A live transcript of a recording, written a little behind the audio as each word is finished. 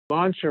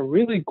launch a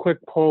really quick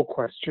poll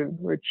question,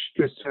 which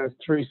just has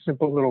 3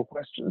 simple little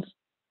questions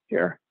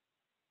here.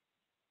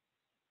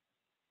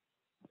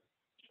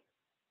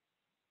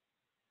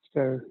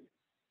 So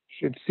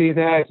should see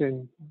that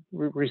and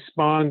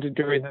respond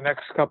during the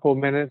next couple of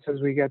minutes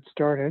as we get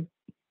started.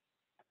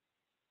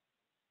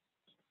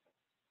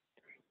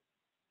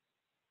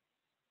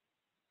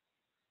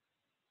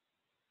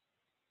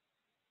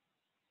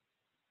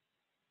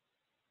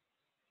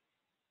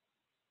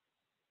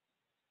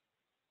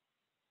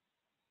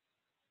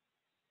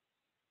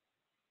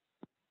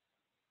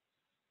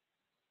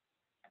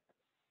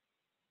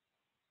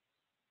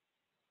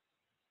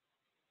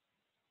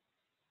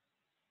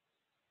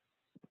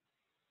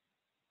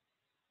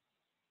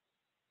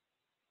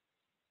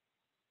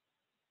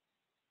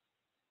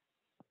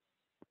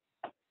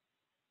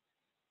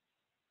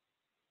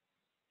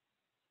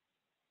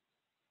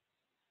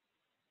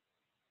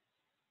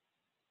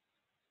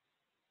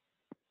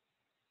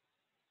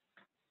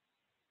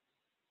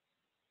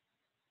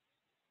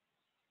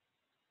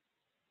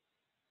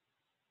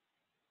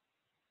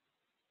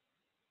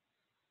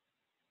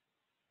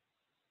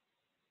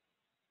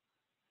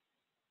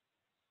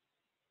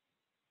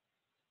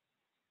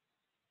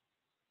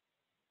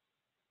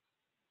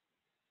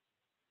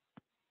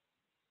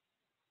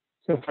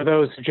 So for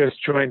those who just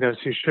joined us,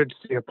 you should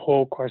see a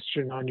poll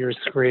question on your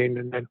screen,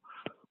 and then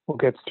we'll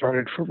get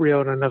started for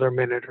real in another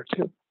minute or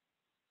 2.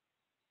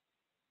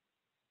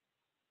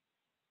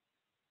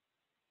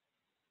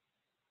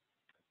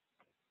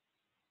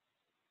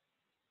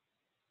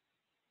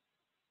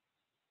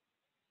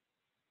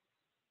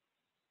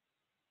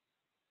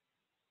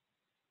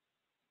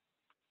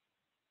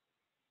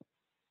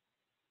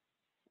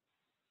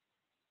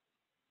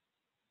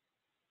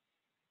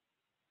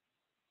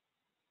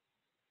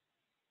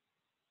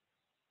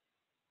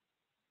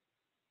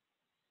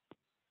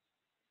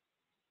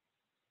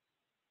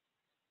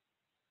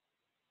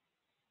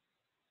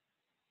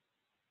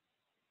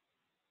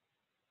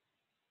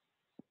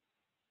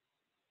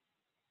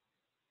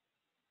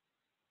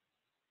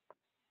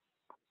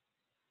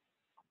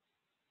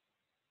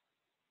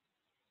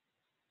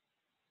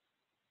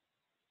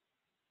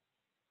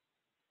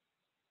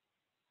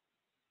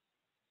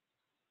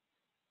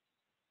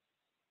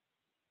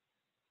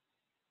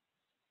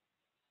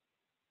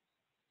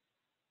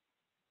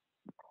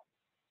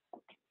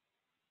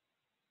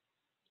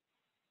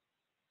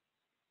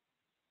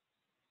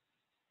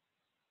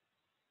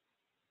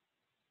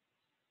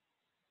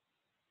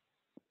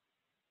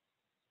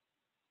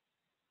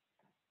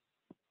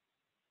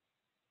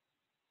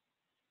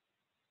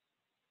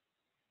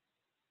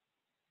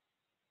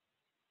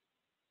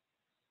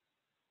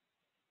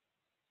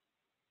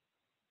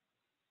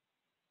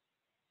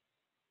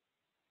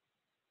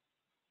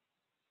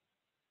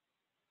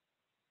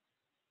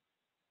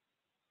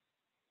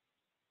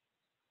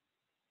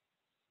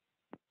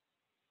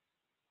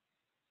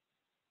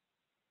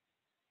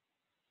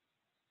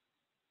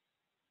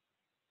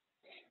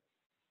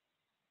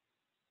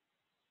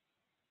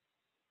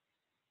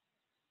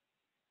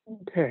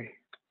 Okay.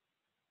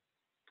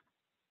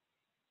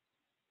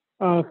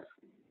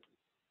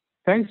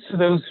 Thanks to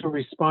those who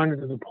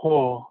responded to the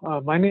poll.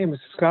 My name is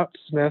Scott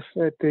Smith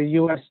at the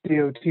US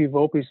DOT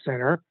Volpe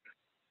Center.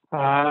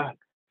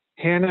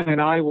 Hannah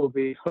and I will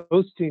be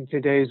hosting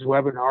today's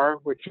webinar,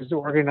 which is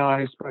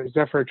organized by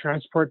Zephyr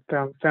Transport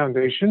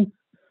Foundation.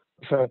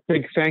 So a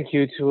big thank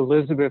you to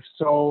Elizabeth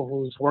Soul,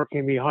 who's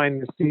working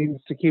behind the scenes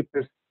to keep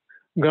this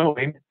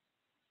going.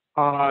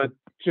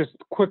 Just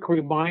a quick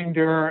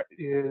reminder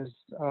is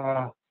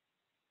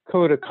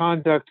code of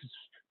conduct is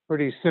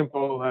pretty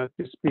simple,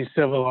 just be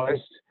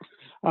civilized.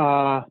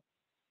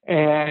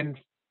 And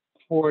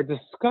for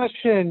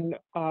discussion,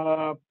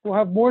 we'll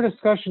have more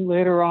discussion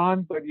later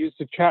on, but use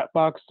the chat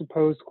box to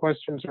pose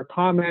questions or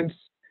comments.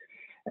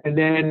 And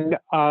then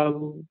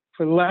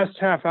for the last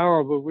half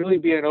hour, we'll really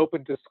be an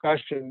open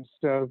discussion.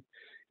 So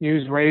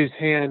use raise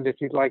hand if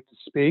you'd like to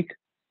speak.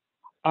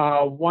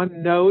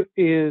 One note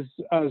is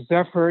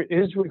Zephyr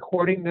is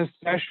recording this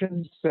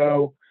session,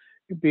 so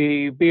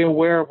be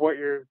aware of what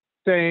you're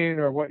saying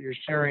or what you're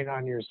sharing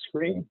on your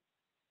screen.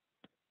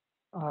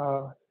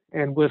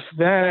 And with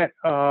that,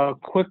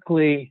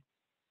 quickly,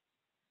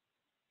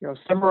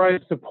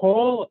 summarize the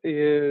poll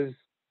is,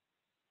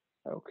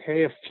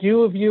 okay, a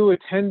few of you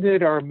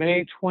attended our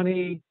May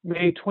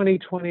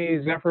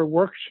 2020 Zephyr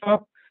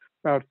workshop.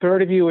 About a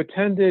third of you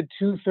attended,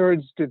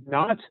 2/3 did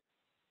not.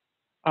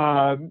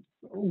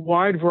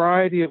 Wide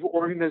variety of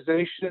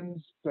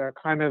organizations,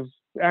 kind of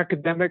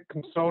academic,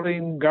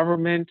 consulting,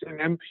 government, and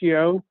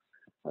MPO,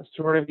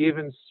 sort of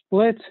even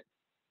split.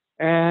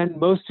 And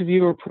most of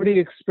you are pretty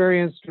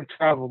experienced with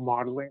travel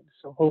modeling.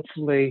 So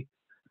hopefully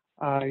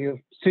you'll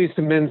see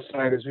some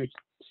insight as we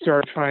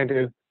start trying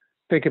to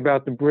think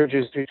about the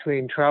bridges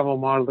between travel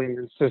modeling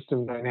and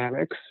system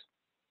dynamics.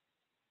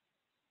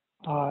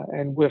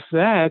 And with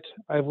that,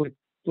 I would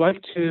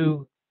like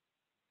to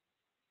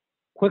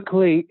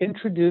quickly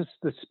introduce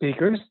the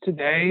speakers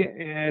today.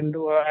 And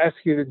what I ask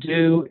you to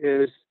do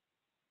is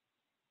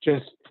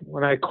just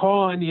when I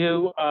call on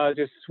you,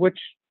 just switch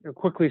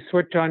quickly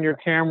switch on your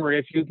camera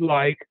if you'd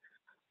like.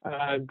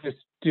 Just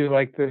do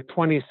like the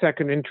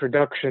 20-second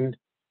introduction,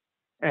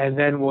 and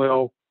then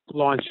we'll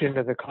launch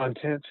into the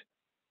content.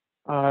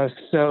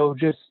 So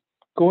just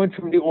going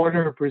from the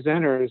order of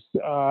presenters,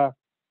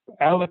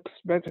 Alex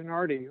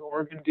Bettinardi,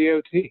 Oregon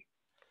DOT.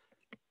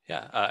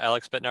 Yeah,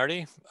 Alex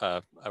Bettinardi.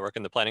 I work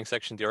in the planning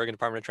section of the Oregon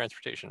Department of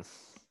Transportation.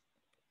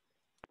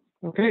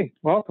 Okay,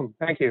 welcome.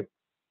 Thank you.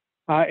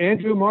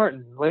 Andrew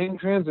Martin, Lane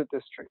Transit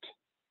District.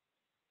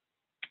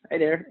 Hi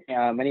there.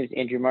 My name is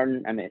Andrew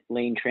Martin. I'm at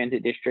Lane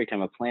Transit District.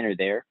 I'm a planner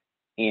there.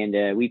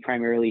 And we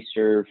primarily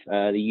serve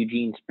the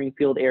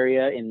Eugene-Springfield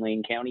area in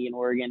Lane County in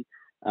Oregon,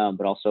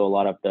 but also a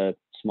lot of the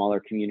smaller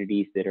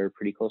communities that are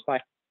pretty close by.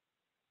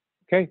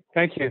 Okay,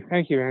 thank you.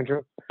 Thank you,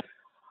 Andrew.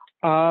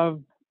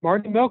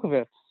 Marty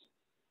Milkovitz.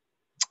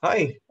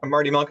 Hi, I'm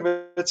Marty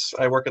Milkovitz.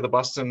 I work at the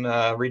Boston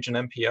Region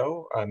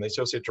MPO. I'm the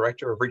Associate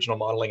Director of Regional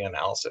Modeling and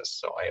Analysis,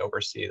 so I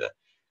oversee the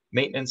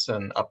maintenance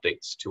and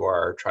updates to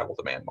our travel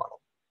demand model.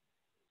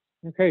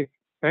 Okay,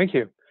 thank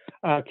you.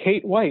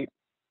 Kate White.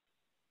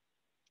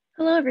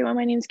 Hello, everyone.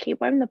 My name is Kate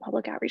White. I'm the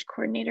Public Outreach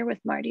Coordinator with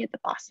Marty at the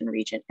Boston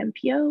Region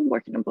MPO,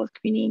 working on both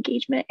community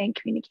engagement and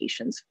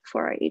communications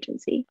for our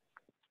agency.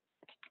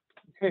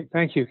 Okay,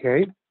 thank you,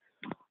 Kate.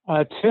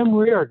 Tim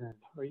Reardon,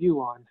 are you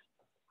on?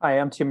 Hi,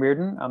 I'm Tim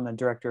Reardon. I'm the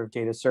Director of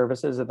Data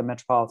Services at the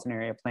Metropolitan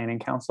Area Planning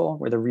Council.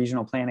 We're the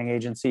regional planning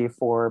agency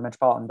for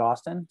Metropolitan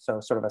Boston, so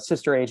sort of a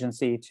sister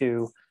agency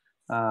to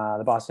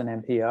the Boston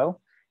MPO.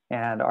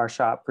 And our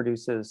shop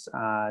produces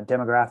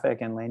demographic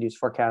and land use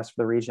forecasts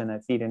for the region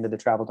that feed into the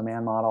travel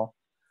demand model.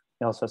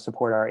 We also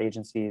support our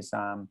agency's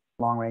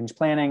long-range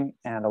planning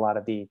and a lot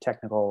of the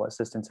technical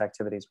assistance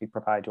activities we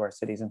provide to our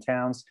cities and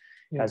towns,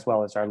 as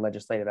well as our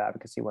legislative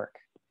advocacy work.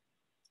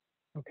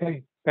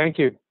 Okay, thank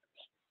you.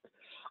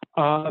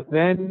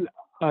 Then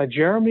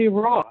Jeremy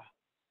Raw.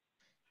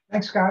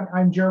 Thanks, Scott.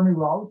 I'm Jeremy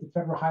Raw with the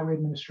Federal Highway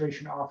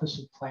Administration Office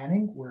of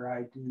Planning, where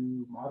I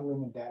do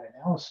modeling and data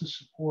analysis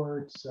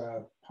supports,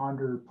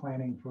 ponder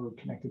planning for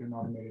connected and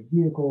automated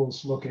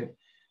vehicles, look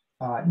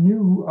at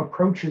new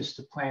approaches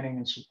to planning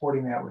and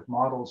supporting that with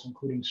models,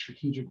 including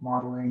strategic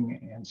modeling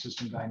and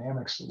system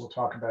dynamics that we'll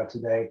talk about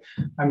today.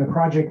 I'm the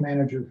project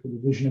manager for the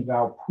Vision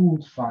Eval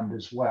Pooled Fund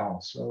as well.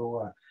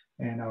 So,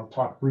 and I'll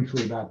talk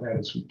briefly about that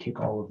as we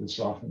kick all of this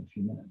off in a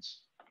few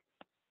minutes.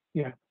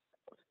 Yeah.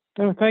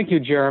 No, thank you,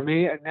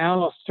 Jeremy. And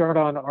now I'll start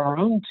on our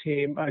own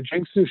team.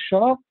 Jingsu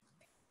Shaw.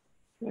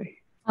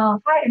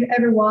 Hi,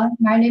 everyone.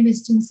 My name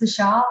is Jingsu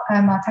Shaw.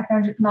 I'm a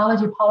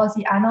technology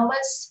policy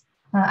analyst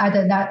at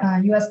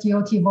the US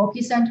DOT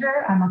Volpe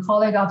Center. I'm a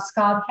colleague of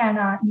Scott,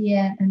 Hannah,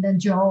 Ian, and then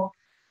Joe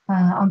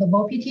on the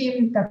Volpe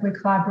team that we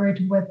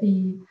collaborate with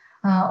the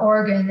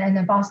Oregon and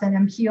the Boston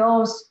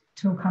MPOs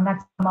to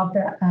conduct some of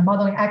the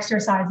modeling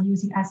exercise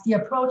using SD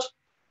approach.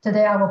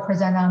 Today, I will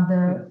present on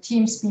the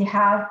team's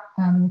behalf,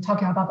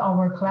 talking about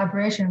our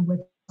collaboration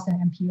with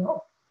Boston MPO.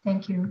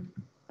 Thank you.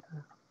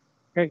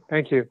 Okay,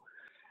 thank you.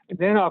 And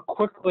then I'll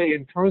quickly,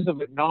 in terms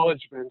of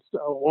acknowledgements,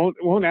 I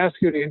won't ask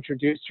you to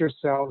introduce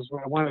yourselves,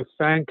 but I want to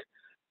thank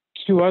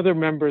two other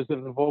members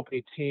of the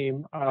Volpe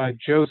team.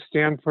 Joe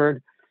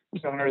Stanford,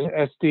 who's on our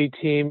SD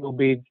team, will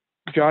be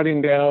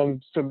jotting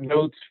down some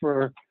notes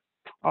for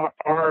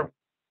our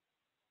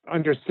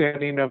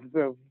understanding of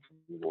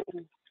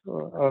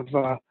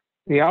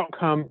the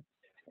outcome,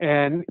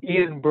 and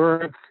Ian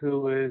Berg,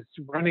 who is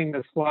running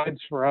the slides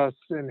for us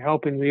and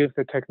helping me with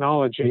the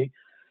technology.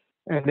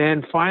 And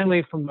then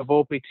finally, from the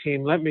Volpe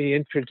team, let me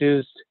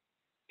introduce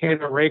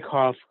Hannah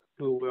Rakoff,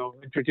 who will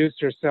introduce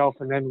herself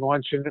and then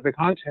launch into the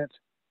content.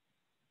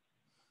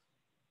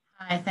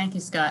 Hi, thank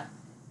you, Scott.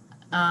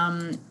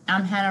 I'm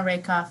Hannah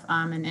Rakoff.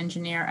 I'm an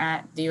engineer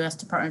at the U.S.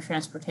 Department of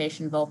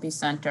Transportation Volpe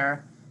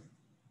Center.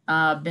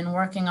 Been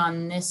working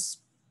on this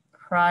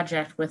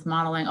project with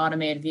modeling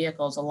automated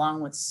vehicles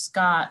along with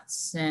Scott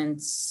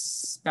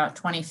since about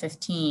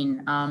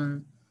 2015.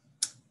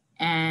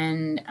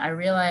 And I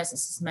realized that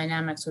system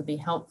dynamics would be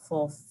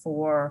helpful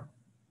for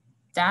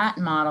that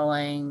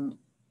modeling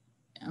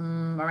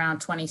around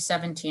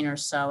 2017 or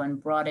so,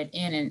 and brought it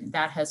in, and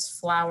that has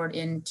flowered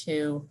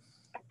into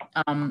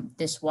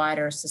this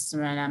wider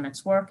system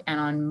dynamics work and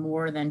on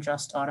more than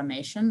just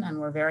automation. And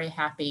we're very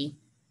happy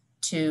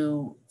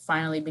to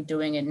finally be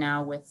doing it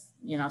now with,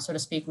 so to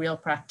speak, real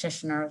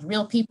practitioners,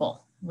 real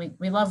people.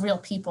 We love real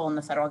people in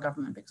the federal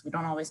government because we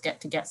don't always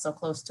get so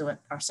close to it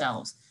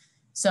ourselves.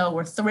 So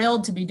we're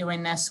thrilled to be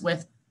doing this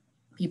with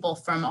people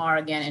from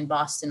Oregon and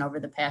Boston over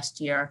the past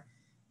year,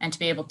 and to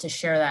be able to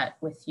share that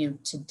with you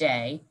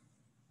today.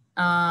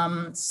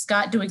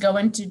 Scott, do I go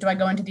into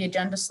the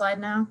agenda slide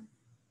now?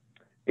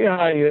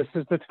 Yeah, this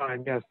is the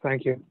time. Yes,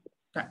 thank you.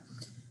 Okay.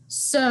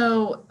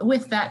 So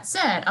with that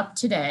said, up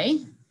today,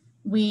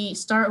 we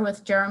start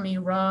with Jeremy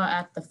Raw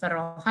at the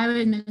Federal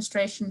Highway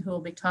Administration, who will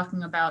be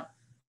talking about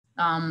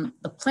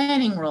the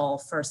planning role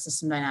for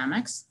system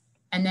dynamics.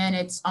 And then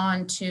it's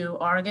on to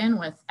Oregon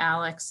with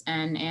Alex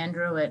and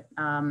Andrew at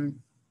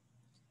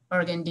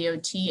Oregon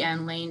DOT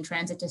and Lane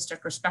Transit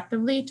District,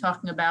 respectively,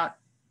 talking about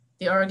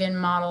the Oregon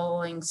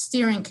Modeling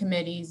Steering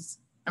Committee's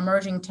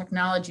emerging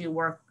technology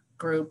work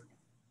group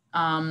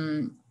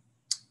and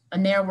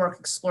their work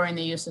exploring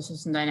the use of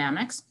system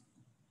dynamics.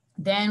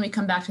 Then we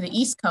come back to the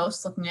East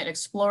Coast, looking at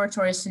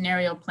exploratory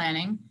scenario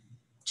planning,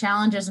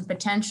 challenges and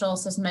potential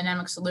system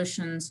dynamic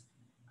solutions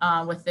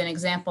with an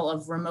example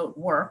of remote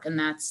work, and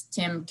that's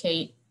Tim,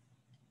 Kate,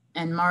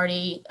 and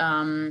Marty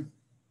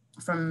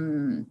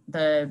from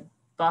the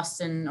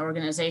Boston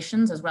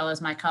organizations, as well as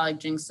my colleague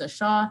Jingsa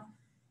Shaw,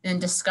 in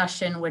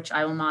discussion, which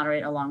I will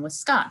moderate along with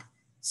Scott.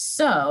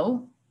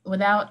 So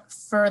without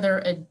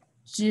further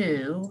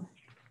ado,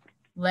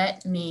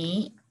 let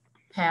me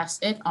pass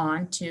it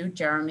on to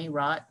Jeremy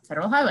Rott,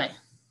 Federal Highway.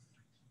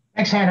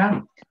 Thanks,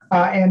 Hannah.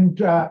 And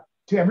to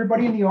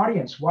everybody in the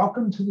audience,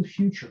 welcome to the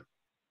future.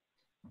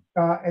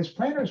 As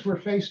planners,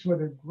 we're faced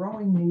with a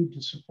growing need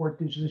to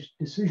support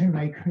decision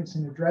makers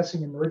in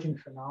addressing emerging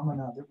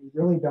phenomena that we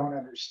really don't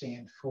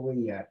understand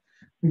fully yet.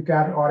 We've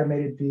got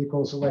automated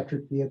vehicles,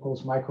 electric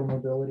vehicles,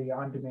 micromobility,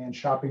 on-demand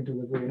shopping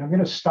delivery. And I'm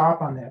going to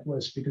stop on that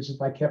list because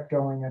if I kept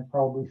going, I'd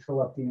probably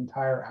fill up the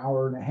entire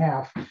hour and a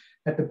half.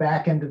 At the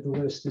back end of the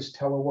list is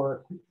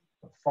telework,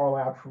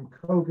 fallout from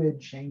COVID,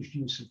 changed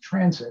use of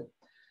transit.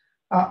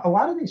 A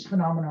lot of these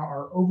phenomena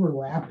are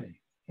overlapping.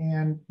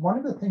 And one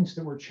of the things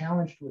that we're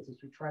challenged with is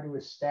we try to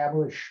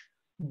establish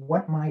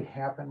what might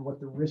happen, what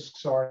the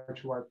risks are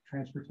to our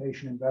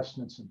transportation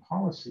investments and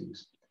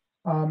policies.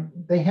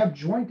 They have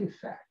joint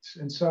effects.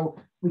 And so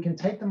we can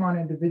take them on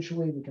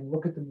individually, we can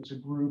look at them as a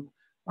group.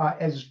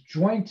 As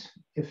joint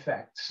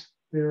effects,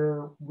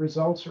 their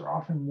results are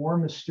often more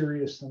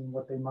mysterious than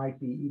what they might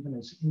be even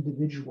as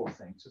individual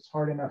things. It's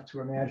hard enough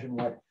to imagine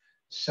what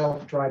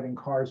self-driving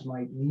cars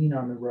might mean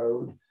on the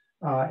road.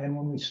 And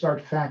when we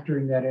start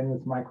factoring that in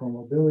with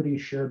micromobility,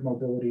 shared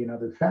mobility, and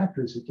other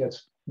factors, it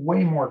gets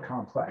way more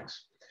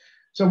complex.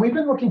 So we've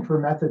been looking for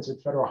methods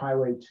at Federal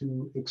Highway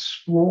to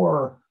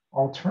explore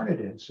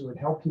alternatives that would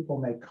help people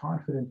make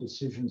confident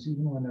decisions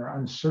even when they're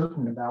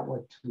uncertain about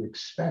what to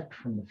expect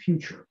from the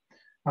future.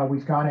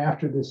 We've gone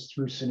after this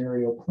through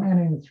scenario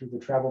planning, through the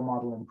Travel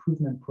Model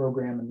Improvement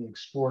Program, and the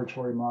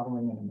exploratory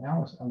modeling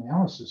and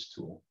analysis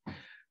tool.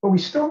 But we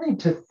still need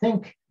to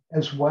think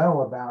as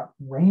well about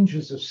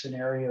ranges of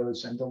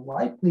scenarios and the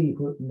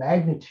likelihood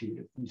magnitude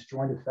of these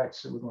joint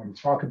effects that we're going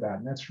to talk about.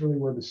 And that's really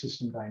where the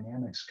system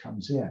dynamics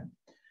comes in.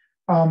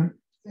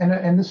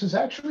 And this is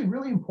actually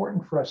really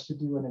important for us to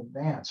do in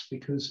advance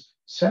because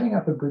setting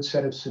up a good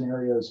set of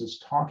scenarios as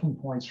talking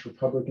points for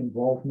public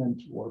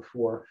involvement or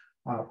for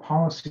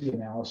policy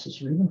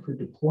analysis, or even for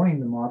deploying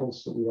the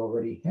models that we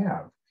already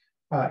have,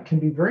 can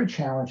be very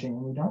challenging.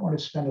 And we don't want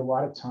to spend a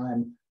lot of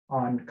time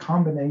on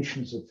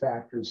combinations of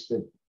factors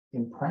that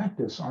in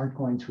practice aren't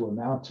going to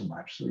amount to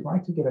much. So we'd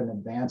like to get an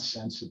advanced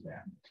sense of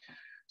that.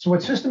 So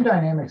what system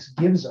dynamics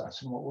gives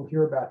us, and what we'll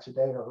hear about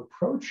today, are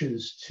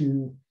approaches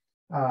to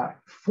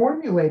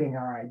formulating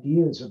our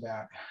ideas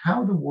about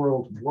how the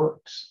world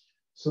works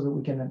so that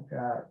we can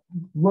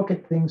look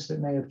at things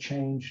that may have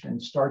changed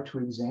and start to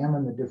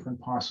examine the different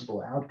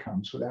possible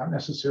outcomes without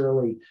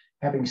necessarily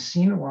having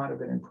seen a lot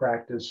of it in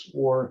practice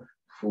or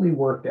fully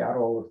worked out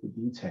all of the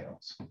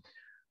details.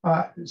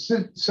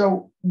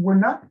 So we're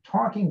not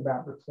talking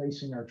about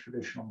replacing our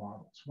traditional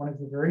models. One of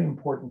the very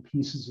important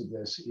pieces of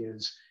this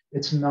is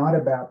it's not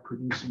about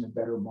producing a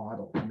better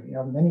model. I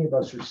mean, many of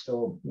us are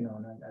still, and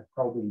I've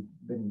probably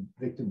been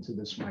victim to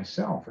this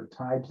myself, are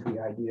tied to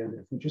the idea that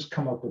if we just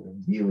come up with a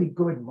really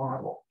good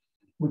model,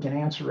 we can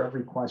answer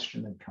every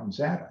question that comes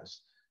at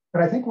us.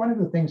 But I think one of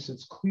the things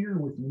that's clear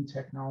with new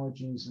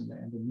technologies and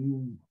the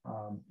new,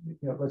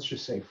 let's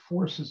just say,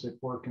 forces at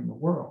work in the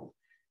world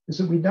is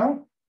that we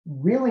don't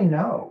really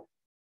know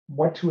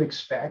what to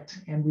expect,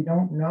 and we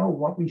don't know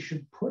what we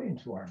should put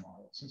into our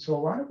models. And so a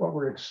lot of what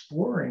we're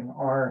exploring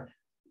are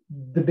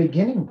the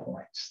beginning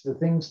points, the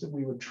things that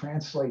we would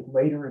translate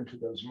later into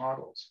those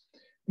models.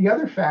 The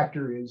other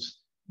factor is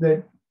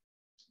that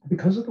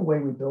because of the way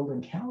we build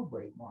and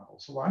calibrate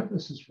models, a lot of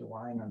this is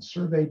relying on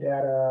survey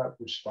data,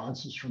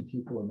 responses from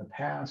people in the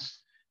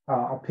past.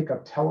 I'll pick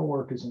up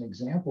telework as an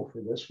example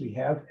for this. We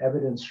have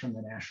evidence from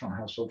the National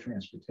Household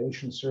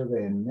Transportation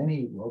Survey and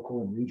many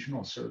local and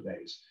regional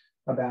surveys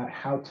about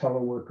how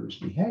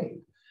teleworkers behave.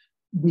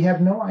 We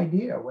have no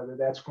idea whether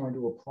that's going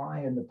to apply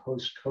in the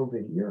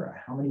post-COVID era.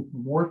 How many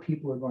more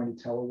people are going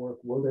to telework?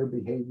 Will their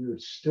behavior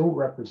still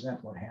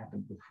represent what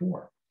happened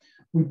before?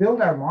 We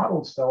build our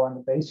models, though, on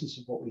the basis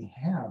of what we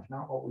have,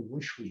 not what we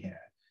wish we had.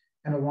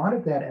 And a lot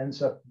of that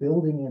ends up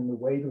building in the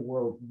way the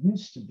world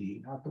used to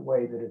be, not the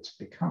way that it's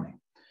becoming.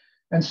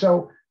 And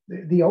so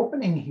the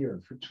opening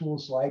here for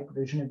tools like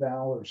Vision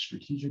Eval or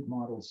strategic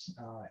models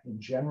in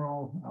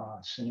general,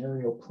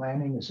 scenario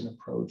planning as an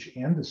approach,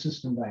 and the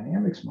system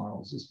dynamics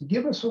models is to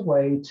give us a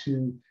way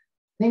to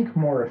think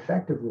more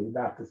effectively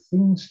about the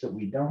things that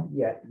we don't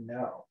yet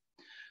know.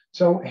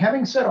 So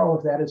having said all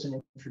of that as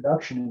an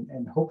introduction,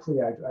 and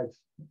hopefully I've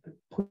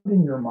put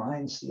in your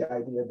minds the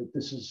idea that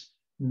this is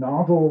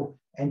novel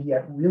and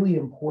yet really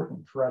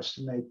important for us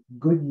to make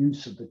good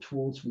use of the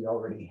tools we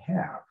already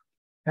have.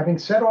 Having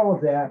said all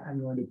of that, I'm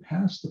going to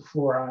pass the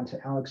floor on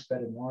to Alex, Bet,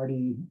 and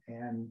Marty,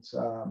 and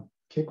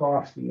kick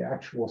off the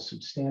actual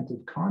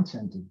substantive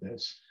content of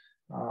this,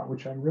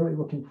 which I'm really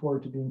looking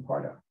forward to being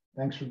part of.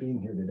 Thanks for being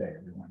here today,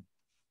 everyone.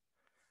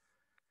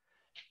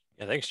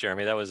 Yeah, thanks,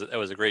 Jeremy. That was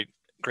a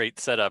great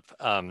setup.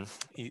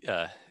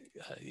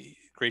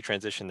 Great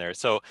transition there.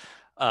 So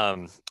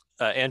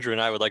Andrew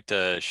and I would like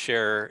to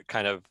share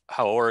kind of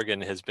how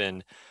Oregon has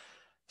been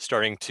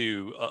starting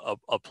to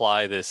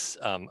apply this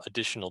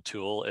additional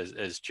tool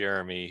as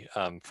Jeremy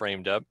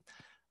framed up.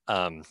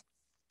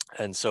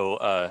 And so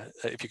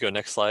if you go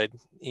next slide,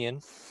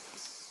 Ian.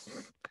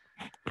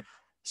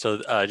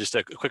 So just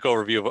a quick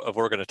overview of what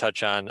we're going to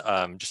touch on.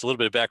 Just a little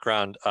bit of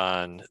background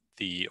on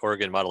the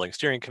Oregon Modeling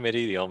Steering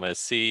Committee, the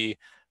OMSC,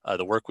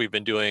 the work we've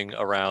been doing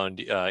around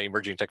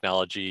emerging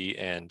technology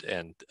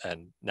and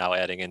now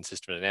adding in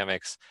system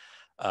dynamics.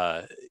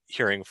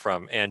 Hearing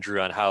from Andrew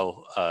on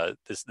how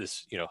this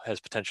has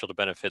potential to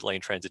benefit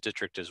Lane Transit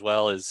District as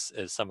well as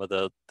some of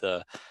the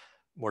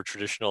more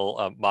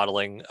traditional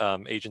modeling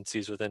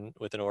agencies within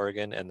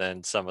Oregon, and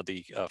then some of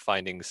the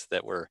findings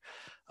that we're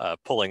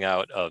pulling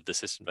out of the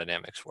system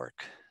dynamics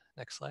work.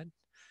 Next slide.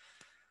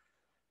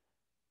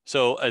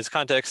 So as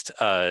context,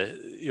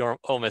 your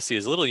OMSC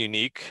is a little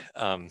unique.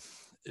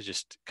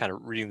 Just kind of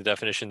reading the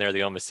definition there,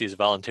 the OMSC is a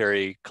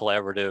voluntary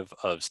collaborative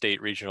of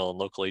state, regional, and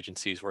local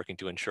agencies working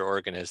to ensure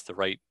Oregon has the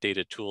right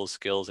data, tools,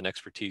 skills, and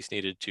expertise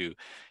needed to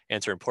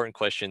answer important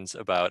questions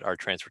about our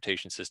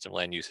transportation system,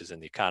 land uses,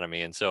 and the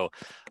economy. And so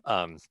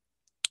the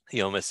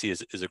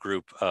OMSC is a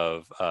group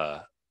of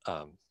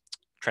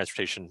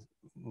transportation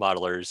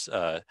modelers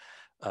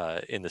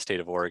in the state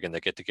of Oregon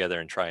that get together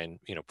and try and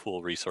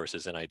pool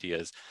resources and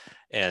ideas.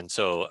 And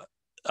so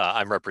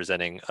I'm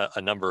representing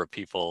a number of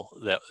people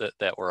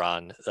that were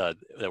on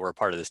that were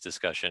part of this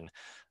discussion.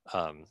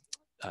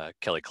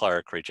 Kelly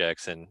Clark, Ray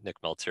Jackson, Nick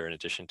Meltzer, in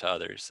addition to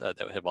others that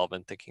have all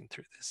been thinking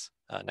through this.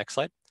 Next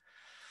slide.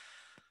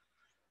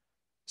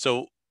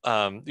 So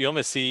the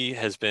OMSC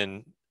has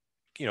been,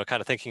 kind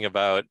of thinking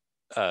about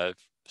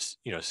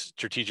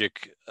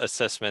strategic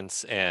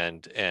assessments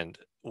and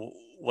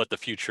what the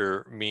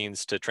future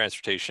means to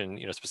transportation,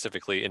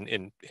 specifically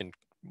in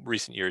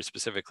recent years,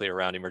 specifically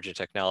around emerging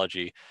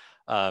technology.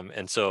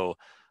 And so,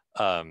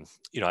 I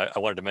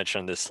wanted to mention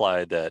on this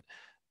slide that,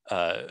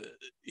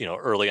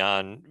 early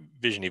on,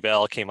 Vision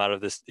Eval came out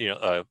of this,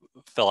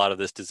 fell out of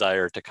this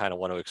desire to kind of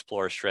want to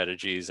explore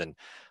strategies. And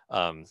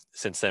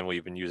since then,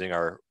 we've been using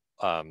our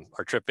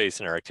trip-based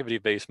and our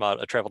activity-based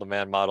travel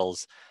demand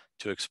models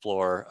to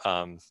explore,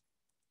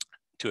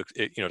 to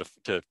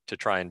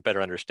try and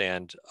better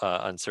understand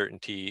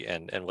uncertainty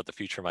and what the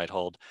future might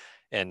hold.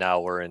 And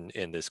now we're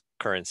in this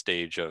current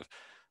stage of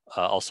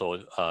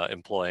also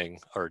employing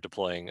or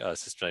deploying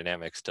system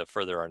dynamics to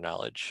further our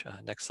knowledge.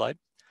 Next slide.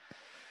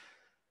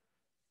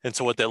 And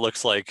so what that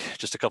looks like,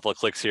 just a couple of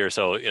clicks here.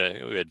 So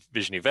we had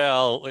Vision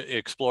Eval,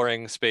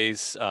 exploring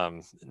space.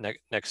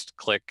 Next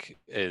click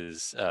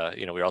is,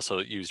 we also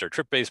used our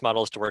trip-based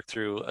models to work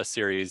through a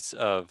series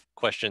of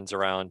questions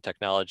around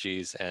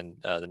technologies. And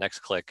the next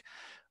click,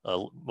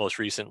 most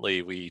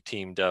recently, we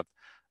teamed up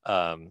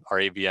our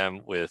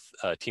AVM with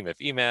Team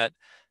FEMAT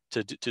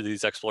to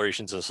these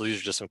explorations. And so these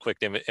are just some quick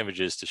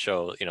images to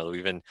show,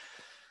 we've been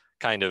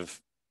kind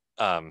of,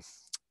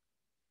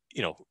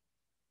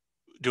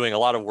 doing a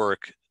lot of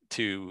work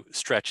to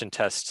stretch and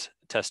test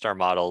our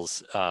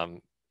models,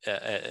 and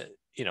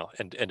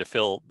to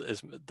fill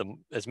to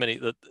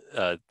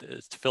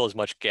fill as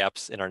much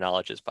gaps in our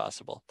knowledge as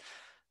possible.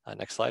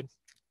 Next slide.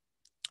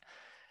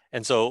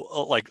 And so,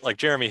 like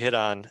Jeremy hit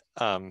on,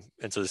 and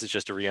so this is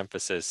just a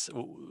reemphasis.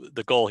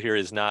 The goal here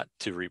is not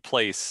to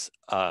replace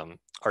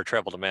our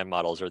travel demand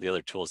models or the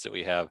other tools that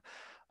we have.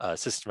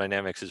 System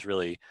dynamics is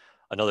really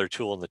another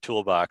tool in the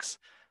toolbox.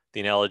 The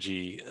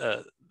analogy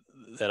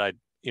that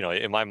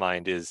in my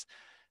mind is,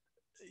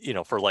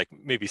 for like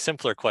maybe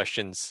simpler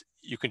questions,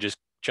 you can just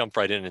jump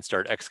right in and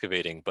start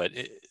excavating. But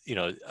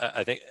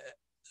I think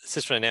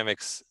system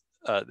dynamics,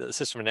 the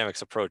system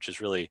dynamics approach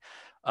is really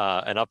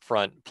an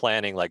upfront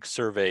planning, like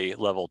survey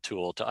level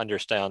tool to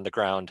understand the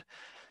ground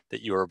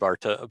that you are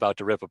about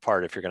to rip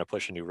apart if you're going to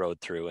push a new road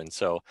through. And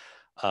so,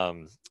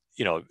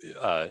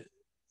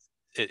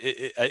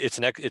 it's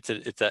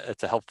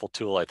a helpful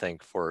tool, I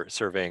think, for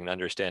surveying and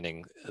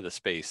understanding the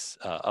space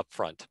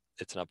upfront.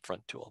 It's an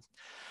upfront tool.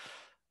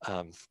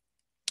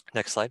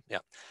 Next slide.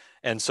 Yeah.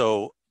 And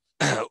so,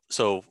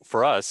 so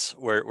for us,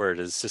 where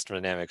does system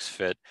dynamics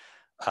fit?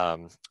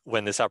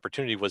 When this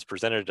opportunity was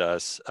presented to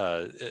us,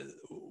 as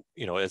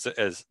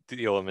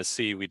the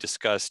OMSC, we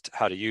discussed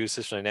how to use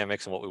system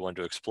dynamics and what we wanted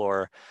to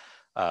explore.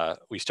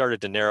 We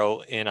started to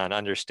narrow in on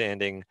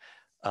understanding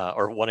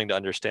or wanting to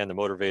understand the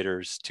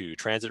motivators to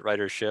transit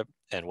ridership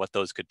and what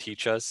those could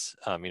teach us.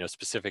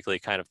 Specifically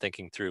kind of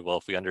thinking through, well,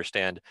 if we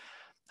understand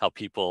how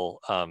people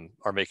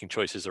are making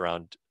choices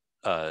around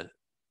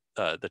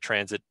the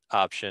transit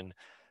option,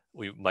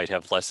 we might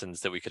have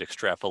lessons that we could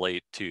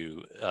extrapolate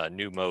to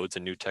new modes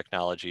and new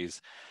technologies.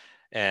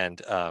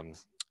 And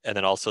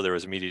then also there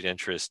was immediate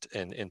interest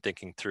in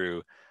thinking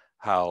through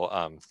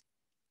how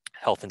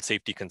health and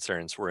safety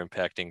concerns were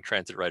impacting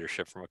transit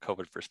ridership from a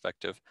COVID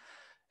perspective.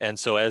 And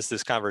so as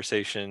this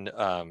conversation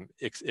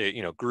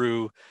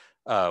grew,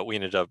 we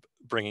ended up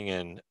bringing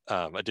in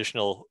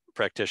additional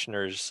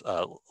practitioners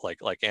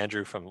like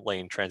Andrew from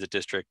Lane Transit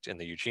District in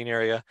the Eugene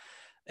area.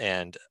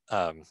 And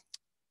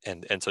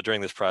so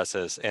during this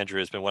process, Andrew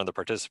has been one of the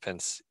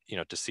participants,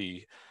 to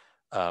see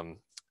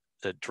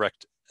the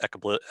direct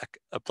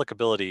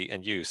applicability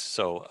and use.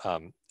 So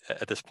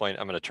at this point,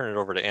 I'm going to turn it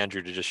over to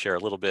Andrew to just share a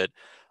little bit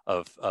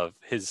of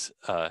his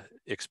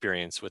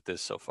experience with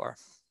this so far.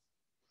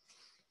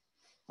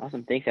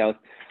 Awesome, thanks, Alex.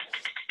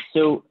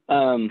 So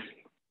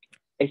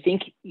I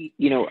think,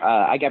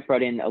 I got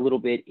brought in a little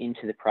bit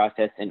into the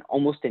process, and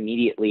almost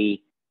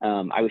immediately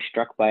I was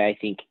struck by, I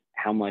think,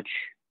 how much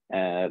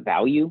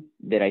value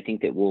that I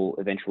think that we'll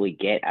eventually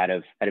get out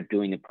of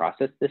doing the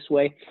process this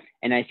way.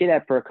 And I say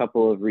that for a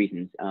couple of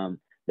reasons.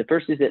 The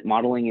first is that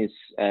modeling is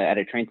at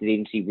a transit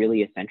agency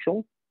really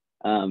essential.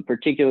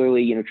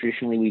 Particularly,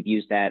 traditionally we've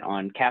used that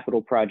on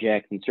capital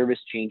projects and service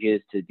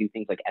changes to do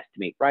things like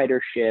estimate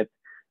ridership,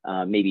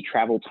 maybe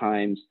travel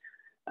times.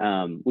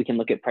 We can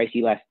look at price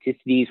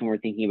elasticities when we're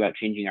thinking about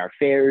changing our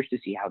fares to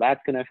see how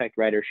that's going to affect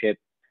ridership.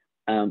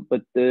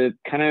 But the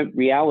kind of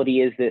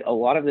reality is that a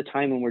lot of the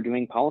time when we're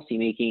doing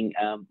policymaking,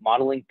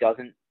 modeling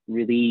doesn't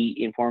really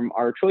inform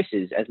our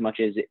choices as much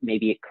as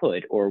maybe it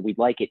could or we'd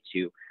like it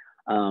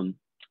to.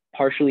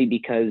 Partially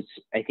because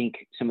I think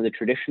some of the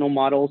traditional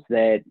models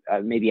that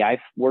maybe I've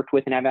worked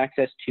with and have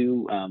access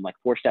to, like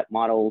 4-step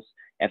models,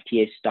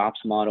 FTA stops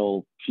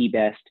model,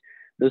 T-best,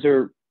 those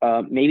are,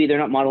 maybe they're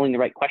not modeling the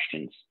right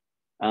questions.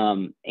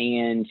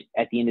 And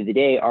at the end of the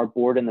day, our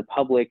board and the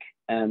public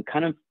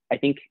kind of, I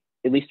think,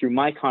 at least through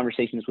my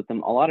conversations with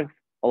them, a lot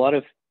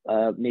of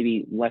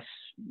maybe less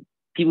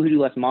people who do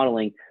less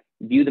modeling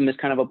view them as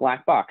kind of a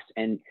black box,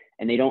 and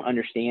they don't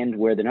understand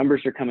where the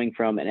numbers are coming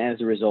from. And as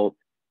a result,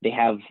 they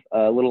have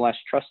a little less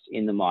trust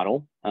in the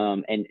model.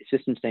 And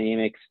systems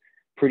dynamics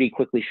pretty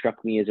quickly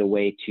struck me as a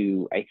way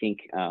to, I think,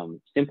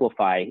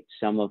 simplify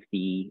some of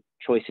the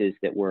choices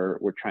that we're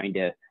trying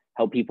to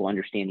help people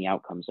understand the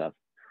outcomes of.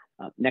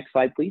 Next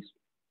slide, please.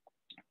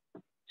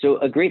 So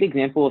a great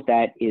example of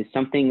that is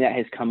something that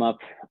has come up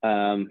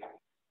a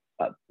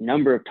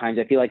number of times.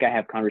 I feel like I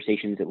have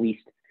conversations at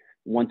least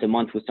once a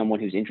month with someone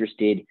who's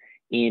interested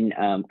in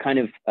kind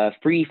of a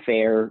free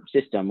fare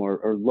system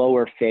or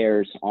lower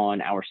fares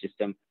on our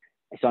system.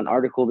 I saw an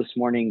article this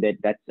morning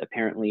that's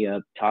apparently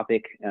a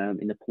topic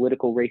in the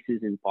political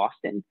races in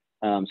Boston.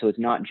 So it's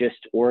not just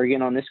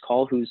Oregon on this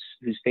call who's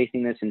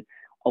facing this, and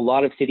a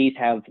lot of cities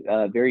have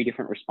very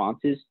different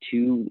responses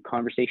to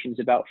conversations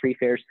about free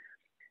fares.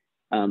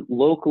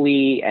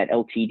 Locally at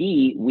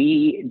LTD,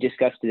 we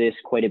discussed this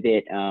quite a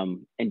bit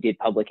and did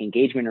public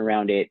engagement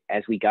around it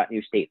as we got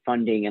new state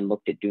funding and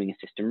looked at doing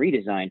a system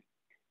redesign.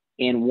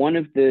 And one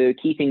of the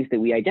key things that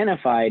we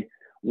identified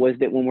was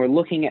that when we're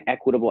looking at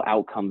equitable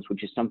outcomes,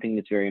 which is something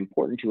that's very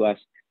important to us,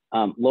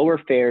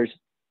 lower fares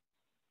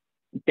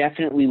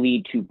definitely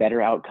lead to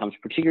better outcomes,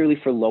 particularly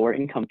for lower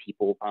income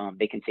people.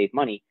 They can save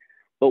money.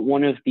 But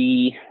one of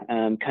the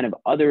kind of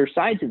other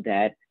sides of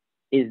that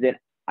is that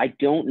I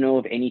don't know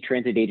of any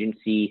transit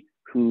agency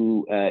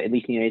who, at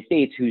least in the United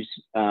States, whose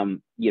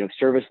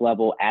service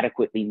level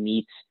adequately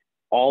meets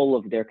all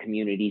of their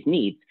community's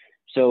needs.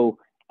 So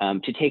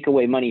to take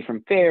away money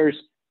from fares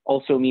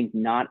also means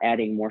not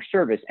adding more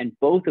service. And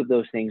both of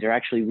those things are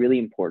actually really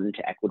important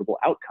to equitable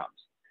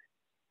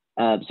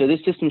outcomes. So this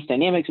systems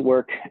dynamics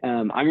work,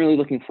 I'm really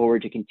looking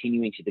forward to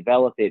continuing to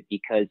develop it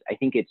because I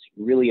think it's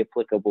really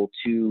applicable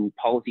to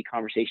policy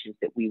conversations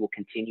that we will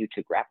continue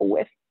to grapple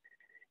with.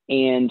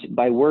 And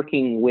by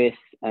working with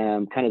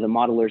kind of the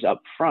modelers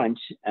up front,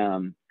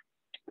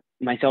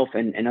 myself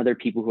and other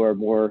people who are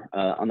more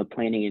on the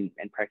planning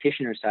and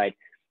practitioner side,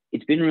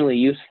 it's been really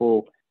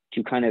useful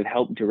to kind of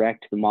help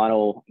direct the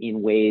model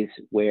in ways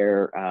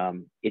where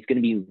it's going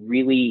to be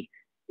really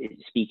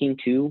speaking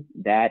to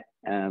that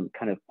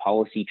kind of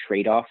policy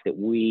trade-off that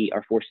we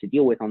are forced to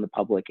deal with on the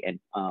public and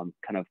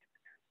kind of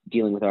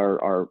dealing with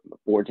our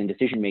boards and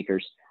decision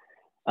makers.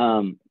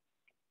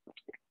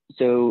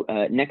 So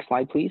next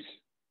slide, please.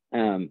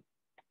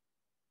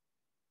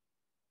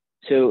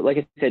 So like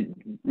I said,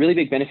 really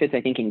big benefits,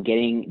 I think, in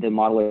getting the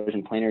modelers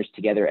and planners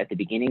together at the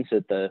beginning so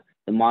that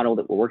the model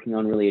that we're working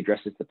on really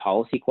addresses the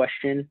policy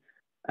question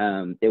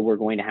that we're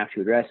going to have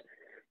to address.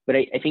 But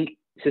I think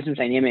systems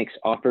dynamics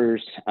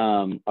offers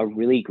a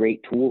really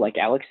great tool. Like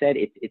Alex said,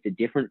 it's a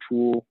different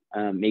tool,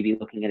 maybe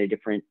looking at a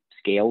different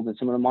scale than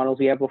some of the models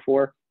we had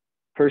before.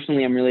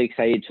 Personally, I'm really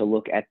excited to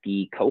look at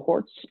the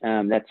cohorts.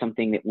 That's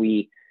something that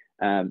we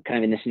kind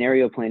of in the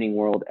scenario planning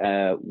world,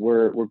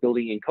 we're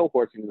building in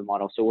cohorts into the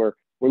model. So we're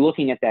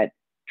looking at that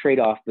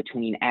trade-off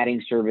between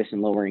adding service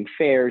and lowering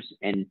fares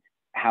and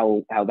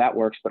how that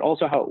works, but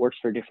also how it works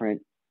for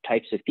different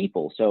types of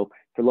people. So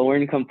for lower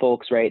income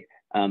folks, right,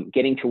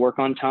 getting to work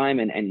on time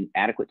and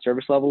adequate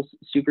service levels,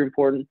 super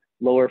important.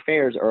 Lower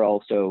fares are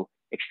also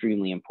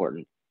extremely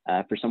important.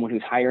 For someone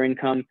who's higher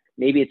income,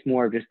 maybe it's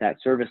more of just that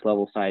service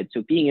level side.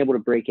 So being able to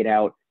break it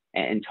out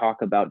and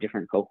talk about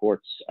different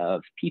cohorts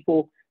of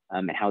people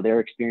and how they're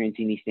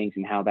experiencing these things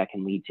and how that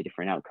can lead to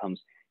different outcomes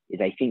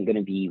I think going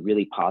to be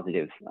really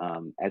positive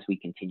as we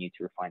continue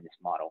to refine this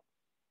model.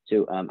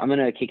 So I'm going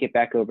to kick it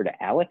back over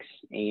to Alex,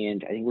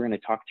 and I think we're going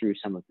to talk through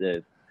some of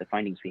the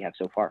findings we have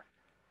so far.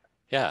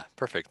 Yeah,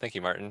 perfect. Thank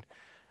you, Martin.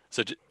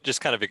 So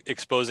just kind of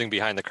exposing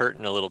behind the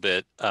curtain a little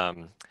bit.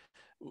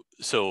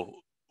 So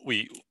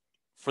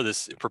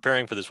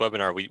preparing for this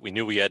webinar, we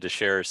knew we had to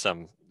share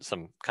some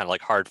kind of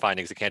like hard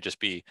findings. It can't just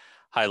be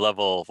high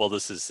level. Well,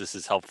 this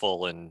is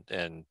helpful and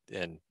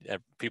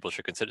people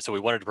should consider. So we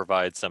wanted to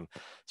provide some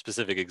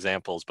specific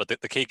examples, but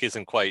the cake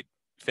isn't quite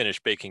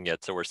finished baking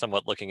yet. So we're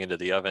somewhat looking into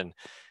the oven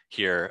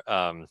here.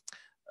 Oregon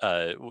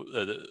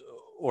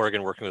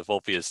working with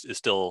Volpe is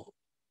still,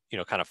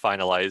 kind of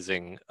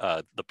finalizing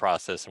the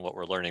process and what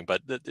we're learning.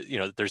 But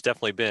there's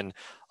definitely been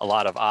a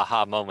lot of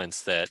aha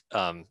moments that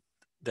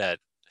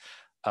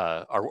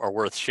are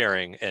worth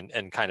sharing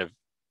and kind of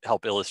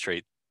help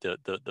illustrate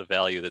the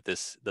value that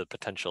the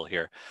potential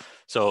here.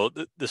 So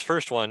this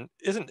first one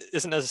isn't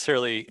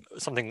necessarily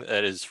something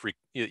that is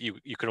you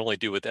can only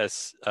do with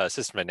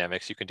system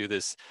dynamics. You can do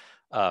this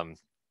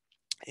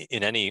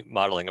in any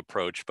modeling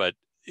approach, but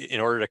in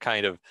order to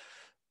kind of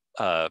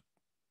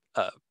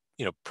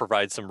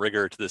provide some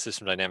rigor to the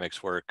system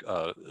dynamics work,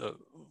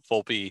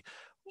 Volpe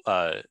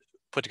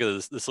put together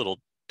this little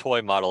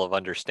toy model of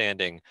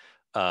understanding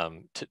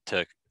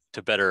to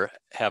better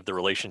have the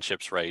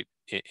relationships right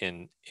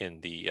in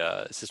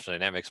the system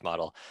dynamics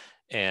model.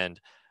 And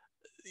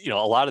a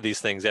lot of these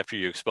things, after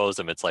you expose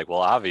them, it's like, well,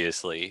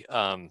 obviously,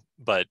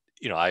 but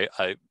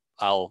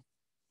I'll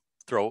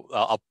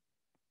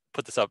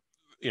put this up,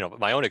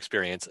 my own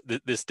experience.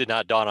 This did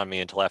not dawn on me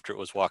until after it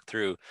was walked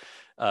through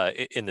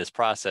in this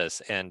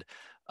process. And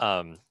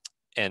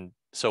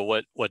so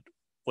what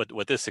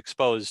this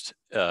exposed,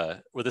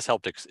 what this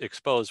helped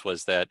expose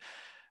was that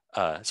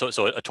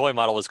so a toy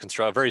model was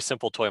constructed, a very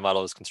simple toy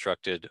model was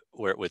constructed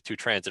with 2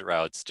 transit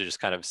routes to just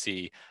kind of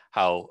see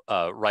how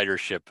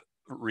ridership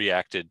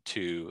reacted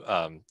to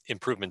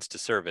improvements to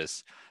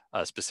service,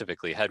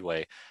 specifically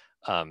headway,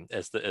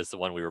 as the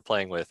one we were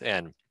playing with.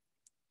 And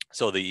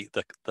so the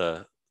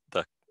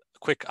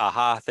quick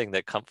aha thing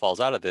that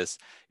falls out of this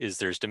is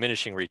there's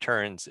diminishing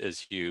returns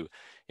as you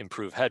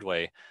improve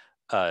headway.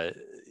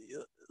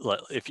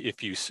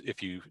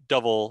 If you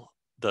double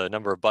the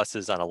number of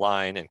buses on a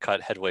line and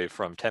cut headway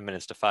from 10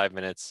 minutes to 5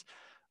 minutes,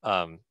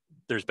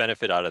 there's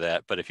benefit out of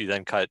that. But if you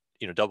then cut,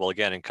 double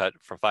again and cut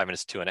from 5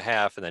 minutes to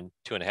 2.5, and then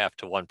 2.5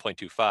 to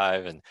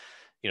 1.25, and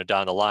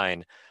down the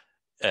line,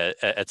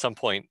 at some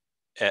point,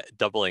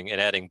 doubling and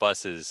adding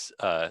buses,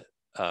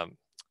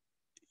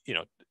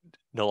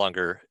 no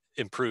longer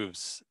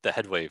improves the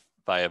headway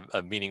by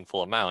a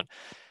meaningful amount.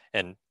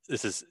 And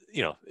this is,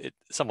 it's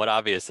somewhat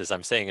obvious as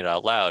I'm saying it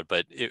out loud,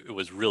 but it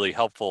was really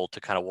helpful to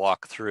kind of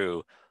walk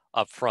through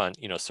up front,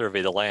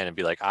 survey the land and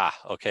be like,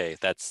 okay,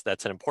 that's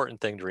an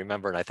important thing to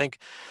remember. And I think,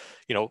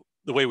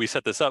 the way we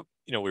set this up,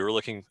 we were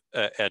looking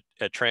at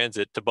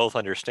transit to both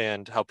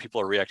understand how people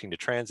are reacting to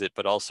transit,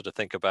 but also to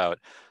think about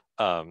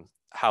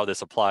how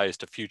this applies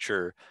to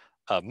future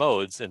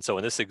modes. And so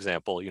in this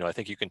example, I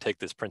think you can take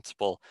this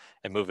principle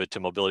and move it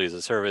to mobility as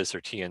a service or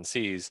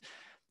TNCs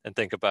and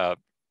think about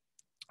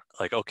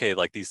like, okay,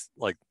 like these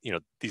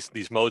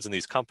modes and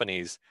these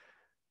companies,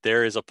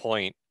 there is a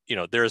point,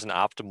 there is an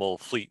optimal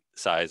fleet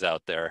size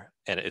out there,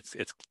 and it's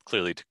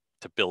clearly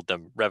to build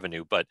them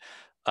revenue, but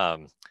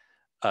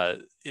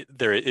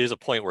there is a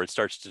point where it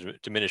starts to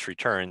diminish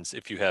returns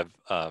if you have,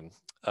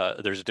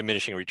 there's a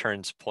diminishing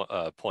returns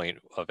point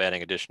of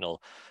adding additional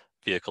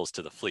vehicles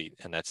to the fleet.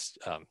 And that's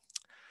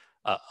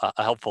a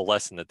helpful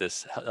lesson that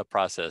this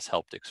process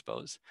helped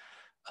expose.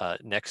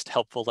 Next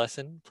helpful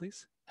lesson,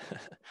 please.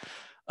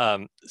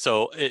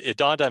 So it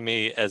dawned on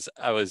me as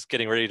I was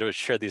getting ready to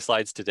share these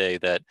slides today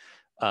that,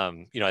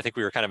 I think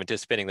we were kind of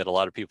anticipating that a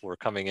lot of people were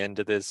coming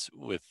into this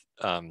with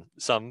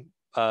some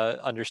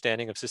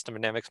understanding of system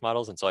dynamics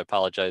models. And so I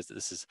apologize that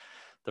this is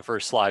the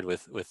first slide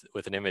with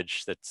an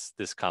image that's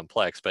this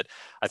complex, but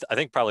I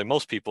think probably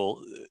most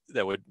people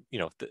that would,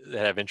 that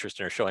have interest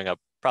in or showing up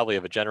probably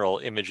have a general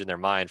image in their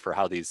mind for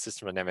how these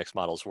system dynamics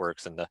models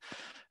works, and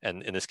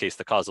in this case,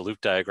 the causal loop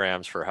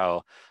diagrams for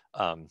how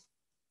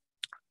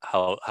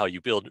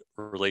you build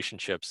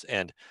relationships.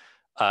 And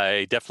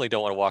I definitely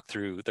don't want to walk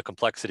through the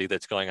complexity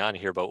that's going on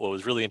here, but what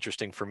was really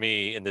interesting for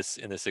me in this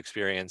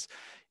experience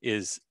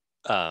is,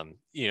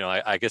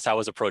 I guess I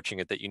was approaching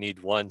it that you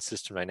need one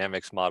system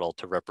dynamics model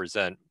to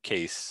represent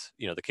case,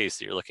 the case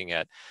that you're looking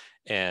at.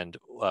 And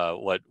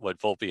what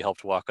Volpe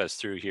helped walk us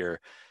through here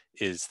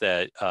is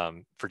that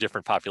for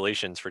different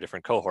populations, for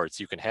different cohorts,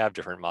 you can have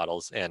different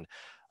models. And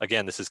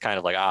again, this is kind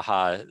of like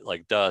aha,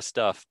 like duh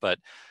stuff, but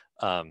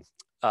on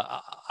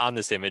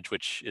this image,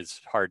 which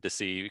is hard to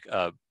see,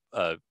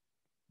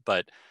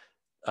 but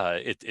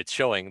it's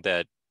showing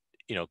that,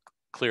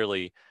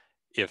 clearly,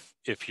 if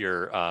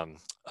you're a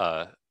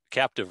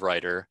captive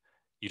rider,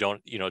 you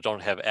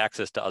don't have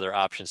access to other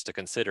options to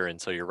consider,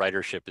 and so your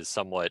ridership is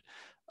somewhat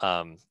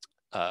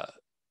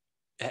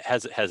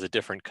has a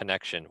different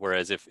connection.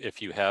 Whereas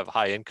if you have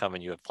high income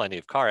and you have plenty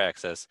of car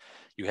access,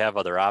 you have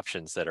other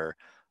options that are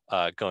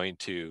going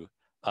to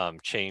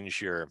change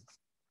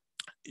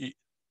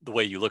the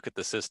way you look at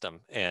the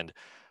system. And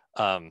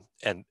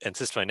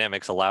system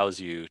dynamics allows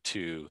you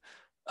to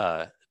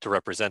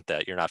represent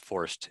that. You're not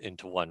forced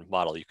into one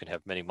model. You can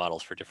have many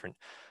models for different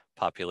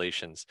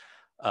populations.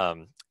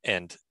 And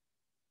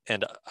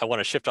I want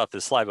to shift off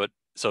this slide, but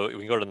so we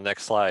can go to the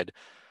next slide.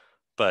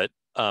 But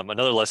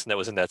another lesson that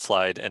was in that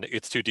slide, and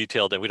it's too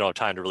detailed and we don't have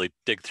time to really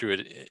dig through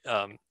it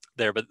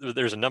there, but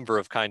there's a number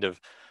of kind of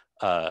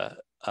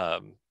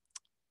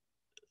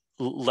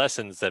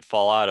lessons that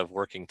fall out of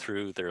working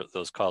through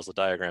those causal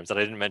diagrams that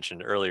I didn't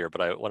mention earlier,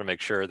 but I want to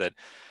make sure that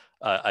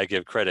I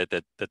give credit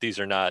that these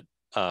are not,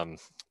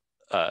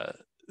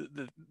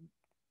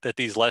 that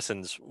these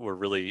lessons were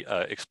really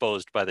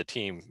exposed by the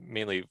team,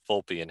 mainly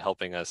Volpe, in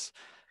helping us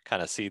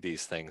kind of see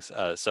these things.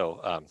 So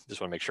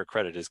just want to make sure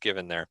credit is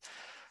given there.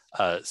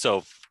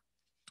 So,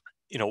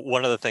 you know,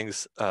 one of the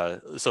things,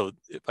 so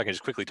if I can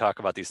just quickly talk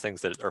about these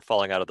things that are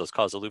falling out of those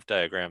causal loop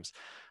diagrams.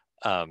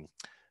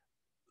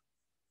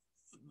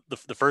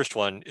 The first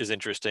one is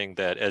interesting,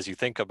 that as you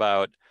think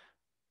about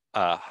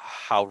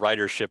how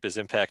ridership is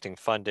impacting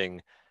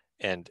funding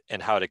and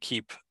how to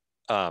keep,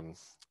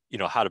 you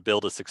know, how to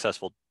build a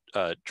successful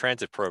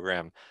transit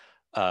program,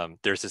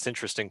 there's this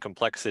interesting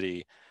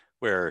complexity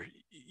where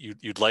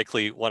you'd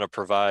likely want to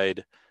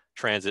provide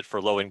transit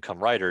for low income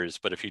riders,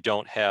 but if you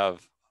don't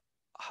have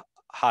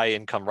high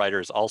income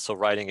riders also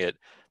riding it,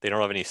 they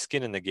don't have any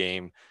skin in the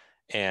game,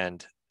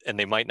 and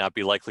they might not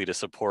be likely to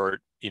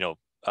support, you know,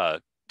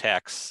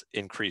 tax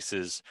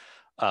increases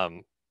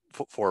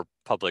for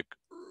public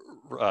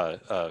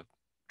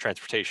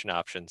transportation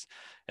options.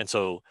 And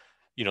so,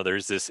 you know,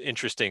 there's this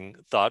interesting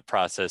thought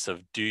process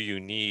of, do you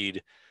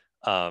need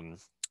to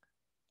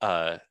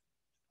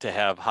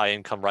have high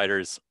income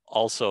riders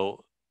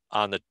also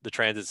on the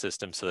transit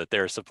system so that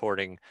they're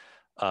supporting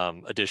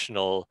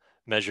additional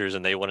measures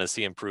and they want to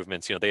see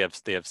improvements? You know, they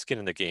have skin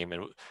in the game,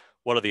 and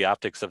what are the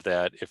optics of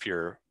that if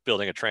you're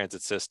building a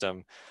transit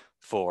system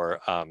for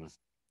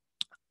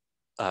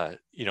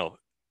you know,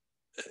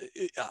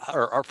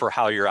 or for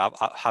how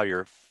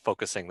you're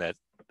focusing that,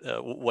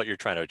 what you're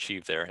trying to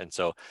achieve there. And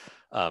so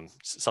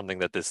something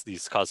that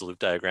these causal loop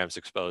diagrams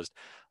exposed.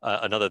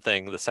 Another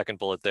thing, the second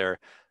bullet there,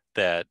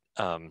 that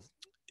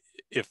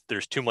if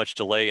there's too much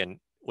delay and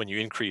when you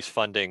increase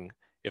funding,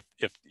 if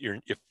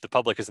the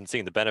public isn't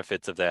seeing the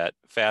benefits of that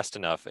fast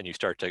enough and you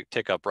start to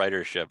tick up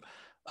ridership,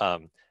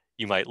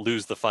 you might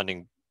lose the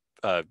funding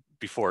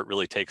before it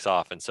really takes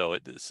off. And so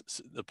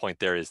the point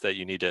there is that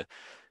you need to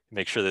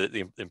make sure that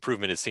the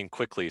improvement is seen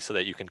quickly so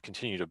that you can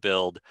continue to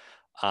build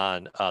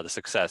on the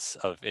success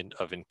of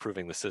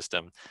improving the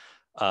system.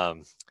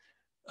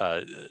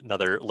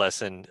 Another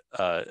lesson,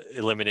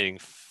 eliminating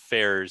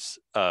fares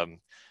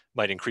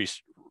might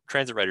increase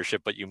transit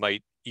ridership, but you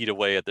might eat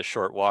away at the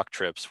short walk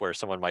trips where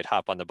someone might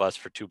hop on the bus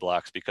for 2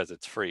 blocks because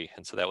it's free.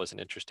 And so that was an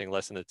interesting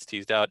lesson that's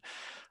teased out.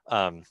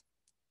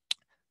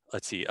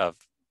 Let's see,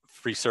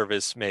 free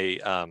service may,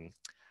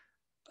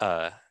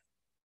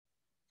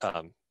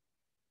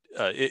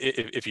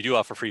 if you do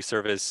offer free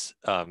service,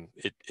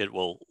 it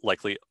will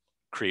likely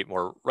create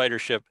more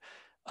ridership.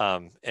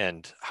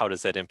 And how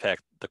does that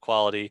impact the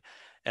quality?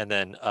 And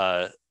then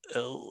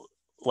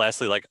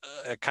lastly, like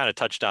I kind of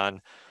touched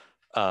on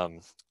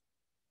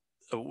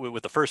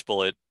with the first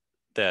bullet,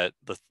 that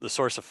the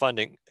source of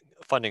funding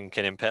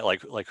can impact,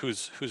 like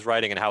who's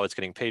riding and how it's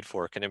getting paid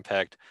for can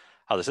impact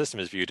how the system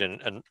is viewed.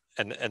 And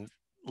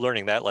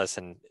learning that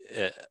lesson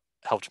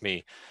helped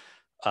me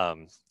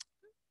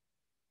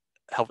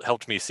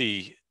helped me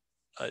see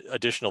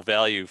additional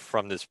value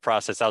from this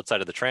process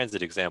outside of the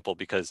transit example,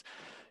 because,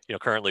 you know,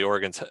 currently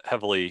Oregon's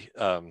heavily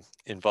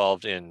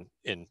involved in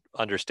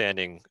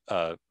understanding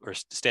or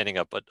standing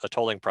up a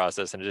tolling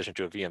process in addition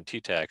to a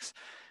VMT tax,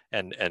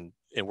 and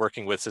in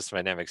working with system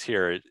dynamics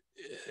here,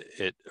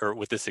 or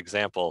with this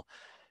example,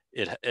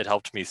 it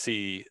helped me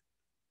see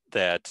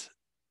that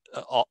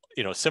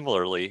you know,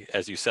 similarly,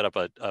 as you set up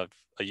a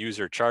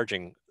user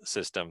charging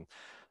system,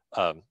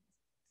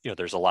 you know,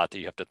 there's a lot that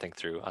you have to think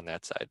through on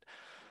that side.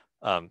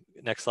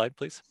 Next slide,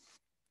 please.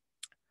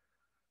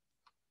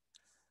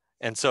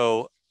 And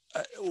so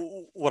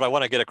what I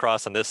want to get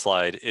across on this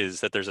slide is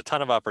that there's a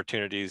ton of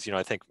opportunities. You know,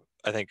 I think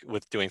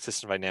with doing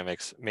system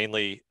dynamics,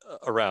 mainly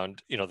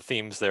around, you know, the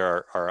themes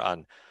there are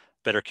on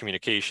better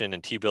communication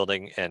and team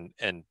building and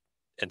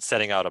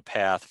setting out a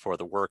path for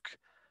the work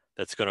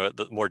that's going to,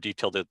 the more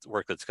detailed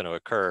work that's going to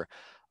occur.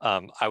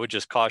 I would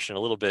just caution a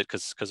little bit,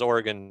 because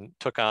Oregon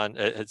took on,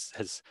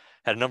 has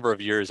had a number of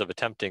years of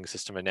attempting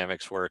system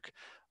dynamics work.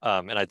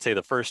 And I'd say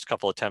the first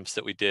couple attempts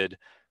that we did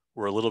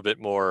were a little bit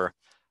more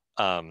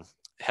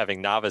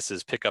having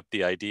novices pick up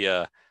the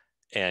idea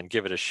and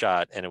give it a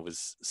shot, and it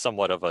was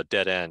somewhat of a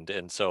dead end.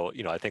 And so,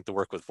 you know, I think the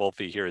work with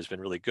Volpe here has been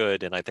really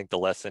good. And I think the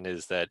lesson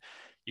is that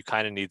you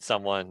kind of need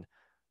someone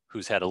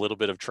who's had a little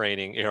bit of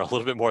training, you know, a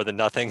little bit more than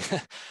nothing,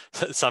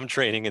 some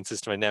training in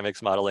system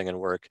dynamics modeling and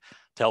work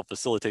to help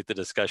facilitate the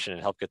discussion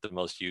and help get the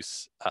most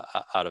use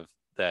out of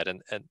that.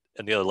 And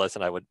the other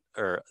lesson I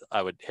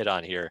would hit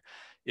on here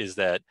is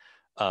that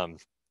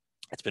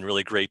it's been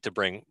really great to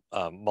bring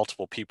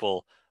multiple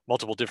people,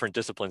 multiple different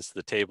disciplines to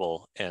the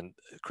table and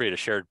create a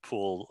shared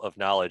pool of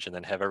knowledge, and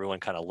then have everyone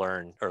kind of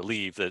learn or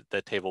leave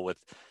that table with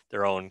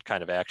their own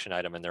kind of action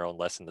item and their own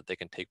lesson that they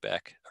can take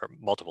back, or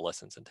multiple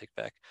lessons and take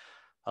back.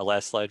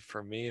 Last slide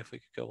for me, if we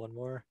could go one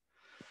more.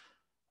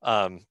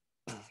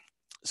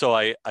 So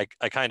I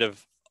kind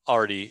of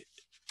already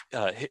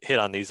hit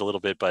on these a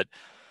little bit, but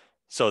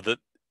so that,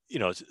 you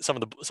know, some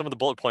of the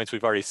bullet points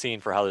we've already seen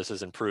for how this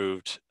has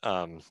improved.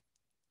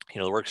 You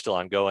know, the work's still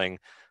ongoing,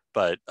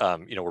 but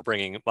you know, we're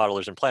bringing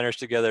modelers and planners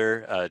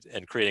together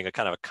and creating a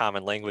kind of a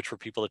common language for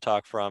people to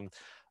talk from.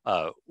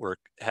 We're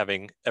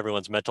having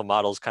everyone's mental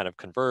models kind of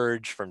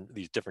converge from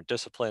these different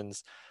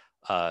disciplines.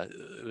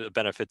 The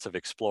benefits of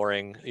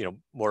exploring, you know,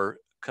 more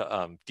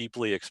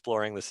deeply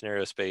exploring the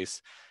scenario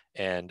space.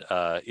 And,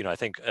 you know, I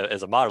think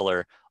as a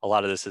modeler, a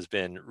lot of this has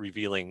been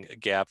revealing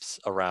gaps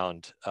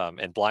around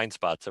and blind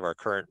spots of our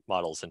current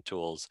models and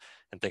tools,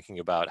 and thinking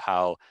about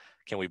how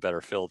can we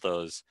better fill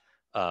those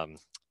and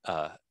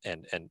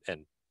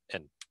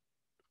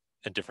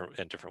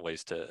different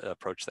ways to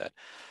approach that.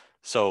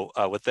 So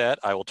with that,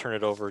 I will turn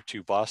it over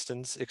to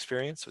Boston's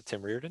experience with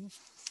Tim Reardon.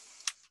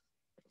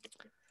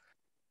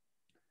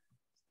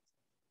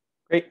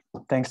 Great,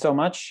 thanks so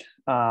much.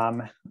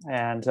 I'm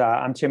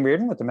Tim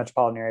Reardon with the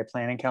Metropolitan Area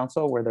Planning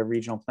Council. We're the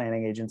regional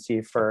planning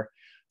agency for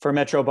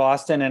Metro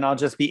Boston, and I'll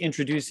just be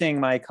introducing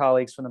my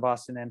colleagues from the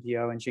Boston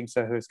MPO and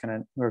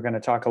Jingsa, we're gonna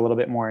talk a little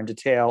bit more in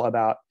detail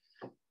about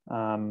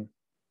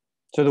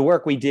so the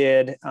work we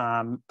did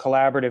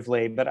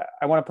collaboratively, but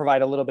I want to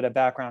provide a little bit of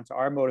background to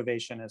our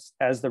motivation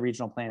as the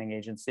regional planning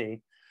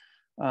agency.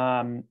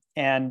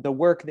 And the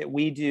work that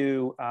we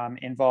do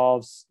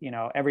involves, you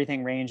know,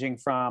 everything ranging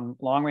from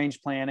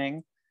long-range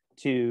planning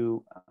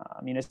to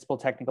municipal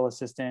technical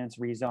assistance,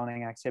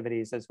 rezoning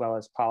activities, as well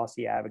as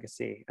policy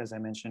advocacy, as I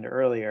mentioned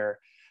earlier.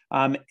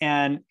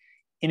 And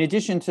in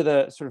addition to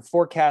the sort of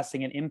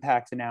forecasting and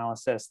impact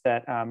analysis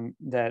that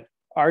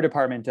our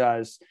department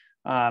does,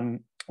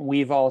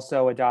 we've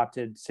also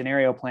adopted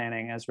scenario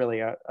planning as really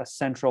a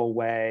central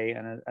way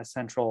and a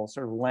central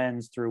sort of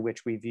lens through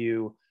which we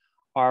view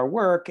our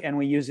work, and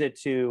we use it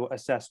to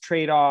assess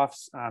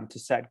trade-offs, to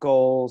set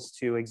goals,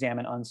 to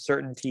examine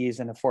uncertainties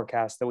in the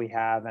forecast that we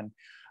have, and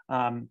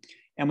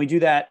we do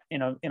that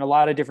in a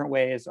lot of different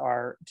ways.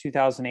 Our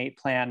 2008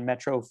 plan,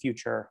 Metro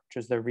Future,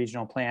 which is the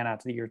regional plan out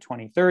to the year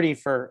 2030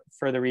 for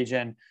the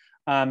region,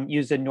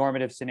 used a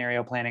normative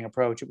scenario planning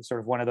approach. It was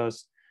sort of one of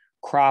those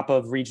crop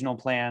of regional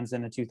plans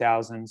in the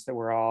 2000s that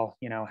were all,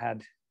 you know,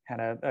 had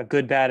a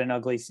good, bad, and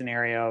ugly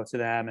scenario to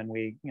them, and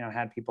we, you know,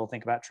 had people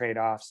think about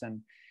trade-offs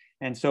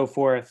and so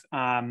forth.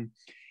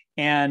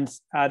 And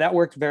that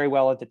worked very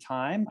well at the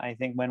time. I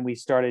think when we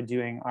started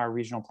doing our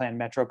regional plan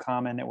Metro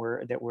Common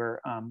that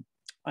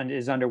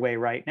is underway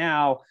right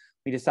now,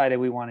 we decided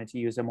we wanted to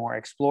use a more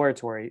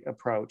exploratory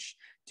approach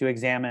to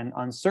examine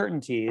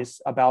uncertainties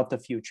about the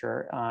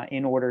future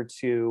in order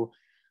to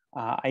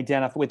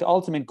identify, with the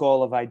ultimate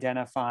goal of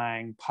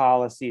identifying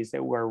policies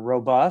that were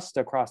robust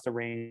across a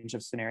range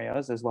of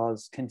scenarios, as well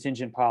as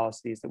contingent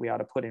policies that we ought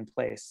to put in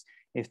place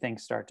if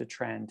things start to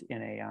trend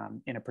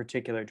in a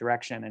particular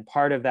direction. And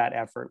part of that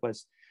effort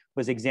was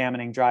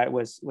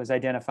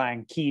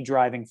identifying key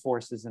driving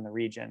forces in the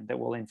region that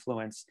will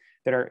influence,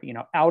 that are, you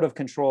know, out of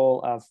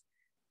control of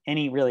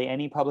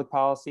any public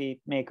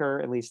policy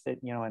maker, at least that,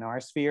 you know, in our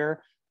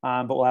sphere,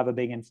 but will have a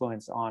big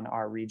influence on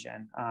our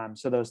region.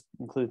 So those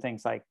include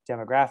things like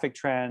demographic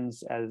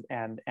trends and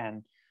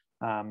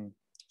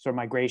sort of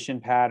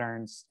migration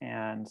patterns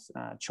and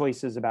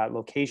choices about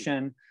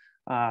location,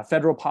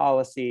 federal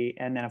policy,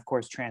 and then of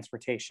course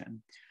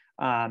transportation,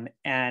 and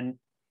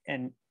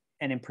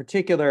in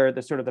particular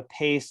the sort of the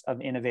pace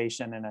of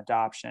innovation and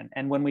adoption.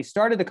 And when we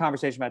started the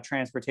conversation about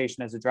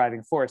transportation as a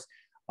driving force,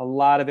 a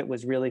lot of it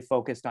was really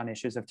focused on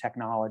issues of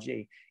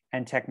technology,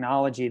 and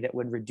technology that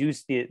would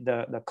reduce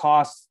the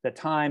costs, the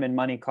time and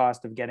money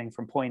cost of getting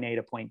from point A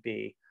to point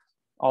B.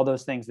 All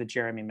those things that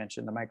Jeremy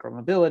mentioned, the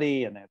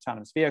micromobility and the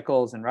autonomous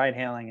vehicles and ride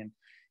hailing. And,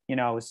 you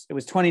know, it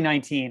was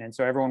 2019. And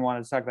so everyone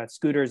wanted to talk about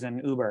scooters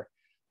and Uber.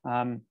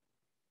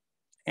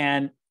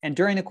 And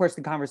during the course of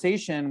the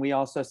conversation, we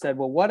also said,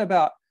 well, what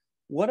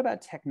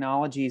about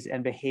technologies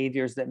and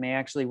behaviors that may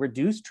actually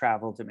reduce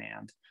travel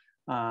demand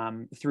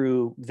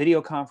through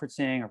video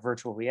conferencing or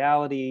virtual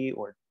reality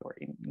or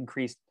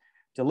increased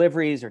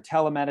deliveries or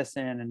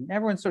telemedicine? And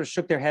everyone sort of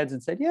shook their heads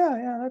and said,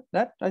 yeah,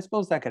 that I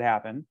suppose that could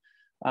happen.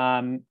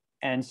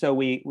 And so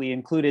we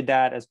included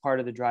that as part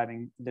of the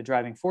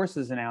driving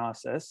forces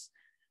analysis.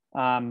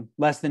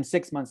 Less than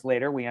 6 months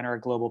later, we enter a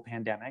global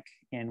pandemic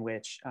in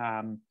which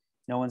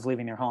no one's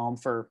leaving their home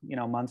for, you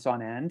know, months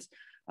on end.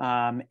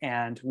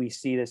 And we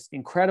see this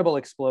incredible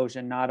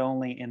explosion, not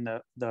only in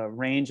the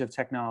range of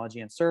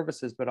technology and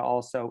services, but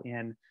also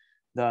in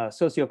the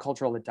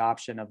sociocultural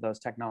adoption of those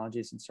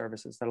technologies and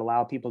services that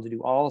allow people to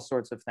do all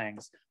sorts of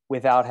things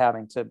without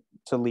having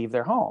to leave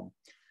their home,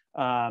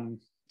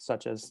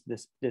 such as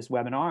this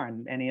webinar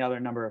and any other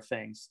number of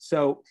things.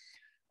 So,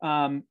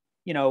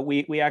 you know,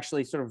 we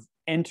actually sort of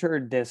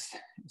entered this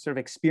sort of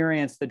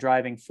experienced the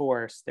driving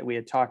force that we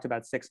had talked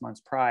about 6 months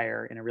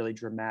prior in a really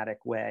dramatic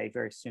way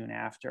very soon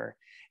after.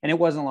 And it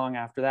wasn't long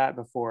after that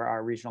before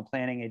our regional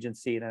planning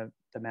agency, the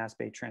Mass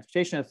Bay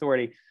Transportation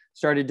Authority,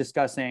 started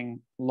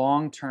discussing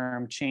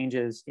long-term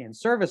changes in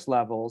service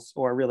levels,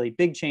 or really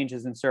big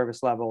changes in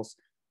service levels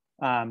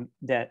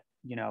that,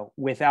 you know,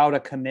 without a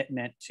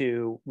commitment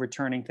to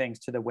returning things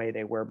to the way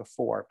they were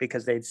before,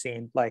 because they'd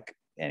seen, like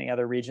any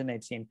other region,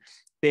 they'd seen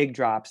big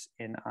drops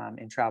in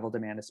travel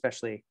demand,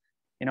 especially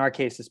in our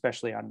case,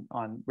 especially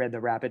on the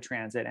rapid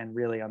transit and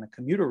really on the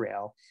commuter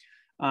rail.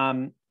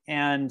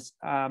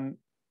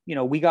 You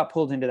know, we got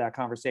pulled into that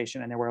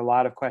conversation, and there were a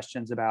lot of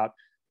questions about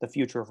the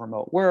future of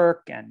remote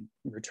work and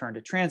return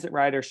to transit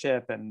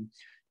ridership, and,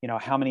 you know,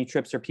 how many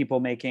trips are people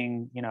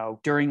making, you know,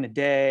 during the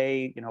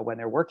day, you know, when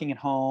they're working at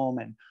home,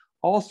 and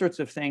all sorts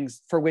of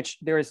things for which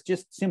there is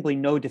just simply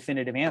no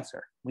definitive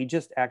answer. We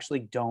just actually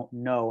don't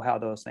know how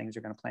those things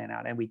are going to plan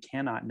out, and we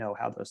cannot know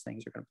how those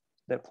things are going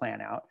to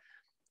plan out.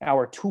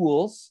 Our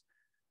tools,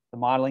 the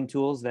modeling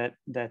tools that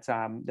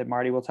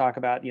Marty will talk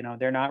about, you know,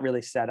 they're not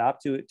really set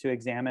up to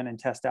examine and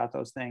test out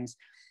those things.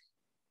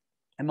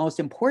 And most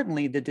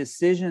importantly, the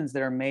decisions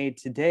that are made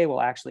today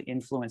will actually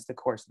influence the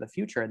course of the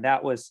future. And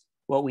that was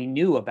what we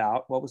knew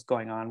about what was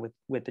going on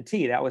with the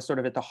T. That was sort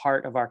of at the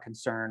heart of our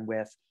concern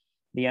with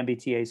the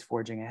MBTA's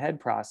Forging Ahead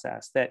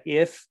process, that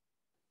if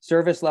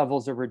service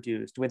levels are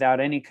reduced without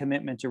any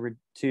commitment to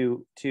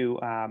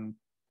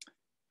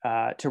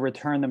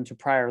return them to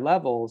prior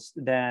levels,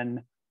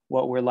 then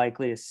what we're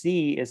likely to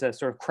see is a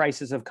sort of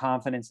crisis of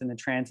confidence in the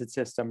transit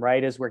system,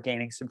 right as we're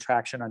gaining some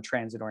traction on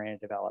transit-oriented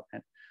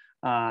development.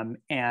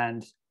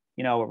 And,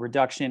 you know, a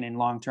reduction in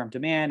long-term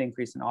demand,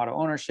 increase in auto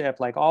ownership,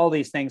 like all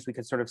these things we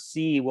could sort of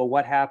see, well,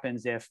 what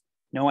happens if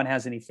no one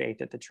has any faith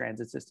that the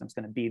transit system is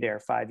going to be there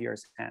 5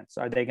 years hence?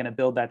 Are they going to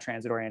build that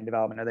transit-oriented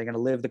development? Are they going to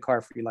live the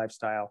car-free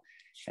lifestyle?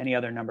 Any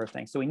other number of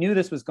things. So we knew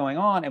this was going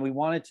on, and we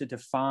wanted to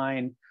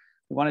define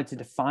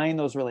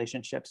those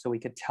relationships so we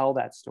could tell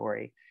that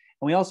story.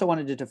 And we also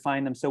wanted to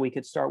define them so we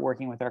could start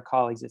working with our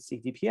colleagues at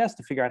CTPS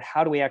to figure out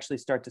how do we actually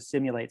start to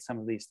simulate some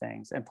of these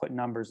things and put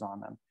numbers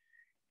on them,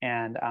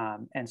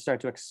 and start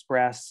to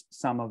express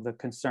some of the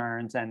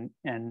concerns and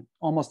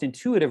almost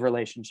intuitive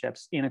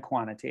relationships in a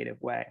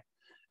quantitative way.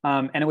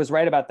 And it was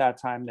right about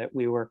that time that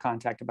we were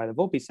contacted by the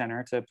Volpe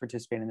Center to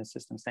participate in the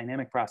systems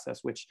dynamic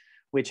process, which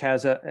we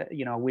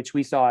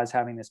saw as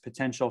having this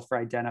potential for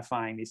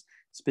identifying these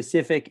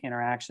specific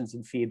interactions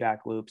and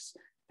feedback loops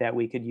that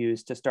we could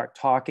use to start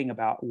talking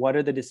about what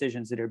are the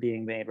decisions that are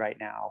being made right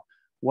now,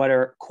 what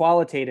are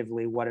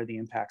the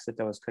impacts that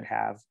those could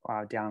have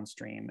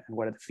downstream, and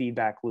what are the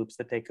feedback loops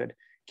that they could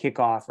kick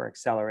off or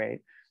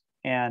accelerate,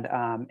 and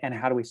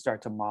how do we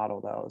start to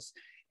model those?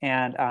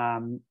 And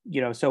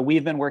so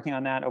we've been working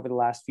on that over the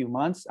last few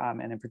months,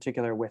 and in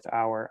particular with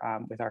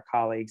our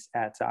colleagues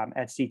at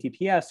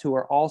CTPS, who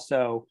are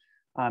also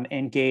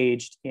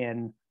engaged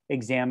in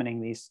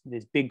examining these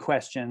big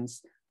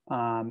questions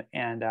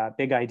and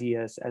big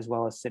ideas, as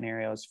well as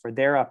scenarios for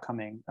their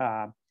upcoming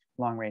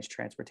long-range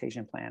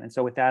transportation plan. And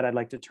so with that, I'd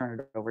like to turn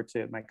it over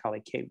to my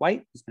colleague, Kate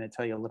White, who's going to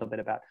tell you a little bit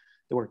about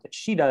the work that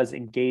she does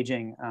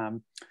engaging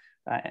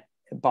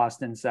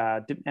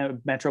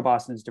Metro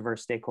Boston's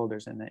diverse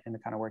stakeholders in the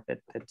kind of work that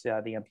the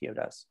MPO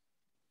does.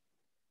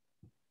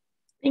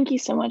 Thank you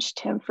so much,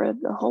 Tim, for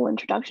the whole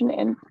introduction,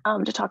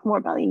 and to talk more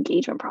about the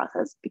engagement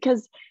process.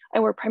 Because I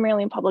work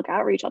primarily in public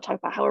outreach, I'll talk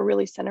about how we're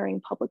really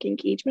centering public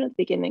engagement at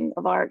the beginning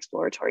of our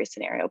exploratory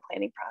scenario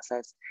planning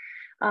process.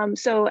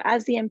 So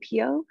as the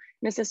MPO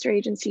and a sister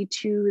agency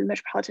to the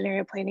Metropolitan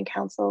Area Planning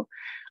Council,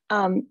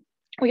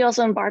 we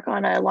also embark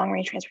on a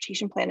long-range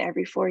transportation plan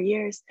every 4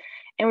 years.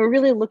 And we're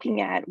really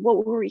looking at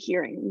what we're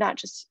hearing, not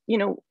just,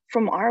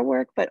 from our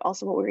work, but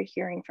also what we're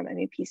hearing from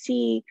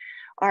MEPC,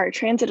 our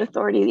transit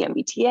authority, the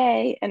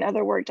MBTA, and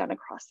other work done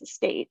across the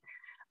state.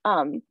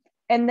 And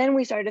then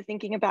we started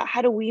thinking about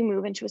how do we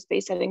move into a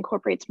space that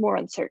incorporates more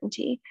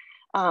uncertainty.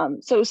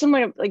 So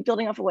similar to like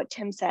building off of what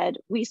Tim said,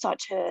 we sought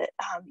to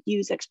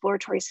use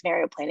exploratory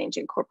scenario planning to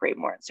incorporate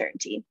more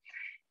uncertainty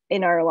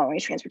in our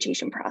long-range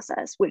transportation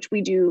process, which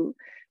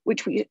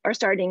we are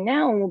starting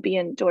now and will be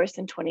endorsed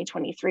in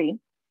 2023.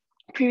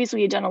 Previously,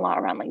 we had done a lot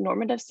around like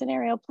normative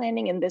scenario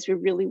planning, and this we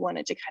really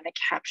wanted to kind of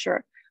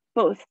capture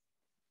both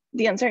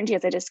the uncertainty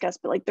as I discussed,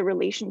 but like the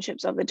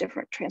relationships of the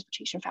different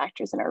transportation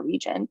factors in our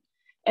region.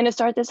 And to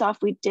start this off,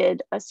 we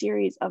did a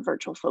series of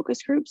virtual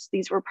focus groups.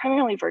 These were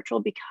primarily virtual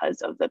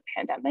because of the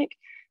pandemic,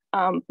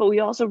 but we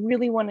also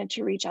really wanted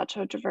to reach out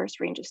to a diverse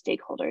range of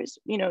stakeholders.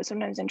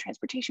 Sometimes in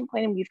transportation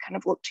planning, we've kind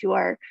of looked to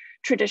our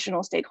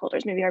traditional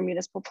stakeholders, maybe our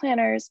municipal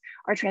planners,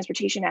 our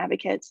transportation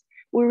advocates.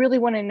 We really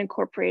wanted to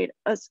incorporate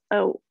a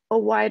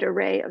wide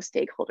array of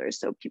stakeholders.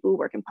 So people who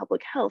work in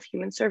public health,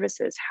 human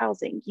services,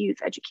 housing, youth,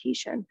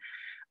 education,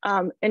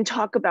 and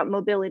talk about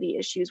mobility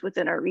issues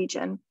within our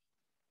region.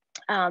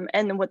 And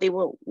then what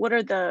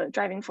are the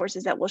driving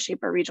forces that will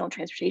shape our regional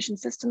transportation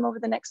system over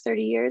the next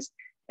 30 years?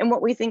 and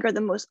what we think are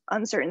the most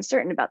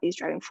certain about these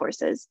driving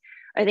forces.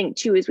 I think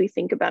too, as we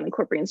think about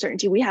incorporating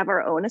uncertainty, we have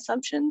our own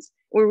assumptions.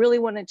 We really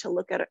wanted to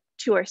look at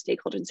to our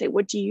stakeholders and say,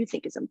 what do you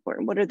think is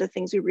important? What are the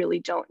things we really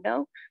don't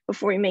know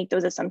before we make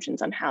those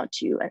assumptions on how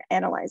to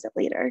analyze it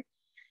later?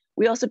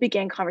 We also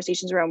began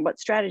conversations around what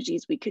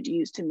strategies we could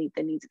use to meet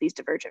the needs of these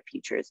divergent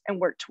futures and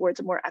work towards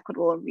a more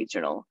equitable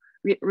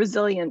and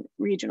resilient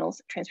regional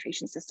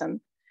transportation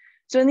system.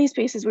 So in these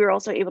spaces, we were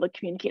also able to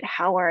communicate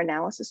how our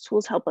analysis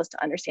tools help us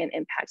to understand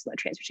impacts on the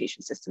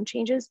transportation system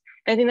changes.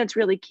 And I think that's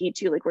really key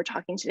too. Like we're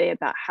talking today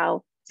about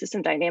how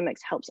system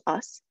dynamics helps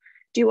us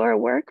do our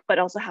work, but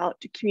also how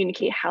to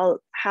communicate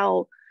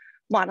how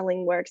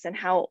modeling works and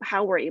how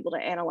we're able to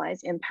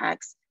analyze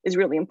impacts is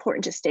really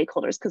important to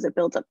stakeholders because it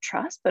builds up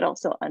trust, but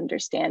also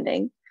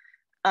understanding.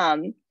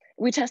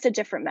 We tested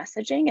different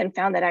messaging and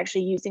found that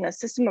actually using a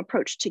system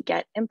approach to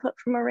get input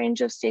from a range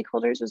of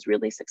stakeholders was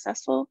really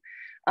successful.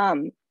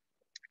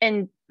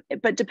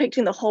 But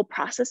depicting the whole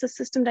process of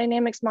system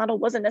dynamics model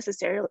wasn't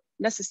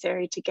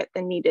necessary to get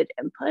the needed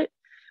input.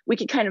 We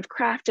could kind of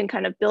craft and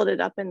kind of build it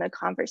up in the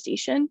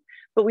conversation,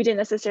 but we didn't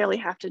necessarily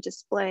have to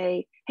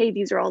display, hey,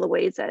 these are all the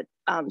ways that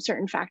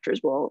certain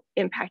factors will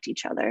impact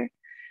each other.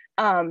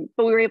 But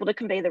we were able to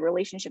convey the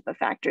relationship of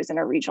factors in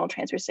our regional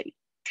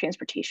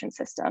transportation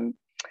system.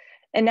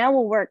 And now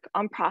we'll work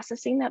on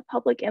processing that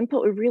public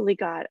input. We really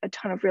got a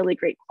ton of really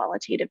great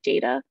qualitative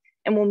data,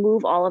 and we'll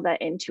move all of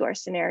that into our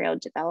scenario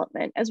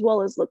development, as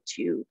well as look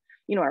to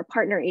our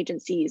partner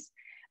agencies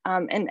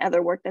and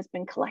other work that's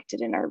been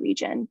collected in our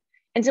region.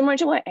 And similar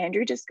to what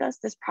Andrew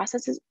discussed, this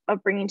process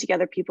of bringing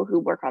together people who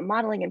work on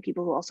modeling and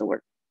people who also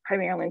work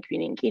primarily in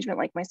community engagement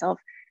like myself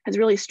has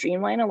really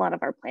streamlined a lot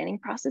of our planning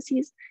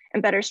processes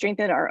and better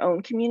strengthened our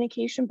own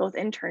communication, both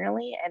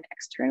internally and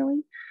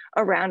externally,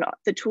 around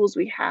the tools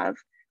we have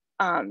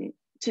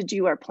to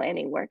do our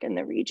planning work in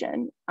the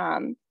region.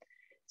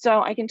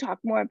 So I can talk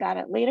more about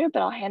it later,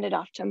 but I'll hand it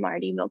off to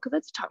Marty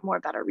Milkovich to talk more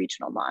about our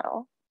regional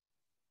model.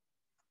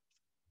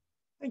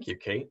 Thank you,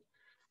 Kate.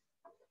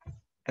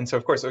 And so,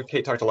 of course,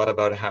 Kate talked a lot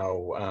about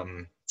how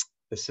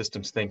the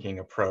systems thinking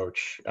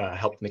approach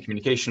helped in the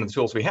communication of the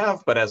tools we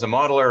have. But as a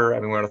modeler, I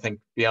mean, we want to think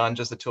beyond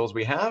just the tools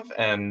we have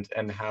and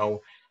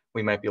how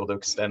we might be able to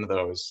extend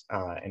those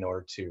in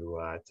order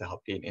to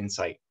help gain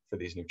insight for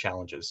these new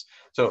challenges.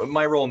 So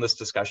my role in this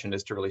discussion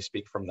is to really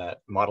speak from that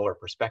modeler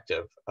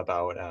perspective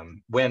about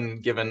when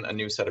given a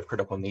new set of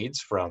critical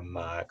needs from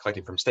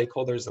collected from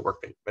stakeholders, the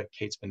work that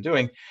Kate's been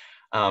doing,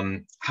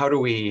 how do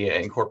we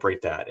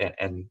incorporate that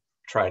and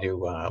try to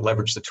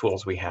leverage the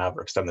tools we have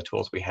or extend the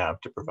tools we have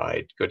to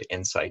provide good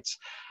insights.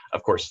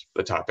 Of course,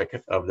 the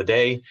topic of the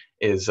day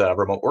is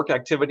remote work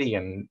activity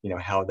and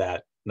how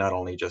that not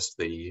only just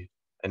the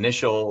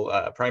initial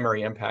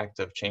primary impact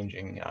of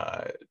changing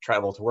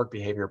travel to work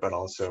behavior, but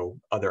also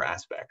other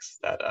aspects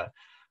that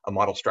a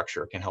model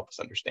structure can help us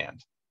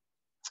understand.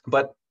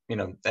 But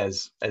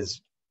as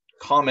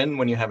common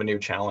when you have a new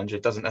challenge,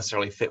 it doesn't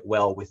necessarily fit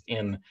well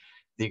within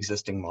the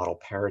existing model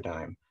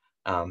paradigm.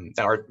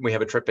 We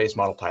have a trip-based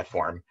model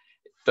platform.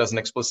 It doesn't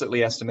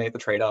explicitly estimate the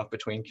trade-off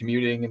between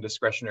commuting and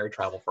discretionary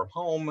travel from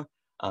home.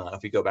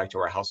 If we go back to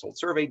our household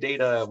survey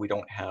data, we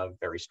don't have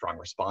very strong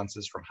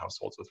responses from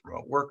households with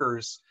remote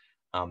workers.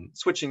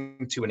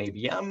 Switching to an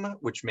ABM,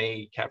 which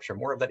may capture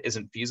more of that,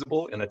 isn't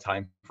feasible in the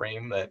time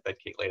frame that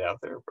Kate laid out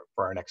there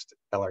for our next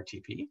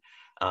LRTP.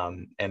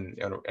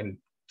 And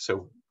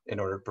so in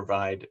order to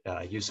provide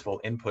useful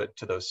input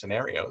to those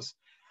scenarios.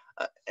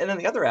 And then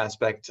the other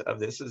aspect of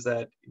this is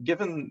that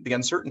given the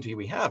uncertainty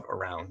we have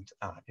around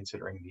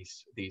considering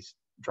these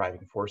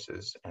driving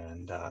forces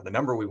and the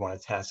number we want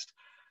to test,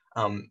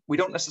 we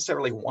don't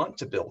necessarily want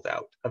to build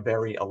out a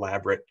very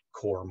elaborate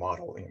core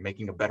model,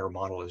 making a better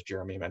model, as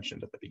Jeremy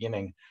mentioned at the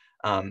beginning.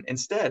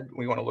 Instead,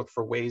 we want to look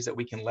for ways that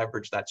we can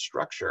leverage that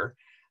structure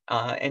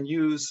and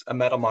use a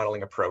meta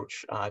modeling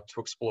approach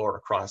to explore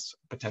across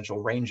a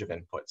potential range of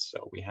inputs.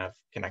 So we have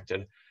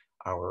connected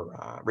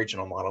our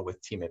regional model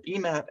with TMIP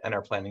EMAT and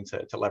are planning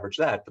to leverage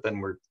that, but then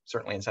we're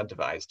certainly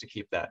incentivized to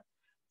keep that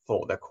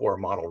core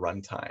model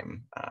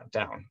runtime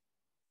down.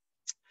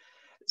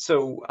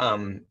 So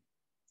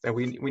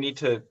we need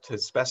to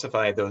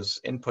specify those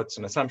inputs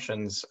and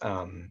assumptions,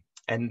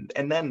 and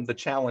then the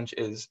challenge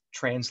is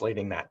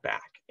translating that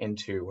back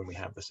into when we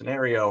have the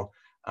scenario.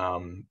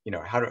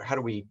 How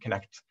do we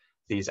connect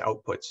these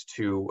outputs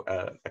to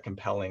a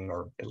compelling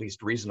or at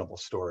least reasonable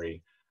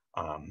story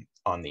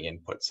on the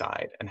input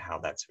side and how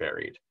that's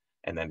varied,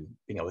 and then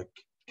being able to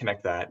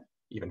connect that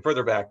even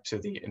further back to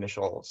the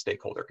initial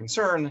stakeholder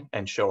concern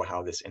and show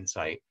how this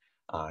insight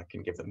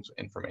can give them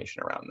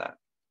information around that.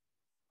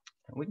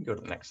 And we can go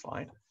to the next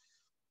slide.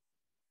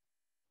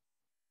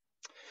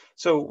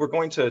 So we're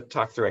going to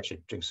talk through,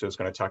 actually, Jingsu is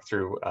going to talk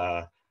through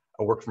a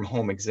work from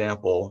home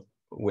example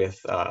with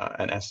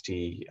an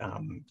ST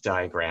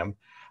diagram.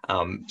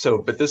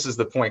 But this is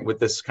the point with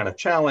this kind of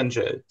challenge.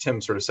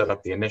 Tim sort of set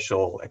up the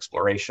initial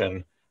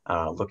exploration,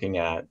 looking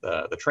at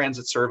the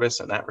transit service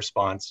and that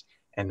response.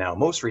 And now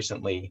most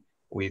recently,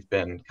 we've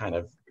been kind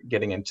of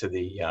getting into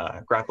the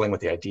grappling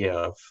with the idea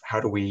of how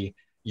do we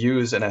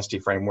use an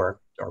ST framework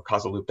or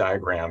causal loop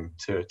diagram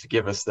to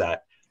give us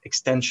that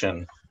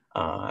extension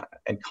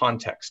and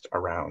context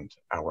around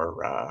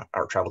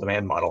our travel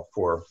demand model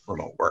for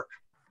remote work.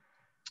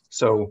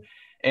 So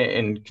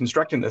in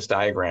constructing this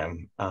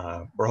diagram,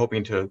 we're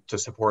hoping to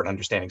support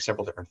understanding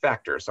several different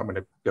factors. So I'm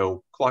going to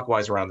go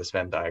clockwise around this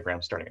Venn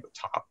diagram, starting at the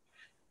top.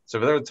 So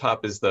there at the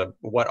top is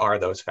what are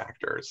those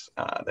factors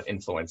that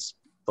influence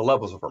the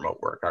levels of remote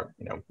work,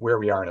 where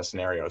we are in a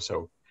scenario.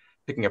 So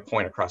picking a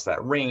point across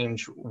that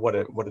range, what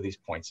do these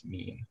points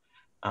mean?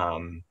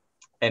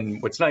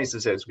 And what's nice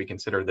is as we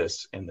consider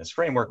this in this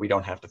framework, we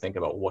don't have to think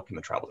about what can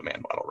the travel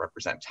demand model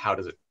represent? How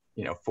does it,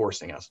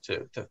 forcing us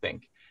to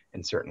think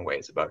in certain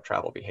ways about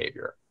travel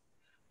behavior.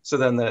 So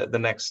then the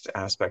next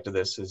aspect of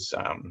this is,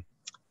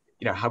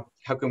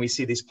 how can we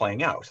see these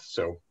playing out?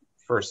 So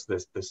first,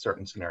 this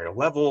certain scenario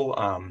level,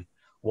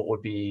 what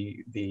would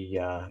be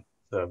the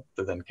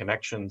then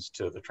connections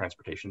to the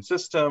transportation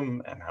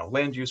system and how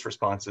land use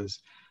responses.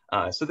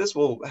 So this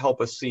will help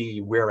us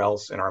see where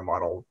else in our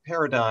model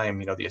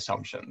paradigm, the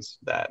assumptions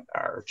that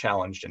are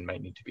challenged and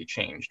might need to be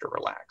changed or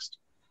relaxed.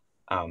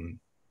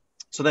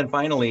 So then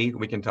finally,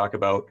 we can talk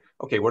about,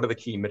 okay, what are the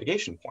key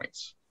mitigation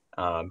points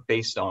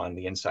based on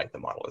the insight the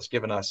model has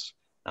given us,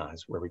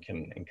 is where we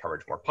can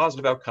encourage more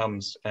positive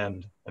outcomes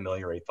and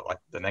ameliorate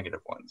the negative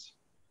ones.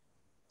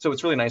 So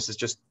what's really nice is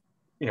just,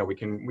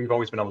 we've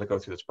always been able to go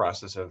through this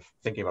process of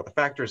thinking about the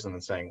factors and then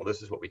saying, well,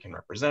 this is what we can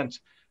represent.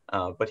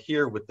 But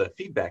here with the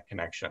feedback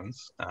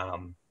connections,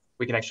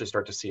 we can actually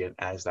start to see it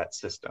as that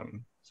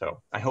system.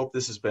 So I hope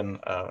this has been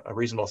a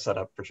reasonable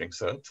setup for Jingse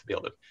to be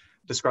able to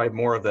describe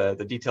more of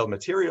the detailed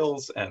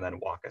materials and then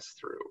walk us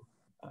through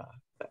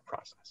that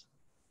process.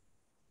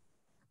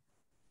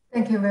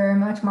 Thank you very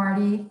much,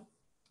 Marty.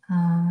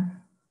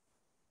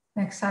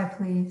 Next slide,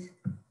 please.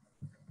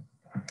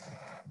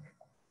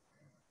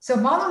 So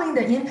modeling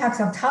the impacts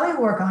of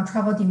telework on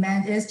travel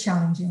demand is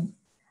challenging.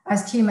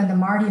 As Tim and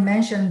Marty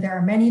mentioned, there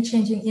are many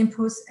changing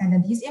inputs, and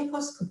then these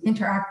inputs could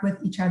interact with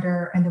each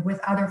other and with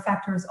other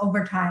factors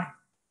over time.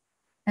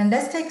 And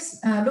let's take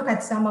a look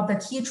at some of the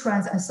key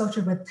trends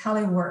associated with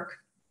telework.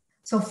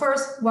 So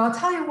first, while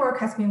telework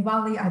has been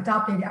widely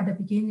adopted at the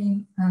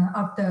beginning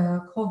of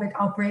the COVID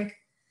outbreak,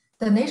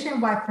 the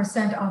nationwide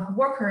percent of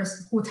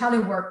workers who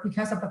telework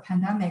because of the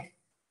pandemic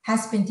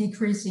has been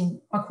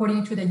decreasing,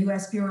 according to the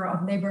US Bureau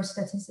of Labor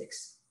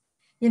Statistics.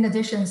 In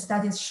addition,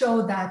 studies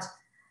show that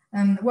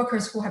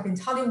workers who have been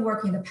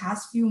teleworking in the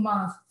past few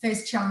months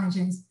face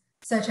challenges,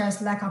 such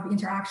as lack of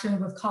interaction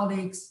with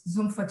colleagues,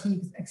 Zoom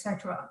fatigue,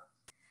 etc.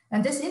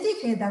 And this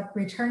indicates that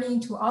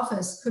returning to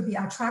office could be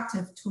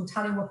attractive to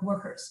telework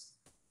workers.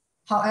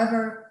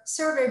 However,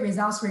 survey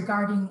results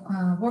regarding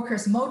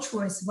workers' mode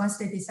choice once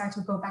they decide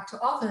to go back to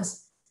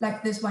office,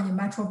 like this one in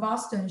Metro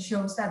Boston,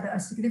 shows that a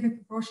significant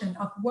proportion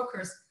of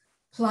workers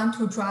plan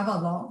to drive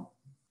alone.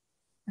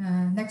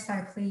 Next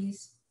slide,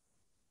 please.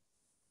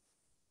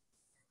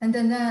 And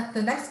then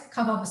the next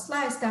couple of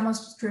slides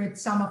demonstrate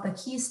some of the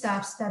key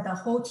steps that the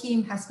whole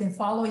team has been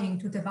following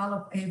to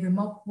develop a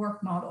remote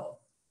work model.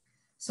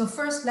 So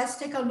first, let's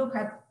take a look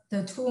at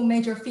the two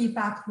major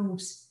feedback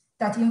loops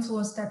that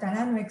influence the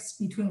dynamics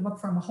between work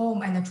from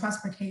home and the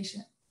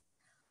transportation.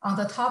 On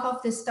the top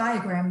of this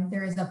diagram,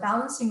 there is a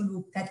balancing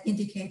loop that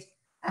indicates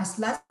as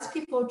less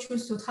people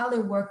choose to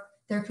telework,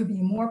 there could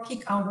be more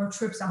peak hour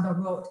trips on the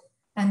road,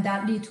 and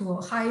that lead to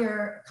a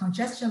higher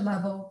congestion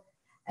level,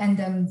 and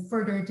then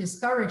further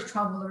discourage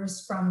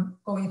travelers from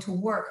going to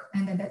work,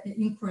 and then that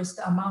increase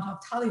the amount of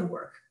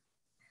telework.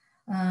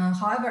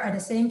 However, at the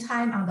same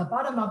time, on the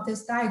bottom of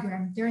this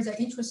diagram, there is an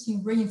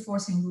interesting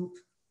reinforcing loop.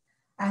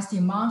 As the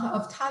amount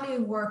of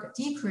telework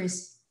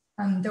decrease,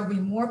 there will be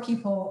more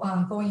people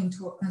going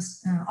into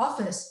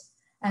office,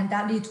 and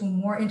that lead to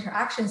more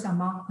interactions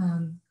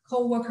among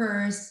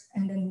co-workers,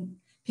 and then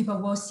people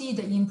will see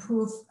the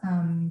improved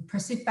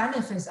perceived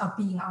benefits of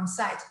being on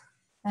site,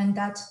 and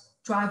that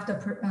drive the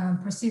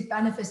perceived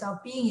benefits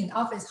of being in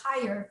office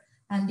higher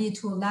and lead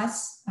to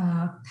less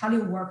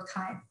telework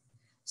time.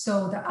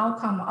 So the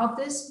outcome of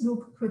this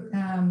loop could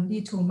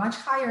lead to much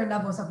higher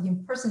levels of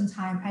in-person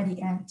time at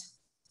the end.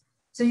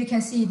 So you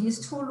can see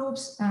these two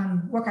loops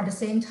work at the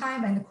same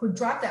time and could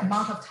drive the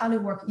amount of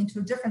telework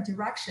into different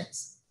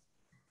directions.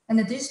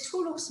 And these two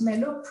loops may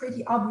look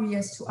pretty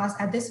obvious to us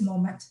at this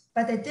moment,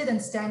 but they didn't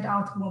stand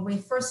out when we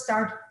first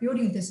started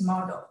building this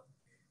model.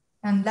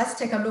 And let's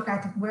take a look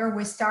at where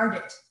we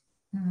started.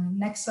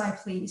 Next slide,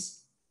 please.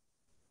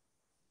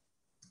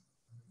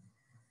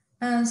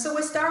 So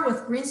we start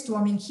with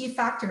brainstorming key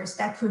factors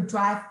that could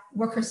drive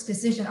workers'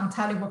 decision on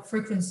telework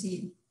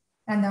frequency,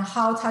 and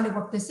how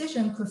telework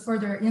decision could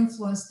further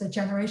influence the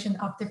generation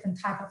of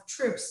different type of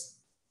trips.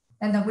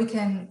 And then we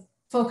can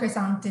focus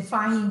on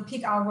defining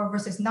peak hour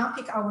versus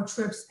non-peak hour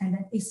trips and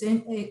then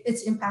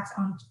its impact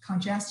on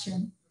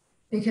congestion,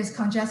 because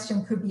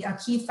congestion could be a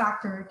key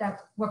factor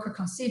that workers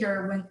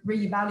consider when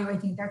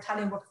reevaluating their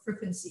telework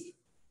frequency.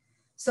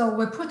 So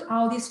we put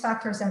all these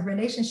factors and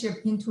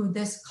relationship into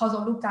this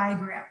causal loop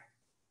diagram.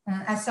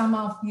 As some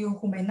of you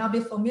who may not be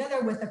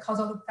familiar with the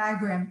causal loop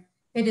diagram,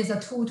 it is a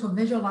tool to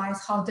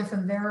visualize how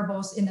different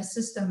variables in the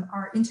system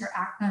are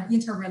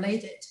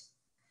interrelated.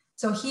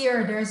 So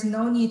here, there's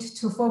no need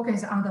to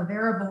focus on the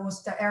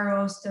variables, the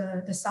arrows,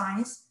 the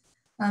signs.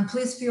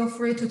 Please feel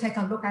free to take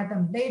a look at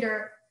them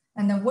later.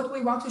 And then what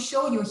we want to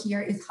show you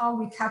here is how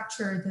we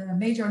capture the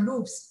major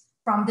loops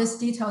from this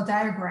detailed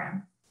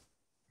diagram.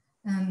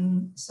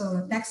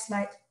 So next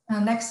slide,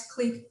 next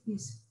click,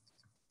 please.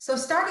 So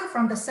starting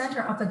from the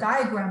center of the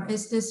diagram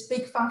is this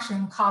big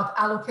function called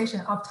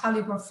allocation of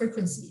tally work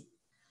frequency.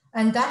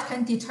 And that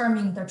can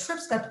determine the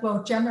trips that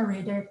will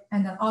generate it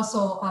and then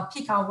also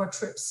peak hour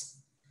trips.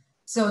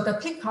 So the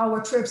peak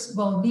hour trips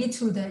will lead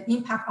to the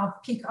impact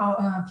of peak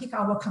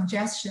hour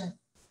congestion.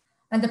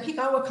 And the peak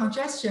hour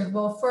congestion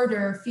will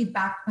further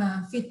feedback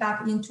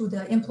into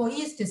the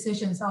employees'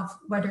 decisions of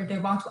whether they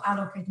want to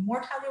allocate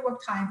more telework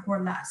time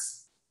or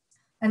less.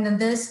 And then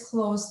this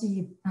close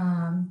the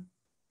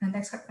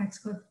next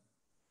clip.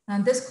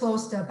 And this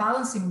close the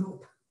balancing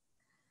loop.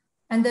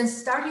 And then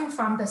starting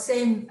from the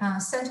same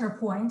center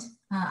point,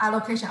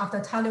 allocation of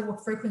the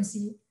telework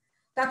frequency,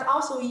 that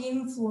also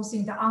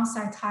influencing the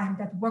on-site time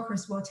that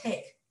workers will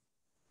take.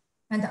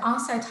 And the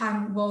on-site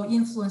time will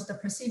influence the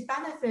perceived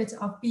benefits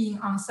of being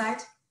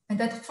on-site, and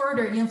that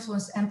further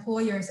influence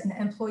employers and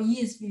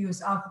employees'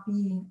 views of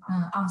being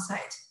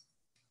on-site.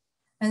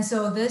 And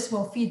so this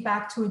will feed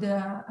back to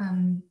the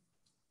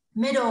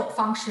middle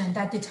function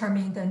that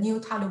determine the new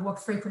telework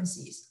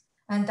frequencies,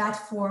 and that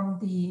form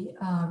the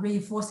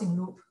reinforcing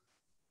loop.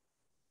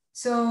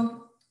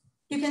 So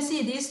you can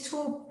see these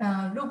two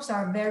loops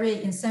are very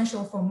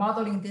essential for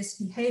modeling this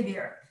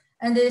behavior,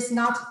 and it is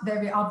not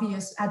very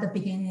obvious at the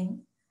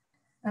beginning.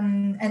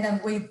 And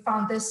then we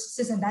found this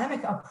system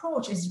dynamic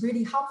approach is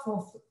really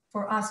helpful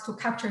for us to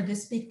capture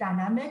this big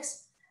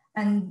dynamics,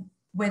 and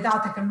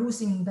without like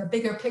losing the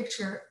bigger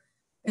picture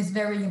is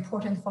very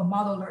important for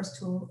modelers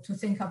to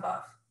think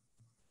about.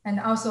 And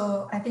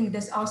also, I think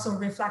this also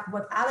reflects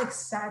what Alex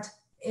said.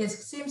 It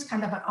seems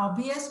kind of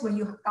obvious when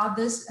you got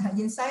this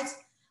insights,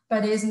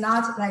 but it's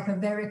not like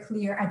very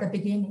clear at the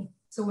beginning.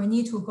 So we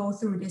need to go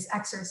through this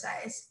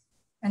exercise.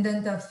 And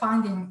then the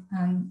finding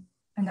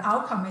and the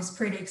outcome is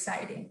pretty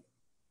exciting.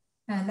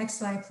 Next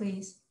slide,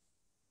 please.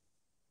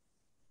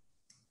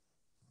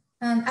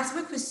 And as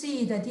we could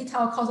see, the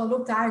detailed causal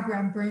loop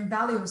diagram brings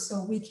value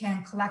so we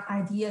can collect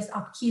ideas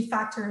of key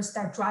factors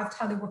that drive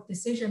telework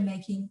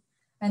decision-making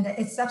and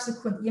its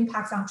subsequent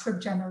impacts on trip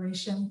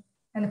generation,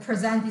 and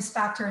present these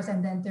factors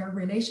and then their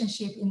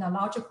relationship in a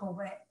logical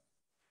way.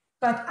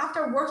 But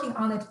after working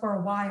on it for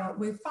a while,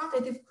 we found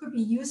that it could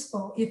be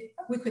useful if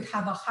we could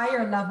have a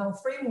higher level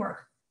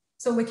framework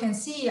so we can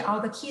see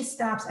all the key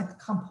steps and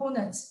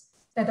components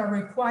that are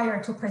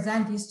required to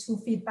present these two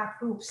feedback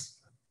loops.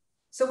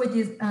 So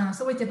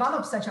we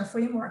developed such a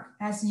framework,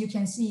 as you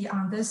can see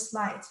on this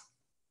slide.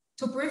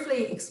 To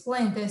briefly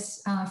explain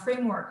this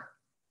framework,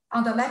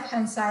 on the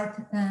left-hand side,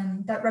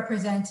 that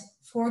represents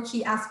 4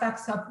 key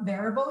aspects of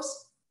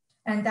variables,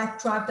 and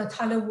that drive the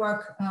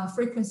telework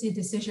frequency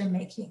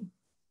decision-making.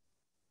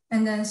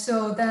 And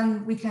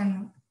then we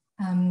can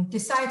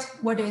decide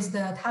what is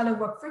the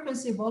telework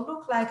frequency will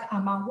look like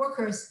among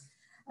workers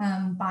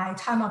by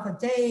time of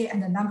the day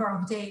and the number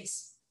of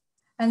days.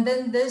 And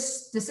then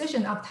this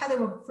decision of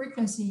telework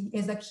frequency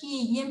is a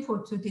key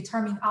input to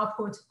determine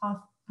output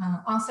of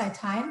on-site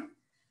time,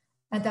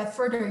 and that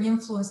further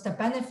influence the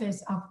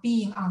benefits of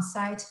being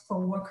on-site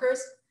for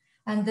workers.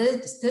 And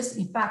this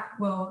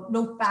effect will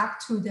look back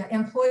to the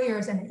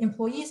employers and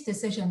employees'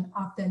 decision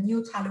of the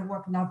new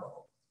telework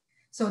level.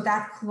 So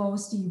that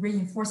closed the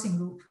reinforcing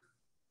loop.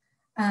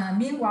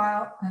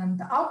 Meanwhile,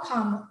 the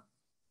outcome,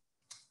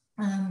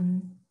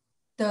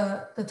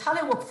 the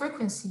telework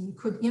frequency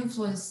could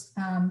influence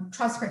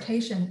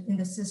transportation in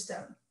the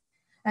system.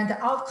 And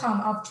the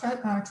outcome of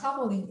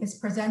traveling is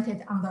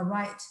presented on the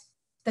right.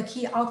 The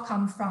key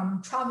outcome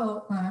from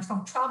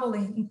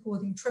traveling,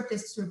 including trip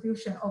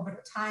distribution over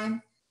the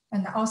time,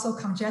 and also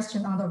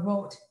congestion on the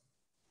road.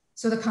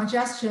 So the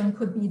congestion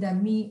could be the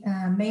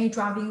main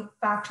driving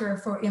factor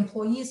for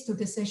employees to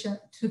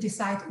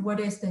decide what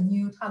is the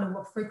new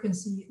telework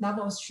frequency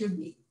levels should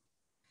be.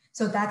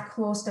 So that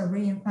closed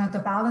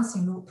the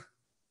balancing loop.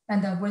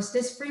 And with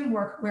this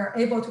framework, we're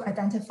able to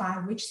identify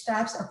which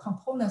steps or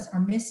components are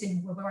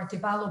missing when we are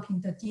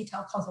developing the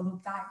detailed causal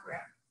loop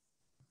diagram.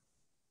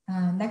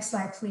 Next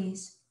slide,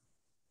 please.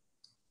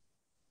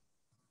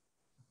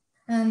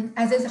 And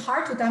as it's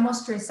hard to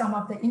demonstrate some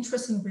of the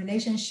interesting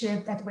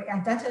relationship that we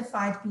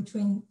identified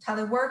between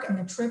telework and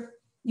the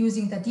trip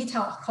using the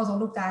detailed causal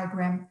loop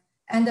diagram,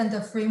 and then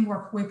the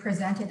framework we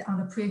presented on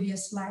the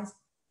previous slides.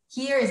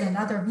 Here is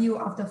another view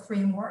of the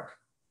framework.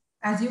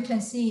 As you can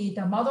see,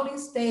 the modeling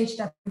stage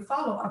that we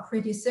follow are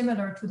pretty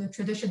similar to the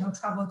traditional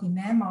travel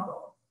demand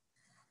model.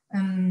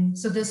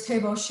 So this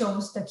table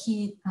shows the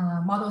key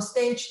model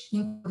stage,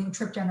 including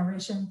trip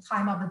generation,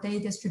 time of the day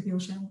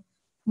distribution,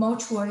 mode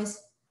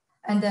choice,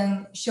 and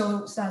then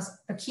shows us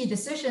the key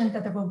decision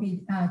that will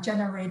be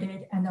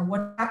generated and then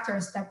what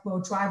factors that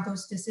will drive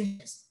those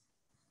decisions.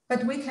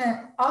 But we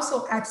can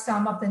also add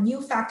some of the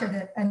new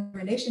factors and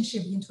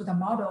relationship into the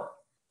model.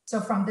 So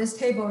from this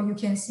table, you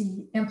can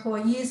see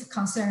employees'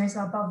 concerns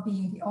about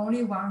being the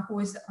only one who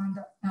is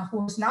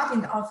who's not in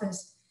the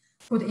office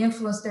could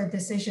influence their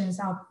decisions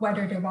of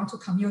whether they want to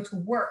commute to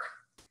work.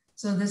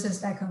 So this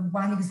is like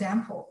one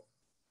example.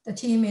 The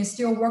team is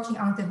still working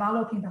on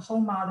developing the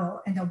whole model,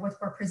 and what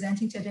we're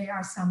presenting today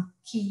are some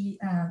key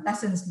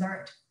lessons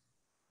learned.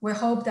 We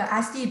hope the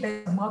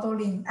SD-based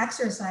modeling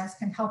exercise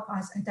can help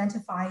us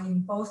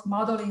identifying both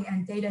modeling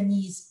and data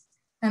needs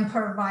and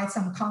provide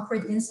some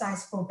concrete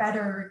insights for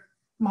better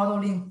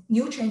modeling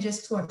new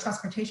changes to a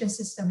transportation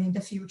system in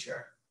the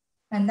future.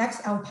 And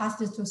next, I will pass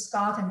this to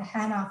Scott and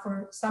Hannah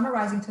for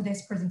summarizing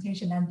today's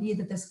presentation and lead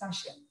the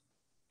discussion.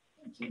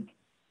 Thank you.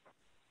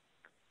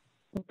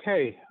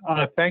 Okay,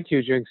 thank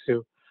you,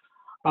 Jingsu.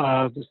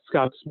 This is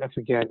Scott Smith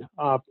again.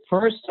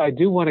 First, I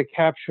do want to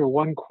capture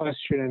one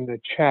question in the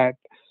chat.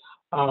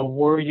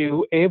 Were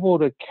you able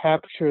to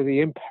capture the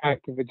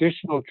impact of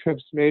additional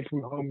trips made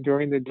from home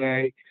during the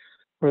day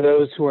for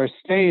those who are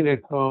staying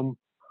at home?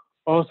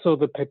 Also,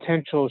 the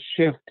potential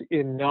shift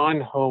in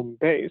non-home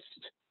based.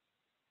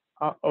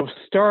 I'll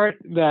start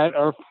that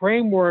our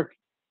framework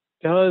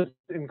does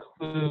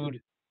include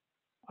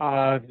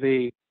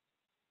the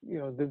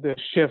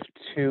shift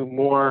to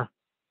more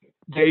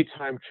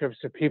daytime trips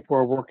if people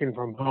are working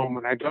from home,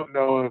 and I don't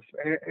know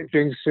if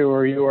Jingsu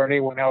or you or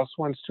anyone else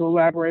wants to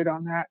elaborate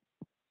on that.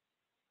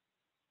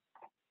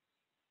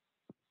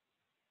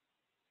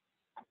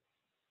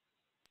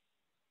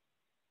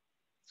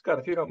 Scott,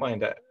 if you don't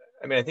mind,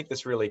 I mean, I think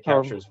this really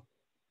captures.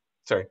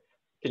 Sorry,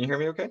 can you hear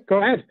me? Okay.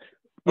 Go ahead.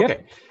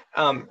 Okay.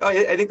 Yep.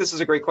 I think this is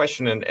a great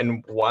question,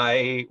 and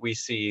why we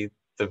see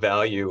the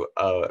value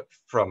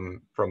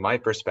from my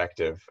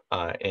perspective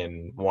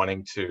in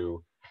wanting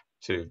to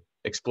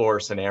explore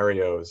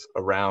scenarios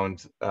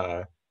around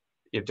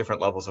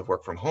different levels of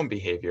work from home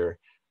behavior,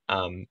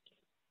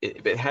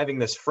 but having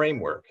this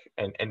framework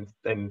and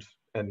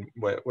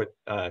what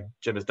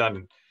Jim has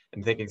done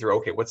and thinking through,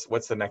 okay,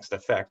 what's the next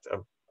effect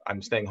of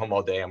I'm staying home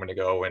all day, I'm going to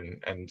go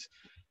and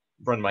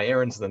run my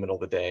errands in the middle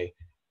of the day.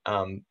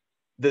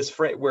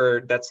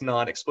 Where that's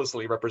not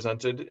explicitly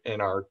represented in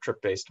our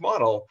trip-based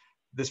model,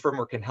 this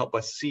framework can help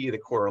us see the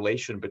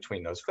correlation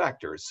between those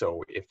factors.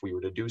 So if we were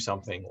to do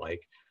something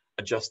like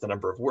adjust the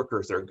number of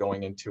workers that are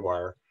going into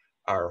our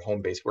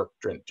home-based work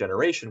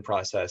generation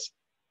process,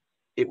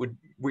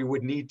 we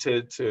would need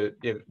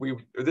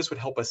this would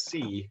help us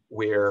see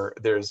where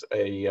there's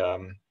a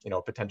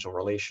potential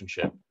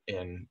relationship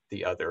in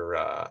the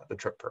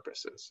trip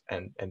purposes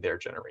and their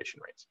generation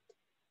rates.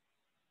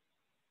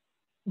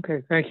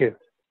 Okay, thank you.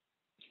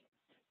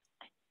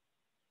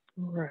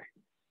 All right.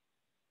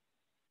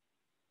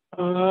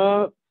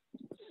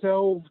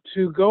 So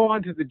to go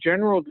on to the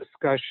general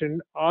discussion,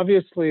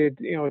 obviously,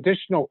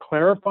 additional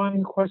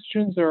clarifying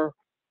questions are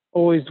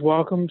always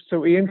welcome.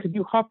 So Ian, could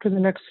you hop to the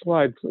next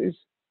slide, please?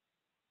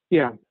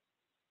 Yeah.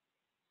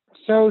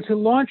 So to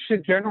launch a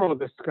general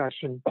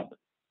discussion,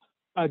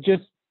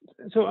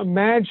 so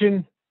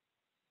imagine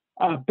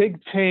a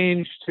big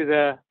change to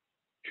the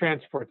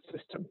transport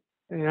system.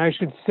 And I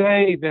should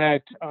say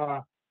that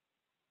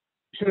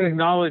should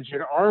acknowledge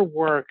that our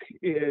work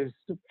is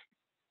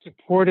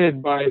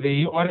supported by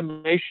the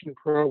automation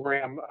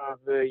program of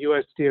the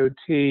US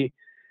DOT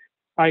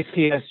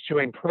ITS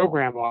Joint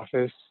Program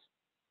Office,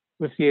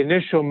 with the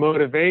initial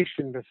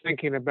motivation to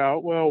thinking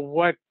about, well,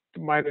 what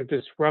might a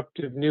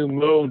disruptive new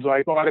mode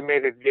like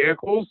automated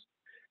vehicles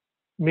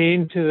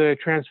mean to the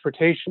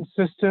transportation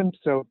system?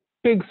 So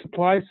big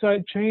supply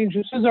side change.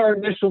 This is our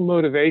initial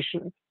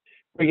motivation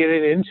for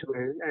getting into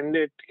it, and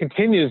it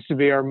continues to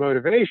be our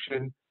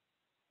motivation.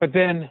 But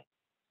then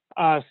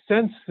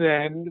since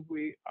then,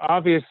 we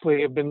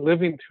obviously have been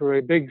living through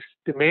a big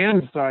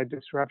demand side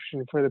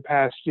disruption for the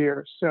past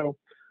year. So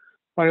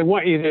what I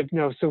want you to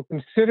know, so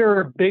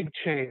consider a big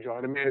change: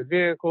 automated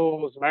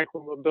vehicles,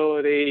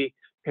 micromobility,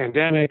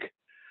 pandemic.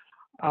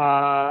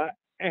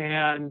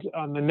 And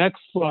on the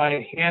next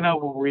slide, Hannah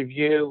will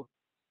review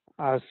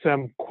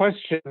some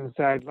questions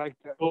I'd like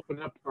to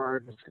open up for our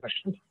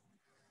discussion.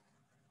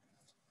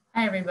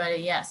 Hi,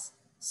 everybody. Yes.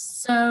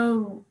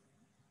 So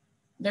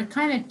there are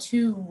kind of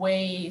two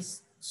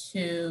ways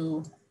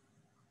to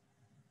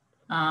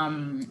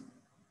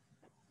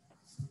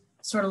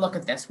sort of look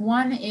at this.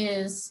 One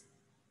is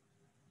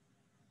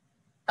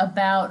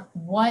about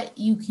what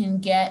you can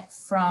get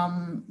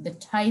from the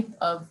type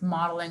of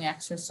modeling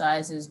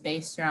exercises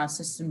based around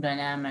system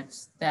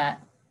dynamics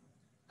that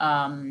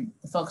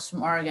the folks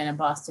from Oregon and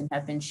Boston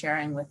have been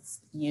sharing with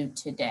you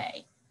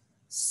today.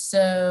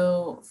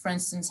 So for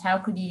instance, how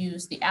could you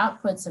use the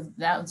outputs of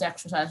those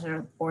exercises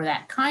or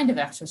that kind of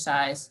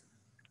exercise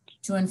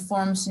to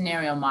inform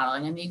scenario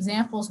modeling? And the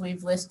examples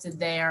we've listed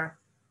there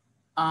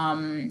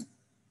are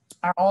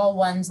all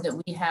ones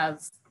that we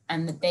have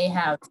and that they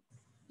have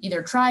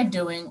either tried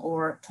doing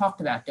or talked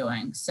about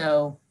doing.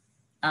 So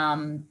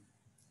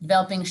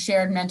developing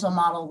shared mental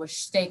model with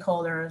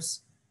stakeholders.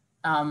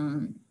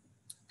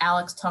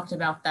 Alex talked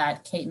about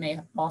that. Kate may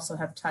also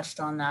have touched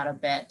on that a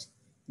bit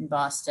in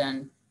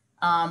Boston.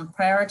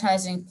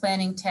 Prioritizing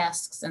planning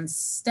tasks and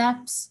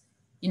steps,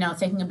 you know,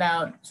 thinking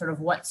about sort of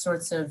what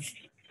sorts of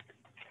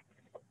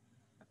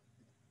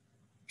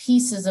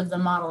pieces of the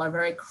model are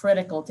very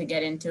critical to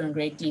get into in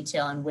great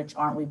detail and which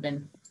aren't. We've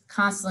been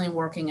constantly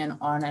working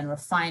on and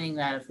refining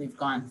that as we've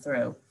gone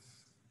through.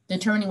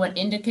 Determining what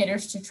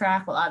indicators to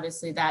track, well,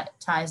 obviously that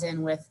ties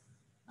in with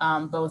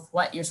both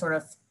what your sort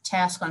of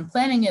task on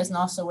planning is and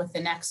also with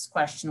the next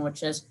question,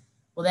 which is,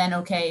 well then,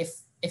 okay,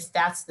 if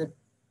that's the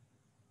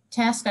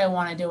task I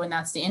want to do and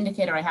that's the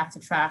indicator I have to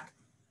track,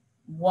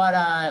 what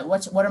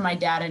are my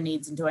data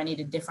needs, and do I need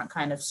a different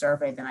kind of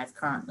survey than I've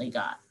currently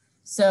got?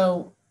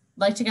 So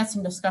I'd like to get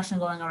some discussion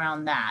going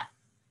around that.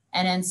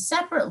 And then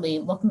separately,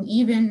 looking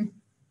even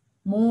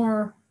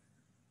more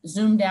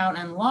zoomed out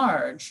and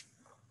large,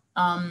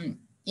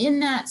 in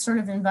that sort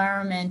of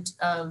environment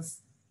of,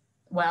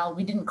 well,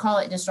 we didn't call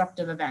it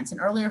disruptive events. An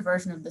earlier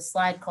version of the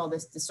slide called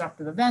this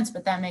disruptive events,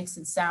 but that makes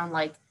it sound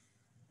like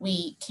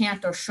we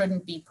can't or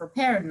shouldn't be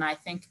prepared. And I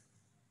think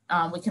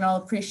we can all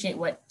appreciate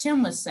what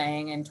Tim was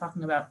saying and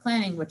talking about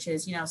planning, which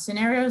is, you know,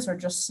 scenarios are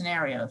just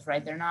scenarios,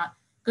 right? They're not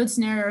good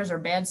scenarios or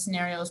bad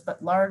scenarios,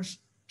 but large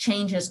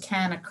changes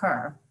can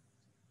occur.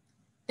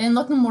 Then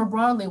looking more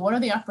broadly, what are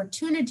the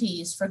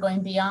opportunities for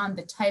going beyond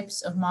the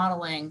types of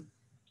modeling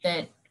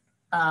that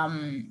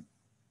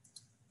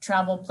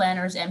travel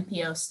planners,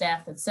 MPO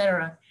staff, et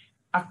cetera,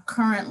 are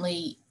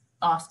currently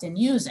often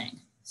using?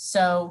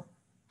 So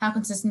how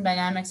can system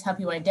dynamics help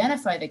you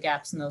identify the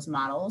gaps in those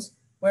models?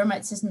 Where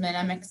might system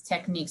dynamics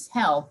techniques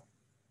help?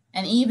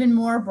 And even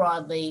more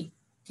broadly,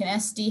 can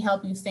SD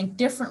help you think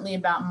differently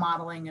about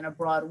modeling in a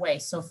broad way?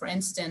 So for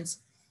instance,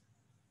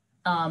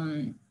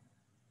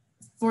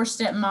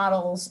 four-step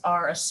models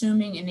are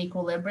assuming an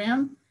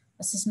equilibrium.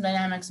 A system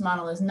dynamics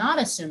model is not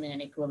assuming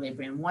an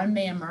equilibrium. One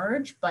may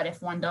emerge, but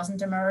if one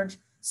doesn't emerge,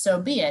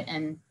 so be it.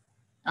 And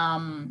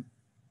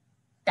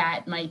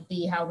that might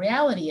be how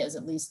reality is,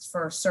 at least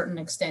for certain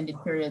extended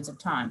periods of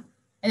time.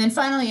 And then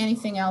finally,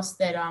 anything else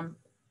that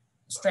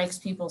strikes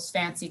people's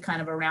fancy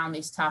kind of around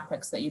these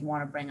topics that you'd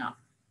want to bring up.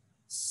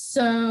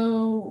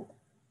 So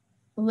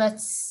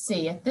let's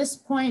see, at this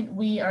point,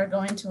 we are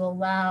going to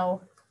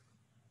allow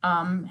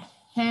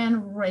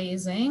hand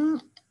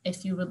raising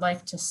if you would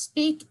like to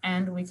speak.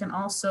 And we can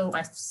also,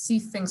 I see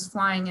things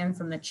flying in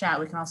from the chat.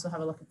 We can also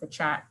have a look at the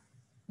chat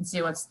and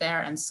see what's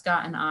there. And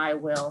Scott and I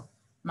will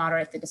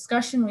moderate the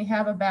discussion. We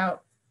have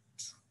about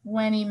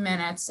 20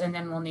 minutes and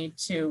then we'll need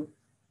to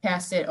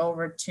pass it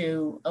over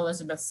to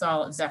Elizabeth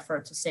Saul at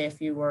Zephyr to say a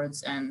few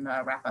words and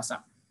wrap us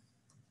up.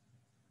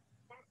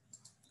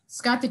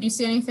 Scott, did you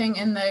see anything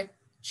in the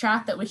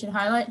chat that we should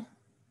highlight?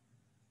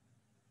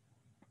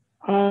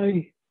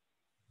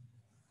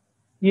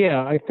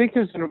 Yeah, I think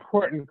there's an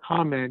important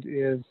comment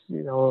is,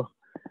 you know,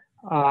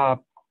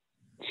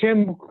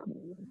 Tim,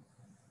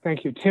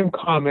 thank you. Tim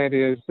comment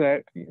is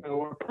that, you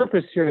know, our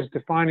purpose here is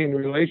defining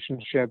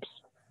relationships.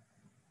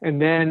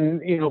 And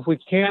then, you know, if we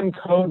can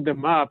code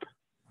them up,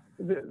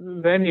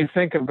 then you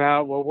think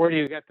about, well, where do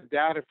you get the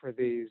data for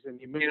these?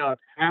 And you may not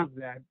have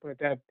that, but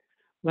that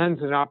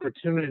lends an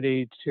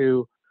opportunity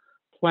to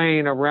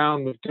playing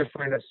around with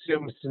different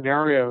assumed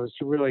scenarios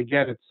to really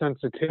get at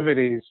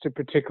sensitivities to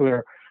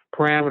particular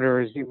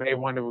parameters you may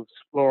want to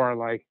explore,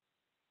 like,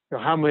 you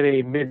know, how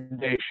many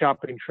midday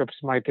shopping trips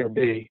might there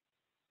be?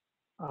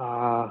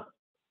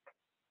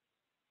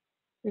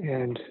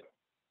 And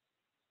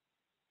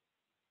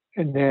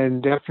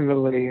then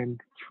definitely,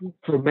 and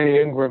for May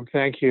Ingram,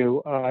 thank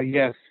you.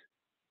 Yes,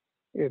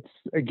 it's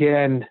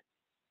again,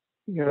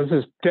 you know, this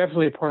is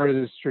definitely part of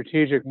the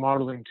strategic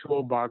modeling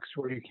toolbox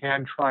where you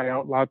can try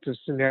out lots of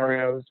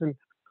scenarios and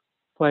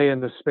play in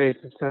the space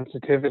of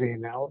sensitivity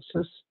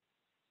analysis.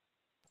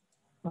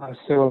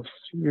 So if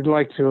you'd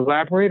like to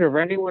elaborate, or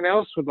if anyone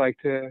else would like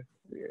to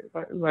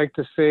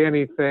say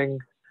anything,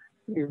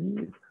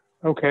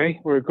 okay,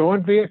 we're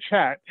going via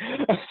chat.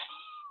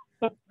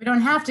 We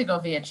don't have to go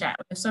via chat.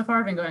 We've so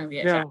far been going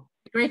via chat.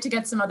 Great to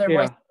get some other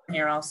voices in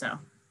here also.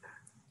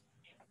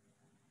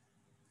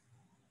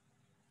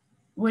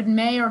 Would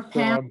May or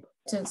Pam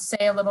to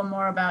say a little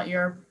more about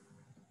your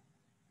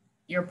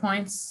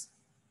points?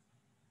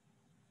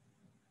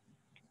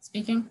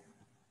 Speaking?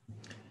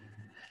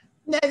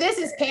 No, this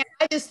is Pam.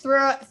 I just threw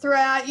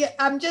out.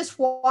 I'm just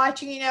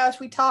watching, you know, as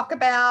we talk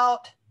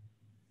about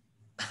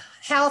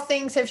how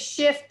things have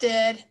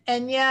shifted,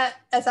 and yet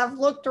as I've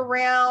looked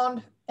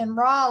around in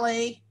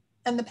Raleigh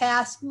in the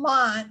past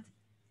month,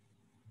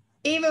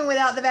 even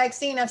without the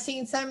vaccine, I've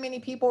seen so many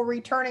people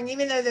returning,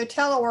 even though they're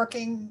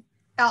teleworking.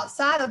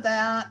 Outside of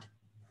that,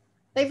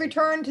 they've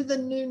returned to the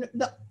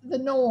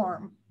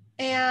norm.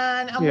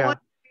 And I'm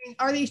wondering,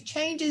 are these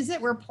changes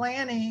that we're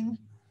planning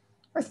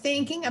or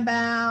thinking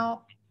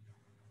about,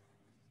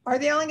 are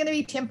they only going to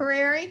be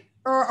temporary,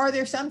 or are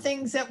there some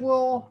things that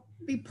will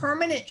be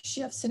permanent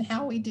shifts in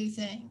how we do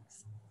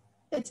things?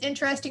 It's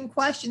interesting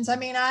questions. I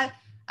mean, I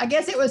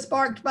guess it was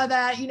sparked by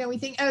that, you know, we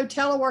think, oh,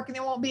 teleworking,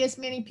 there won't be as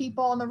many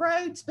people on the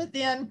roads. But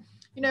then,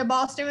 you know,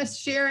 Boston was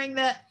sharing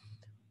that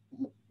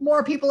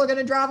more people are going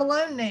to drive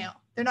alone now.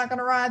 They're not going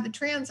to ride the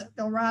transit.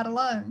 They'll ride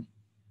alone.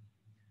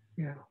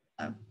 Yeah.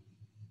 So,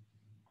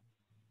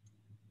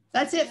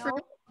 that's it for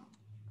me.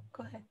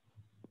 go ahead.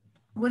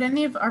 Would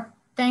any of our,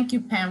 thank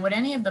you, Pam. Would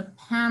any of the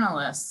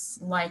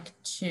panelists like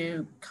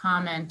to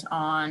comment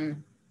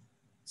on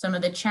some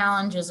of the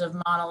challenges of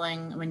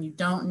modeling when you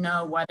don't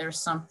know whether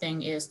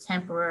something is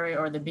temporary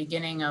or the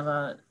beginning of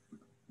a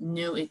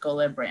new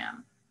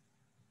equilibrium?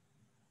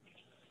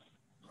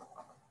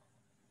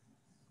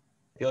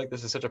 I feel like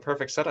this is such a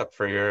perfect setup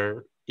for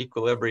your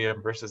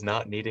equilibrium versus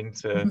not needing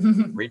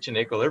to reach an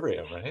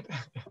equilibrium, right?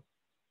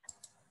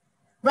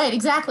 Right,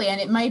 exactly.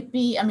 And it might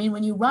be, I mean,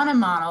 when you run a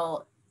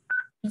model,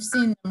 you've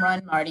seen them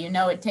run, Marty, you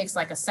know it takes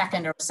like a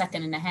second or a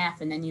second and a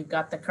half, and then you've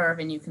got the curve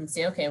and you can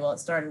see, okay, well, it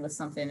started with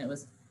something that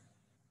was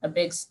a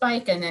big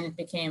spike and then it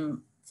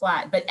became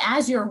flat. But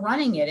as you're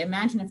running it,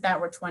 imagine if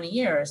that were 20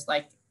 years,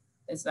 like,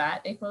 is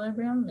that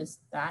equilibrium? Is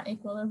that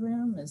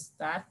equilibrium? Is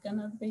that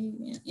gonna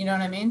be, you know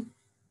what I mean?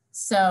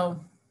 So,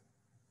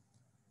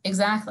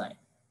 exactly.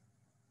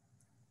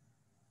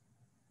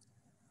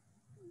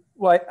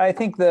 Well, I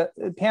think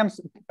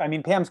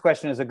Pam's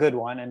question is a good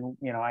one. And,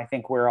 you know, I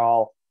think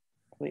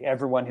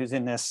everyone who's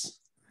in this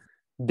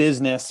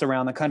business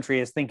around the country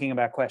is thinking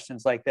about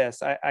questions like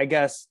this. I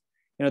guess,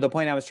 you know, the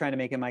point I was trying to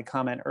make in my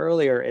comment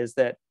earlier is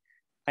that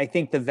I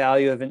think the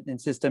value of in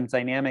systems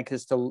dynamic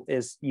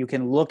is you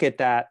can look at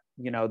that,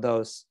 you know,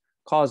 those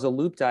causal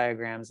loop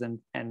diagrams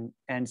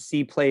and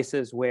see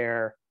places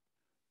where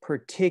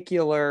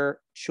particular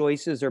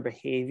choices or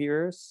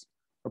behaviors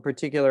or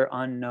particular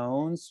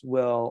unknowns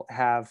will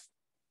have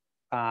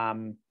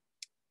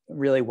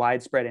really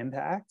widespread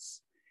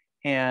impacts.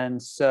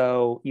 And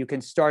so you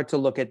can start to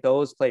look at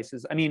those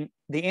places. I mean,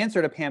 the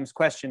answer to Pam's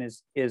question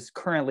is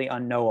currently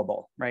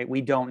unknowable, right?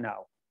 We don't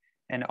know.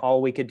 And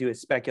all we could do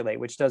is speculate,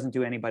 which doesn't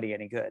do anybody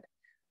any good.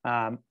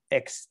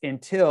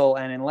 Until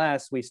and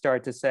unless we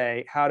start to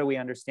say, how do we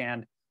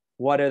understand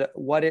what are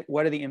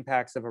the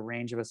impacts of a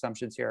range of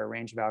assumptions here, a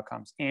range of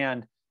outcomes?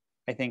 And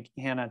I think,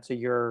 Hannah,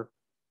 to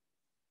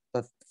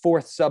the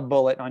fourth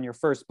sub-bullet on your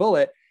first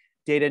bullet,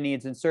 data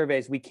needs and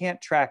surveys, we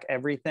can't track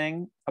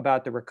everything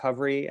about the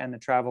recovery and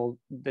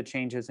the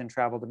changes in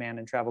travel demand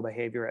and travel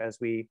behavior as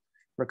we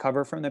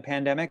recover from the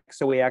pandemic.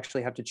 So we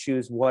actually have to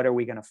choose, what are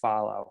we going to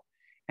follow?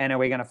 And are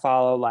we going to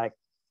follow, like,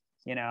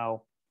 you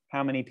know,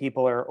 how many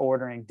people are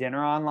ordering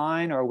dinner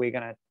online, or are we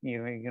going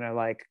to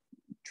like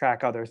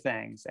track other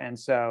things? And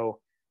so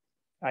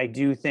I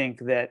do think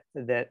that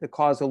the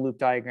causal loop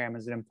diagram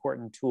is an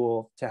important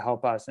tool to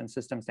help us, and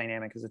systems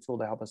dynamic is a tool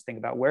to help us think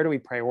about where do we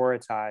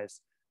prioritize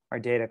our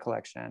data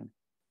collection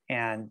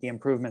and the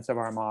improvements of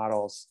our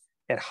models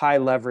at high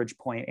leverage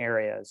point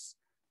areas.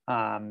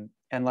 And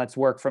let's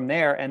work from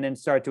there and then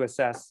start to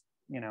assess,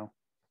 you know,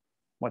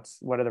 what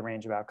are the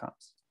range of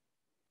outcomes.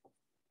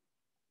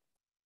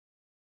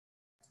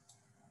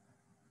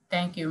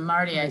 Thank you,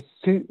 Marty.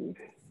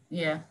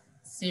 Yeah,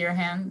 see your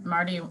hand,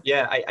 Marty.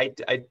 Yeah,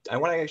 I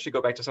want to actually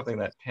go back to something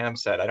that Pam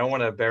said. I don't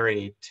want to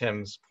bury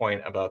Tim's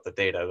point about the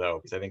data, though,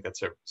 because I think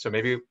that's so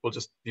maybe we'll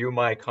just view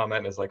my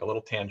comment as like a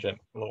little tangent,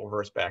 a little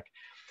reverse back.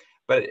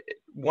 But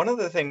one of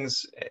the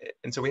things,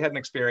 and so we had an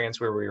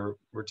experience where we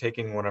were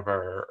taking one of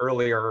our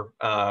earlier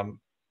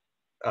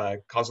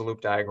causal loop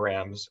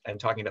diagrams and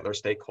talking to other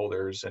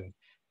stakeholders, and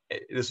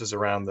this is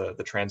around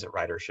the transit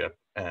ridership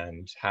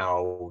and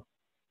how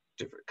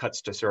different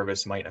cuts to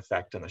service might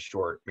affect in the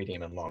short,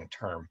 medium, and long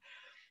term.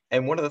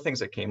 And one of the things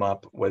that came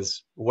up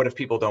was, what if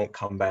people don't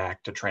come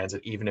back to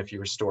transit, even if you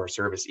restore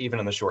service,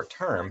 even in the short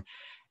term?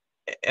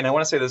 And I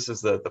want to say this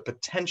is the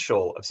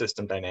potential of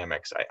system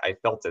dynamics. I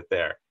felt it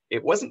there.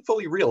 It wasn't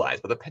fully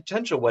realized, but the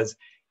potential was,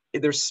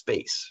 there's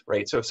space,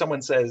 right? So if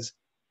someone says,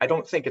 I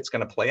don't think it's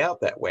going to play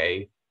out that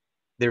way,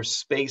 there's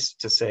space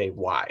to say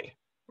why,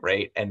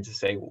 right? And to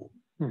say,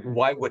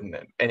 why wouldn't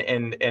it?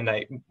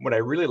 And what I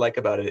really like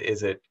about it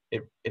is it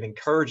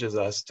encourages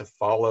us to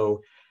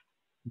follow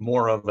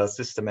more of a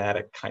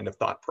systematic kind of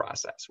thought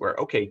process where,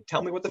 okay,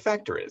 tell me what the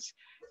factor is.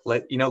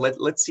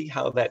 Let's see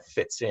how that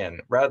fits in,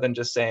 rather than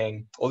just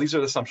saying, well, these are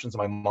the assumptions of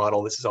my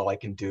model, this is all I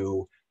can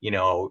do. You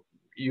know,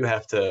 you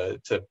have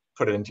to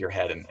put it into your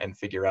head and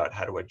figure out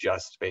how to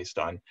adjust based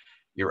on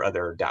your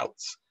other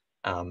doubts.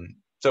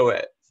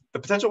 So the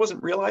potential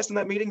wasn't realized in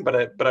that meeting,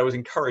 but I was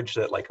encouraged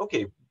that, like,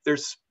 okay,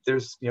 there's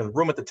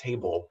room at the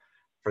table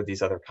for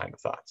these other kind of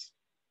thoughts.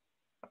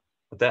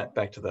 With that,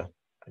 back to the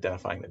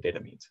identifying the data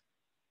needs.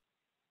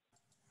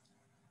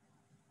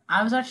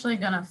 I was actually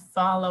going to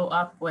follow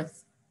up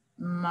with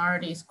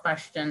Marty's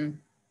question.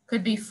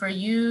 Could be for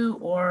you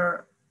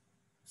or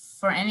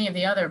for any of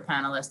the other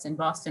panelists in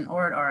Boston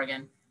or at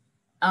Oregon.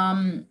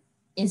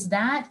 Is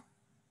that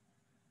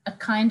a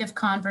kind of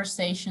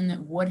conversation that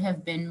would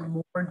have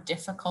been more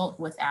difficult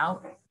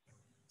without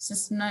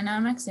system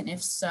dynamics? And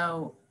if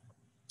so,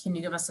 can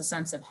you give us a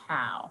sense of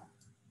how?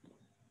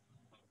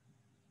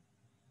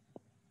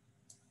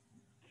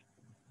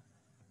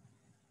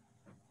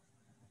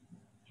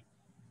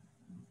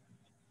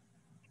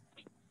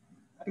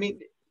 I mean,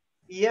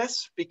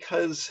 yes,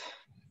 because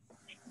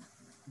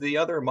the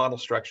other model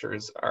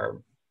structures are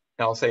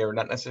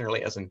not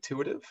necessarily as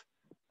intuitive,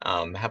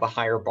 have a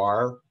higher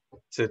bar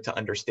to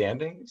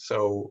understanding.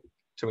 So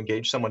to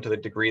engage someone to the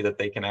degree that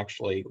they can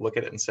actually look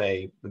at it and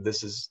say,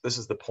 this is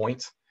the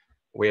point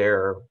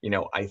where, you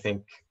know, I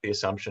think the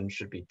assumption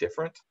should be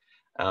different.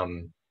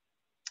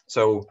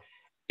 So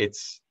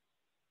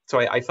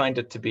I find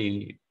it to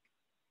be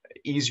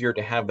easier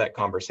to have that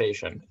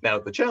conversation. Now,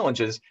 the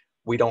challenge is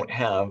we don't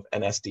have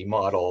an SD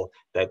model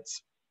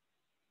that's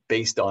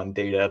based on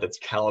data that's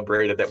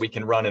calibrated that we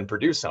can run and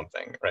produce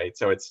something, right?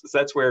 So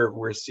that's where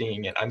we're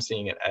seeing it. I'm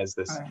seeing it as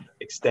this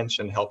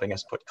extension helping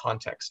us put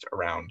context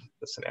around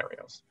the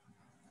scenarios.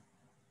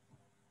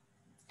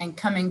 And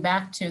coming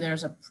back to,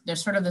 there's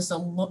sort of this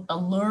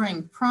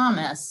alluring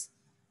promise,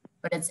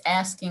 but it's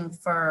asking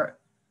for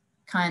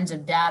kinds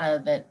of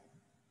data that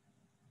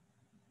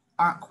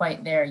aren't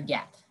quite there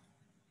yet.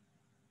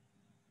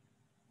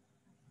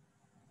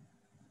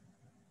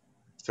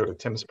 So to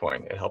Tim's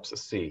point, it helps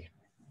us see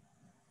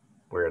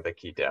where the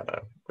key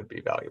data would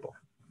be valuable.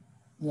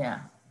 Yeah.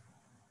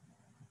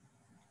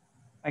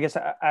 I guess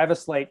I have a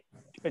slight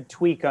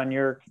tweak on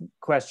your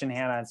question,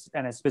 Hannah,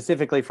 and it's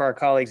specifically for our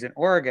colleagues in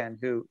Oregon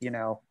who, you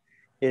know,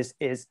 is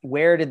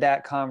where did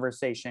that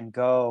conversation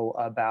go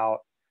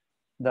about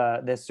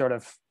this sort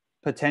of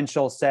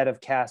potential set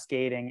of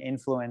cascading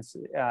influence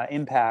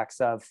impacts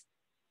of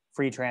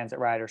free transit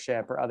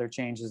ridership or other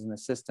changes in the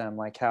system?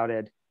 Like how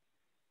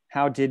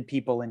did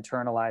people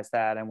internalize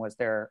that, and was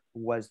there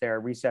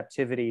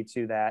receptivity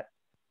to that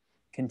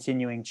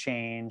continuing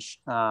change,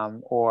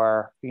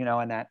 or, you know,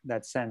 in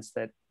that sense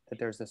that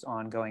there's this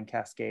ongoing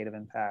cascade of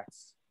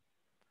impacts?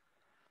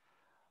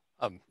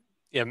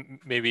 Yeah,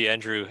 maybe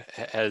Andrew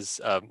has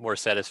a more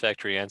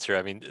satisfactory answer.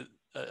 I mean,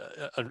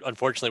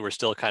 unfortunately, we're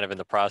still kind of in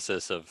the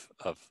process of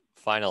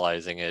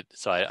finalizing it,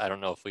 so I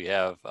don't know if we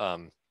have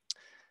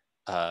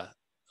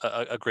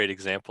a great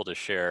example to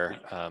share.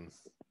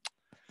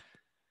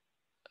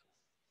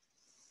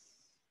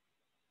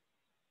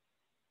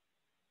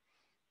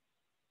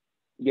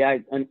 Yeah,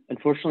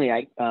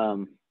 unfortunately,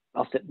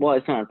 I'll say, well,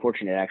 it's not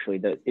unfortunate actually.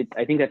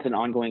 I think that's an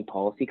ongoing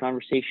policy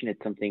conversation.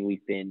 It's something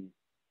we've been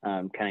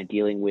kind of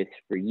dealing with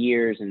for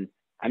years, and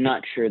I'm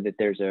not sure that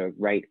there's a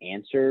right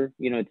answer.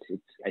 You know,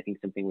 it's I think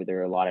something where there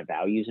are a lot of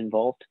values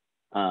involved.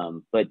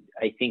 But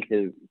I think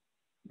the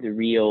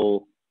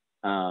real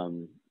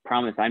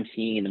promise I'm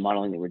seeing in the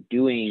modeling that we're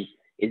doing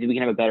is that we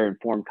can have a better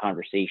informed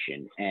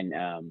conversation, and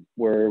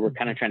we're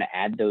kind of trying to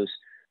add those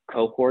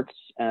cohorts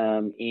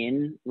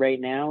in right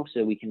now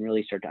so we can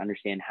really start to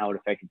understand how it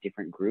affected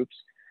different groups.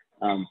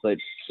 But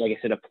like I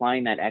said,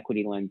 applying that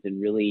equity lens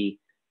and really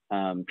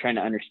trying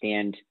to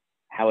understand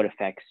how it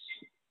affects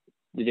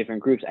the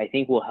different groups, I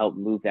think will help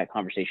move that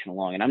conversation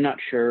along. And I'm not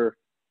sure,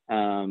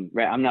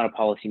 right, I'm not a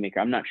policymaker,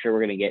 I'm not sure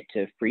we're going to get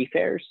to free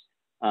fares.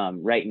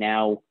 Right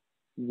now,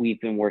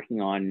 we've been working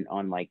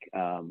on like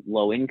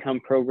low income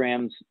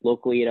programs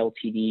locally at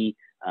LTD,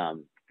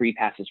 free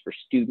passes for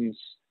students,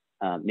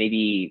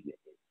 maybe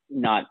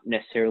not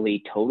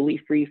necessarily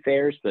totally free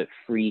fares, but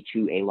free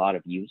to a lot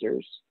of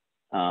users.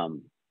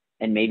 And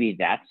maybe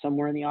that's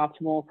somewhere in the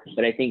optimal,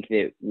 but I think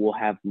that we'll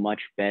have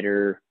much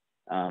better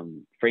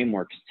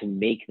frameworks to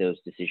make those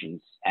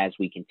decisions as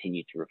we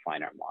continue to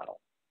refine our model.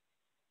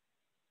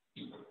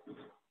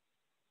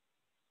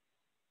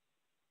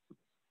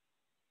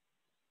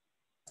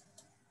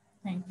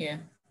 Thank you.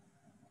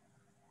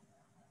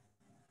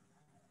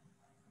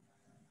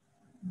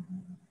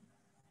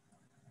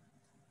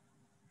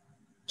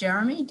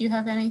 Jeremy, do you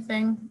have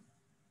anything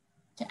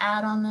to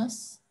add on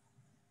this?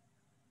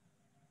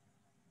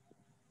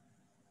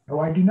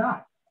 No, I do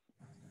not.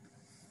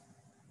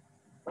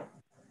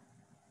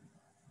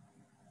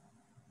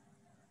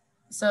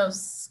 So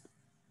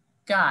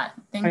Scott,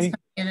 things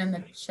coming in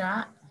the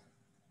chat?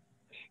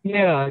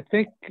 Yeah, I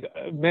think,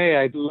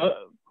 May,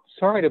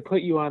 sorry to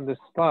put you on the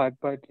spot,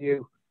 but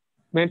you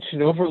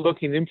mentioned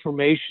overlooking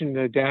information,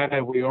 the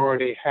data we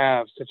already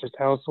have, such as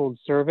household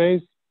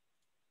surveys.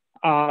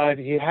 Do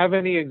you have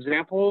any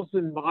examples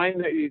in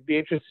mind that you'd be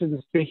interested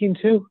in speaking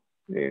to?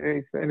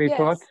 Any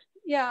thoughts?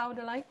 Yeah, I would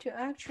like to.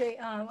 Actually,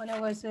 when I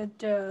was at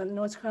the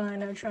North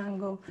Carolina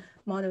Triangle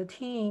Model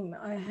Team,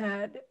 I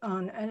had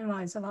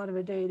analyzed a lot of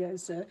the data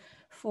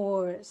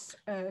for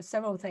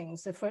several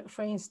things.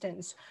 For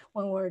instance,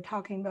 when we're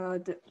talking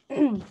about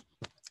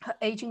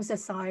aging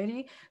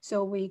society,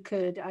 so we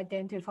could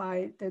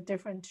identify the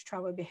different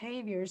travel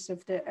behaviors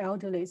of the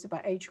elderly by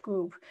age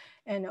group,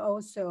 and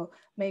also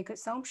make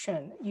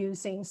assumption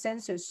using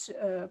census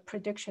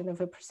prediction of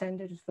a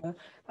percentage of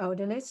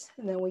elderly,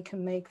 and then we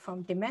can make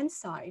from demand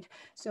side.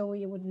 So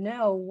we would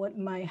know what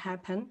might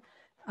happen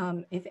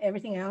if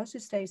everything else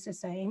stays the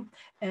same,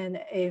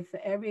 and if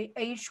every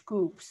age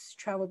group's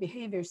travel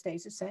behavior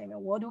stays the same,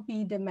 and what will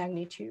be the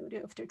magnitude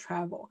of the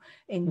travel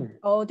in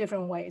all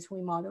different ways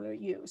we model or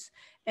use.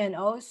 And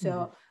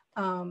also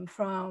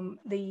from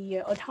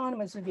the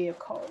autonomous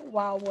vehicle,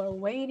 while we're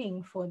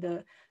waiting for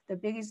the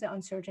biggest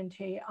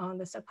uncertainty on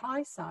the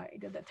supply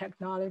side, the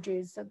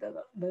technologies,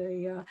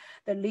 the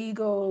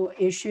legal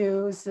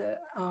issues,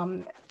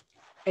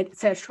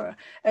 etc.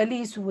 At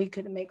least we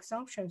could make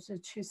assumptions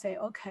to say,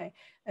 okay,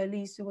 at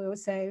least we'll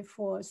say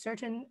for a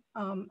certain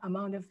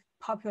amount of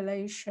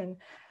population,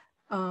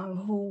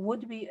 who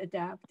would we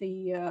adapt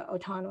the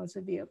autonomous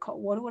vehicle?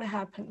 What would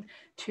happen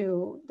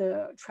to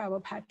the travel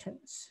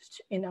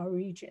patterns in our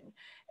region?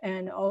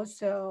 And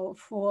also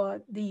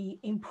for the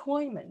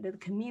employment, the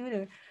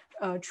commuter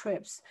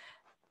trips.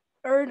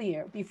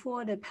 Earlier,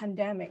 before the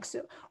pandemic,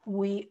 so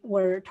we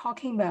were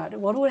talking about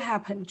what would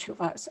happen to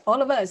us.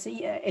 All of us,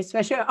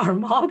 especially our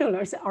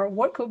modelers, our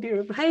work will be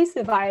replaced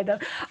by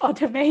the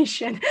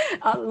automation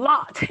a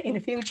lot in the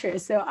future.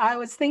 So I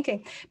was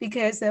thinking,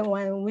 because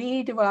when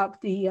we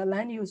developed the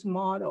land use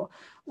model,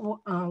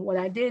 what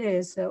I did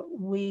is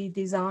we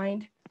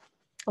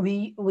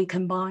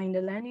combined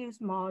the land use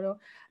model,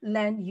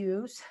 land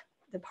use,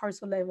 the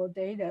parcel level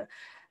data,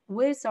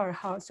 with our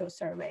household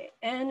survey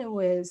and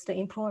with the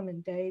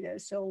employment data.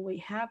 So we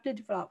have the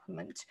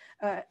development,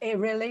 a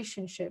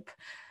relationship,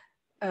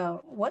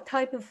 what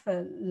type of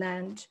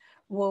land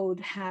would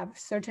have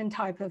certain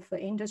type of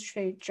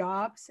industry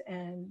jobs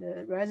and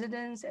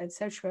residents,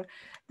 etc.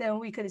 Then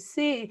we could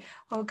see,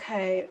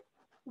 okay,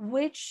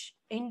 which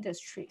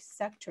industry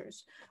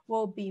sectors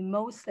will be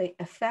mostly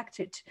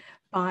affected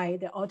by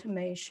the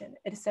automation,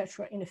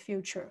 etc. in the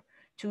future.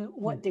 To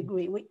what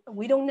degree,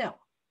 we don't know.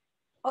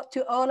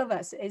 To all of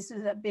us, it's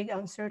a big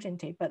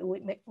uncertainty, but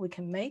we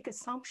can make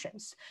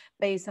assumptions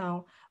based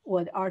on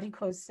what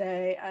articles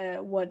say,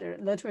 what the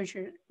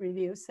literature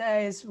review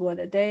says, what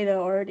the data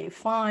already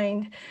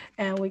find,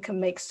 and we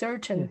can make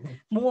certain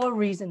more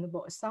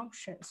reasonable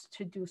assumptions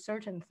to do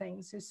certain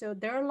things. So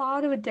there are a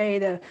lot of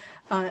data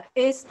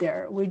is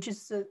there.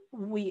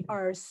 We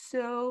are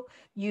so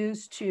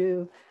used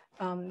to,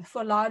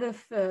 for a lot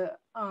of,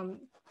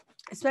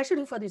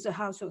 especially for this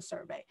household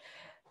survey,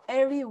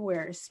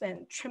 everywhere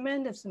spend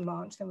tremendous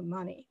amounts of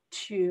money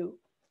to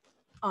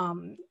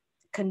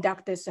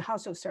conduct this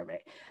household survey.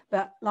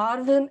 But a lot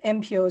of them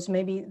MPOs,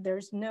 maybe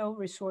there's no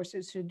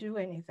resources to do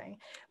anything.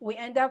 We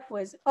end up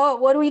with, oh,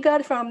 what do we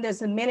got from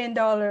this $1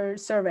 million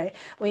survey?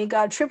 We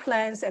got trip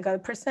lengths, I got a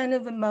percent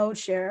of the mode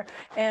share,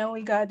 and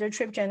we got the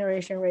trip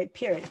generation rate,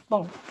 period.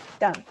 Boom,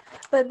 done.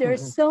 But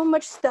there's so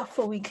much stuff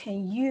that we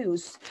can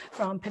use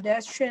from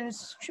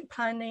pedestrians,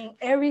 planning,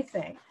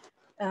 everything.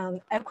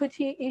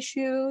 Equity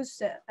issues,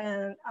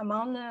 and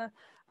among the,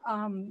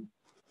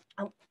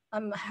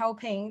 I'm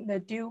helping the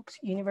Duke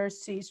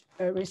University's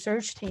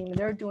research team.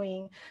 They're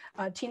doing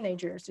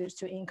teenagers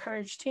to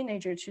encourage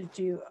teenagers to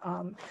do,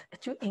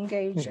 to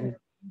engage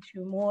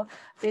into more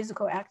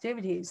physical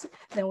activities.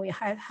 Then we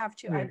have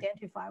to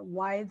identify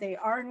why they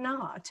are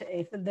not,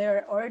 if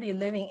they're already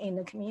living in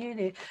the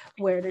community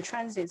where the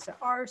transits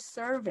are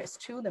service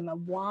to them,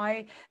 and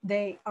why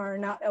they are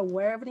not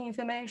aware of the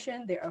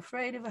information, they're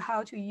afraid of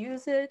how to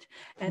use it,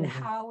 and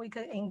how we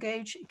can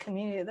engage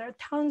community. There are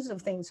tons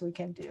of things we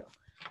can do.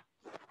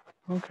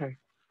 Okay,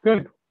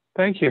 good.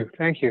 Thank you.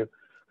 Thank you.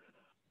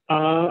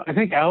 I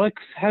think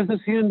Alex has his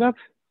hand up.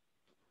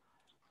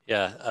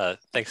 Yeah,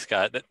 thanks,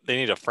 Scott. They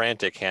need a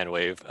frantic hand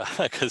wave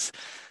because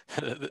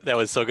that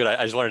was so good.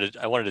 I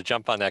wanted to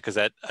jump on that because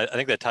I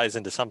think that ties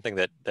into something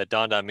that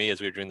dawned on me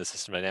as we were doing the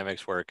system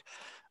dynamics work.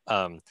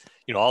 You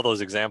know, all those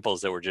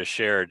examples that were just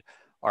shared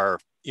are,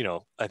 you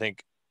know, I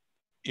think,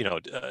 you know,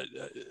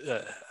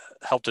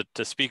 help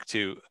to speak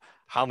to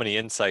how many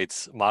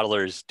insights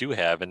modelers do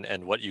have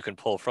and what you can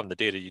pull from the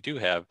data you do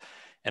have.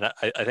 And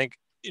I think,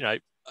 you know,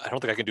 I don't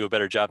think I can do a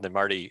better job than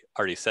Marty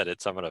already said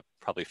it, so I'm going to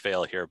probably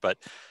fail here. But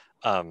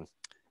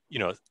you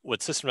know,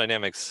 with system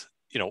dynamics,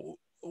 you know,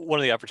 one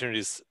of the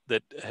opportunities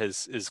that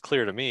is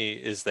clear to me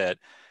is that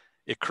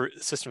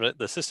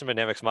the system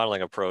dynamics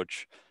modeling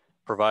approach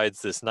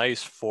provides this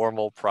nice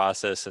formal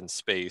process and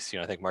space. You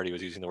know, I think Marty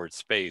was using the word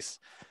space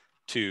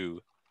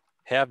to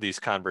have these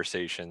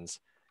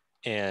conversations.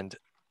 And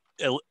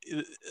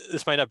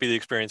this might not be the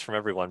experience from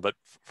everyone, but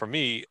for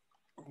me,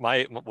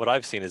 what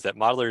I've seen is that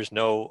modelers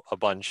know a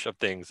bunch of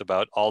things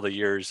about all the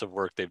years of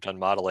work they've done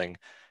modeling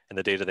and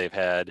the data they've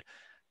had,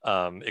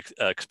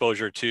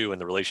 exposure to and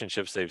the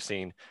relationships they've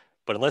seen.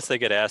 But unless they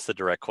get asked the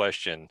direct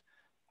question,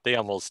 they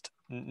almost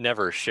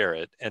never share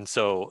it. And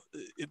so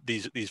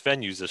these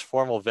venues, this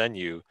formal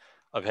venue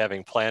of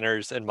having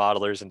planners and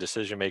modelers and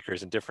decision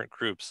makers in different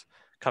groups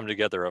come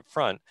together up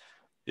front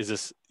is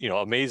this, you know,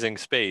 amazing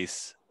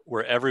space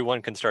where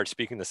everyone can start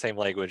speaking the same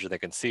language, and they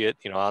can see it,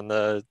 you know, on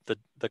the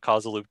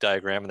causal loop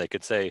diagram, and they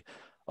could say,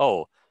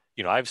 oh,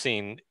 you know, I've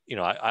seen, you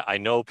know, I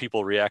know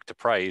people react to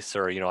price,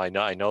 or, you know,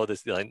 I know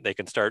this. They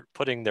can start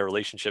putting their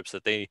relationships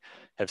that they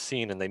have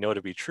seen and they know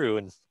to be true,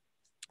 and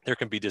there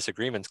can be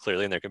disagreements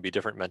clearly, and there can be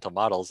different mental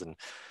models,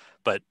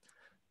 but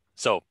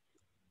so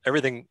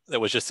everything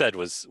that was just said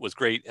was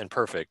great and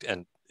perfect.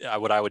 And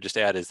what I would just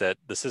add is that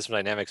the system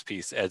dynamics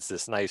piece adds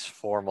this nice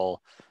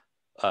formal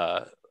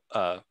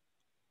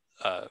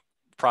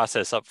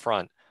process up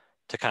front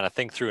to kind of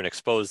think through and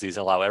expose these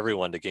and allow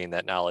everyone to gain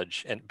that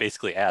knowledge and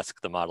basically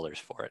ask the modelers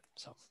for it.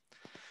 So.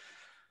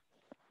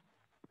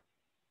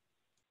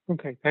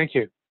 Okay, thank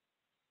you.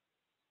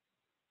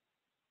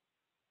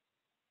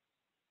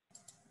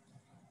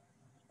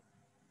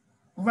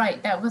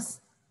 Right, that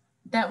was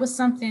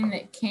something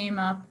that came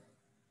up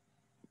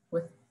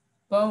with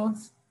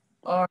both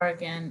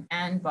Oregon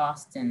and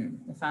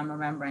Boston, if I'm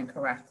remembering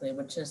correctly,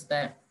 which is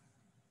that,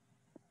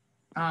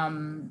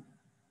 you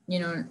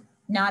know,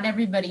 not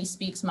everybody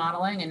speaks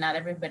modeling and not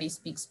everybody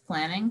speaks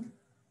planning,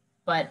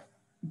 but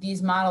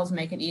these models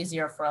make it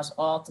easier for us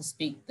all to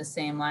speak the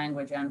same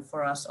language and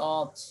for us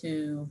all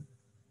to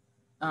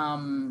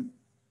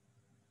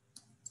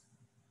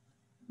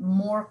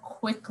more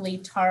quickly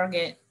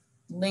target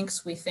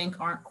links we think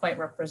aren't quite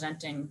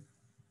representing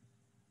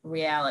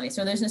reality.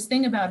 So there's this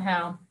thing about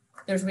how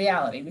there's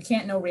reality. We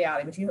can't know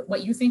reality, but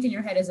what you think in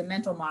your head is a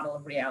mental model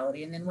of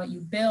reality. And then what you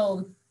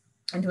build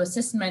into a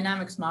system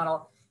dynamics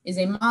model is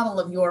a model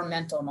of your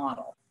mental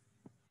model.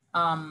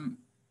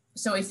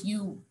 So if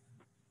you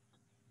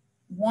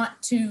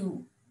want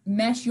to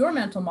mesh your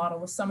mental model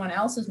with someone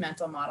else's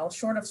mental model,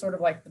 short of sort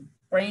of like the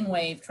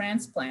brainwave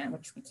transplant,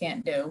 which we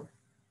can't do,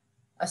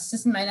 a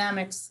system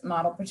dynamics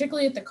model,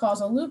 particularly at the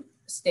causal loop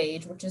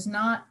stage, which is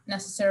not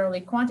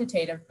necessarily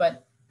quantitative,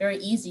 but very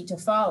easy to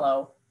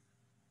follow.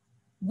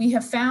 We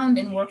have found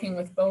in working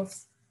with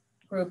both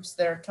groups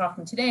that are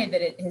talking today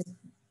that it has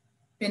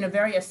been a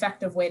very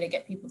effective way to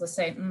get people to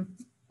say,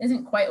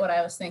 isn't quite what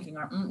I was thinking,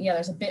 or yeah,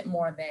 there's a bit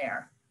more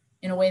there,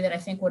 in a way that I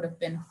think would have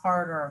been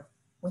harder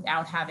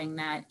without having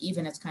that,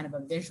 even as kind of a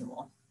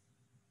visual.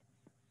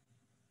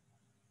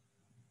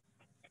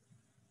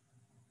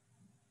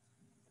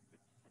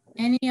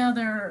 Any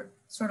other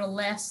sort of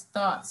last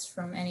thoughts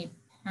from any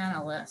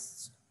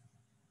panelists?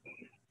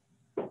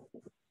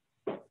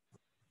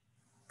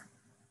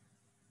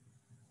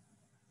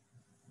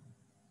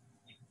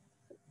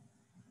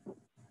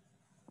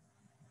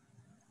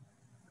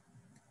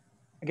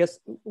 I guess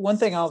one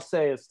thing I'll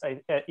say is,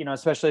 you know,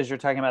 especially as you're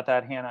talking about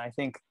that, Hannah, I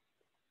think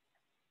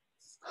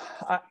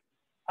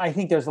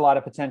there's a lot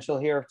of potential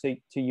here to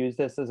use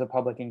this as a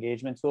public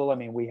engagement tool. I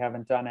mean, we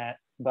haven't done it,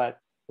 but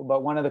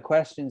one of the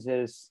questions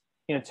is,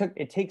 you know,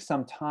 it takes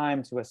some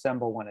time to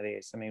assemble one of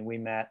these. I mean, we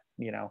met,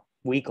 you know,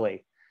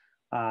 weekly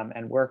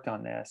and worked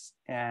on this.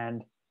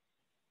 And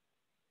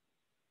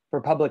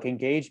for public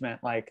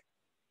engagement, like,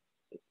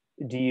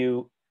 do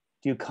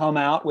you come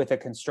out with a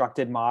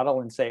constructed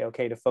model and say,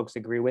 okay, do folks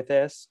agree with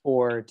this?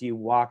 Or do you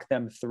walk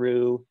them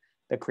through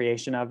the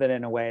creation of it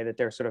in a way that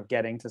they're sort of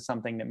getting to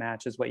something that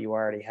matches what you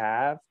already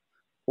have?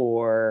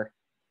 And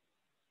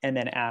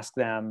then ask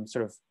them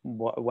sort of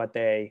what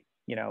they,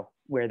 you know,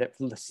 where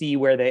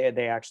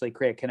they actually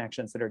create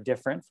connections that are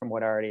different from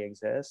what already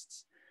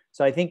exists.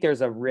 So I think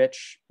there's a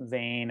rich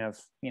vein of,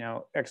 you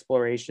know,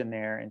 exploration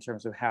there in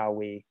terms of how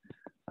we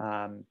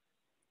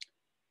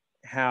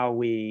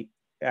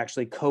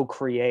actually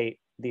co-create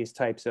these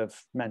types of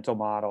mental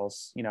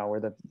models, you know, or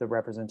the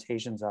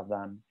representations of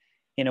them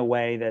in a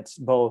way that's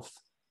both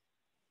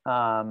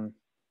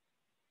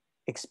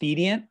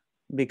expedient,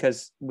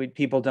 because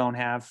people don't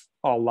have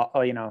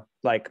you know,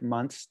 like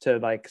months to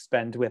like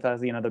spend with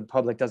us. You know, the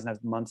public doesn't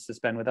have months to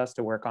spend with us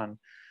to work on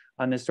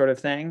this sort of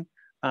thing,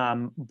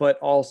 but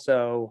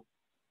also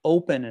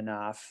open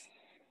enough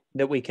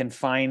that we can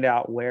find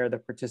out where the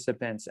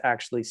participants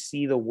actually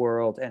see the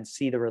world and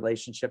see the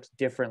relationships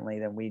differently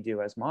than we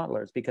do as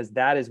modelers, because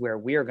that is where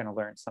we're going to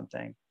learn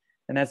something.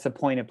 And that's the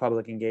point of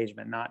public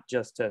engagement, not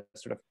just to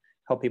sort of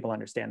help people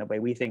understand the way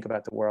we think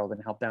about the world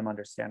and help them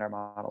understand our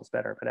models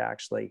better, but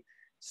actually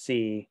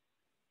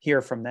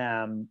hear from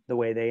them the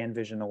way they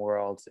envision the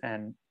world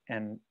and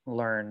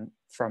learn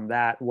from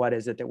that, what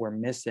is it that we're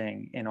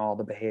missing in all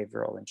the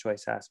behavioral and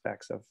choice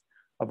aspects of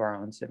our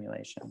own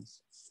simulations.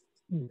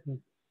 Mm-hmm.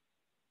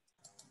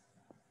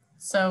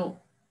 So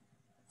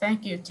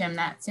thank you, Tim.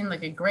 That seemed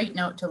like a great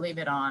note to leave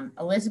it on.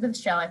 Elizabeth,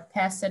 shall I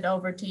pass it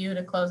over to you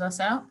to close us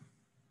out?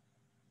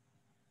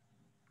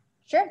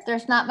 Sure,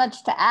 there's not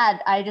much to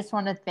add. I just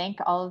want to thank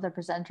all of the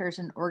presenters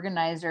and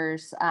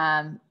organizers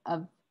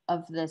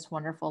of this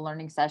wonderful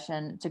learning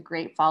session. It's a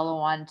great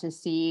follow-on to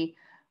see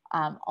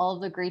all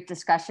of the great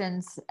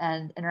discussions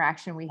and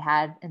interaction we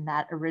had in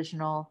that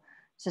original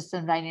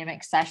system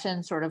dynamics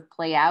session sort of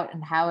play out,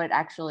 and how it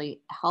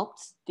actually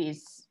helped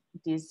these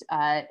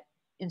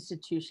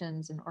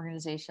institutions and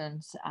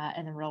organizations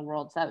in the real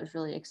world. So that was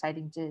really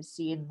exciting to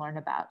see and learn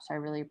about. So I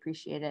really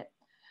appreciate it.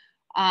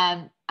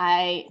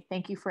 I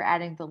thank you for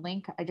adding the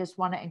link. I just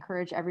want to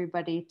encourage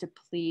everybody to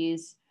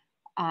please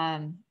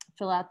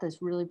fill out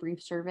this really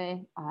brief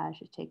survey. It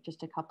should take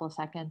just a couple of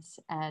seconds.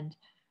 And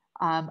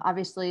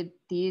obviously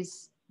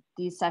these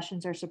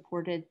sessions are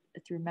supported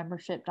through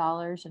membership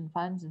dollars and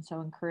funds. And so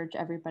encourage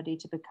everybody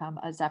to become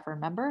a Zephyr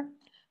member.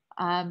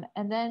 And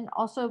then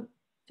also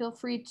feel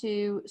free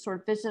to sort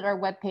of visit our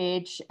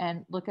webpage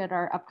and look at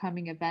our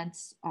upcoming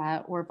events,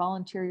 or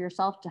volunteer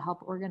yourself to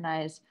help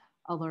organize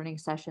a learning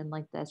session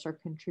like this, or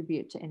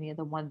contribute to any of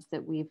the ones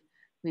that we've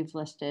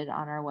listed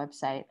on our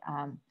website.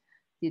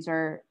 These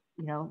are,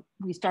 you know,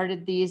 we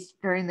started these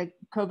during the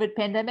COVID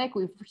pandemic.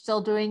 We're still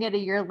doing it a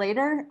year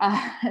later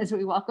as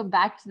we welcome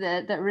back to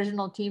the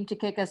original team to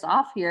kick us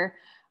off here.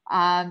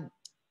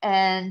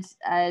 It's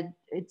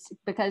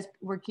because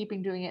we're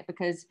keeping doing it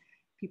because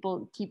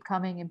people keep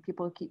coming and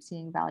people keep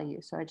seeing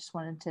value. So I just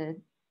wanted to,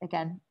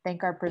 again,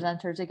 thank our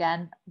presenters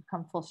again. We've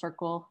come full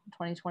circle,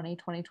 2020,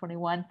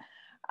 2021.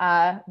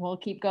 we'll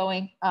keep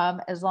going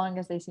as long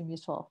as they seem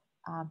useful.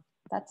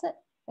 That's it.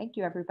 Thank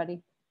you,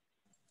 everybody.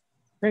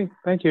 Great,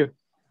 thank you.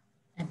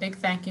 A big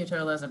thank you to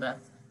Elizabeth.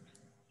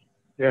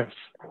 Yes,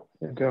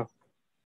 there you go.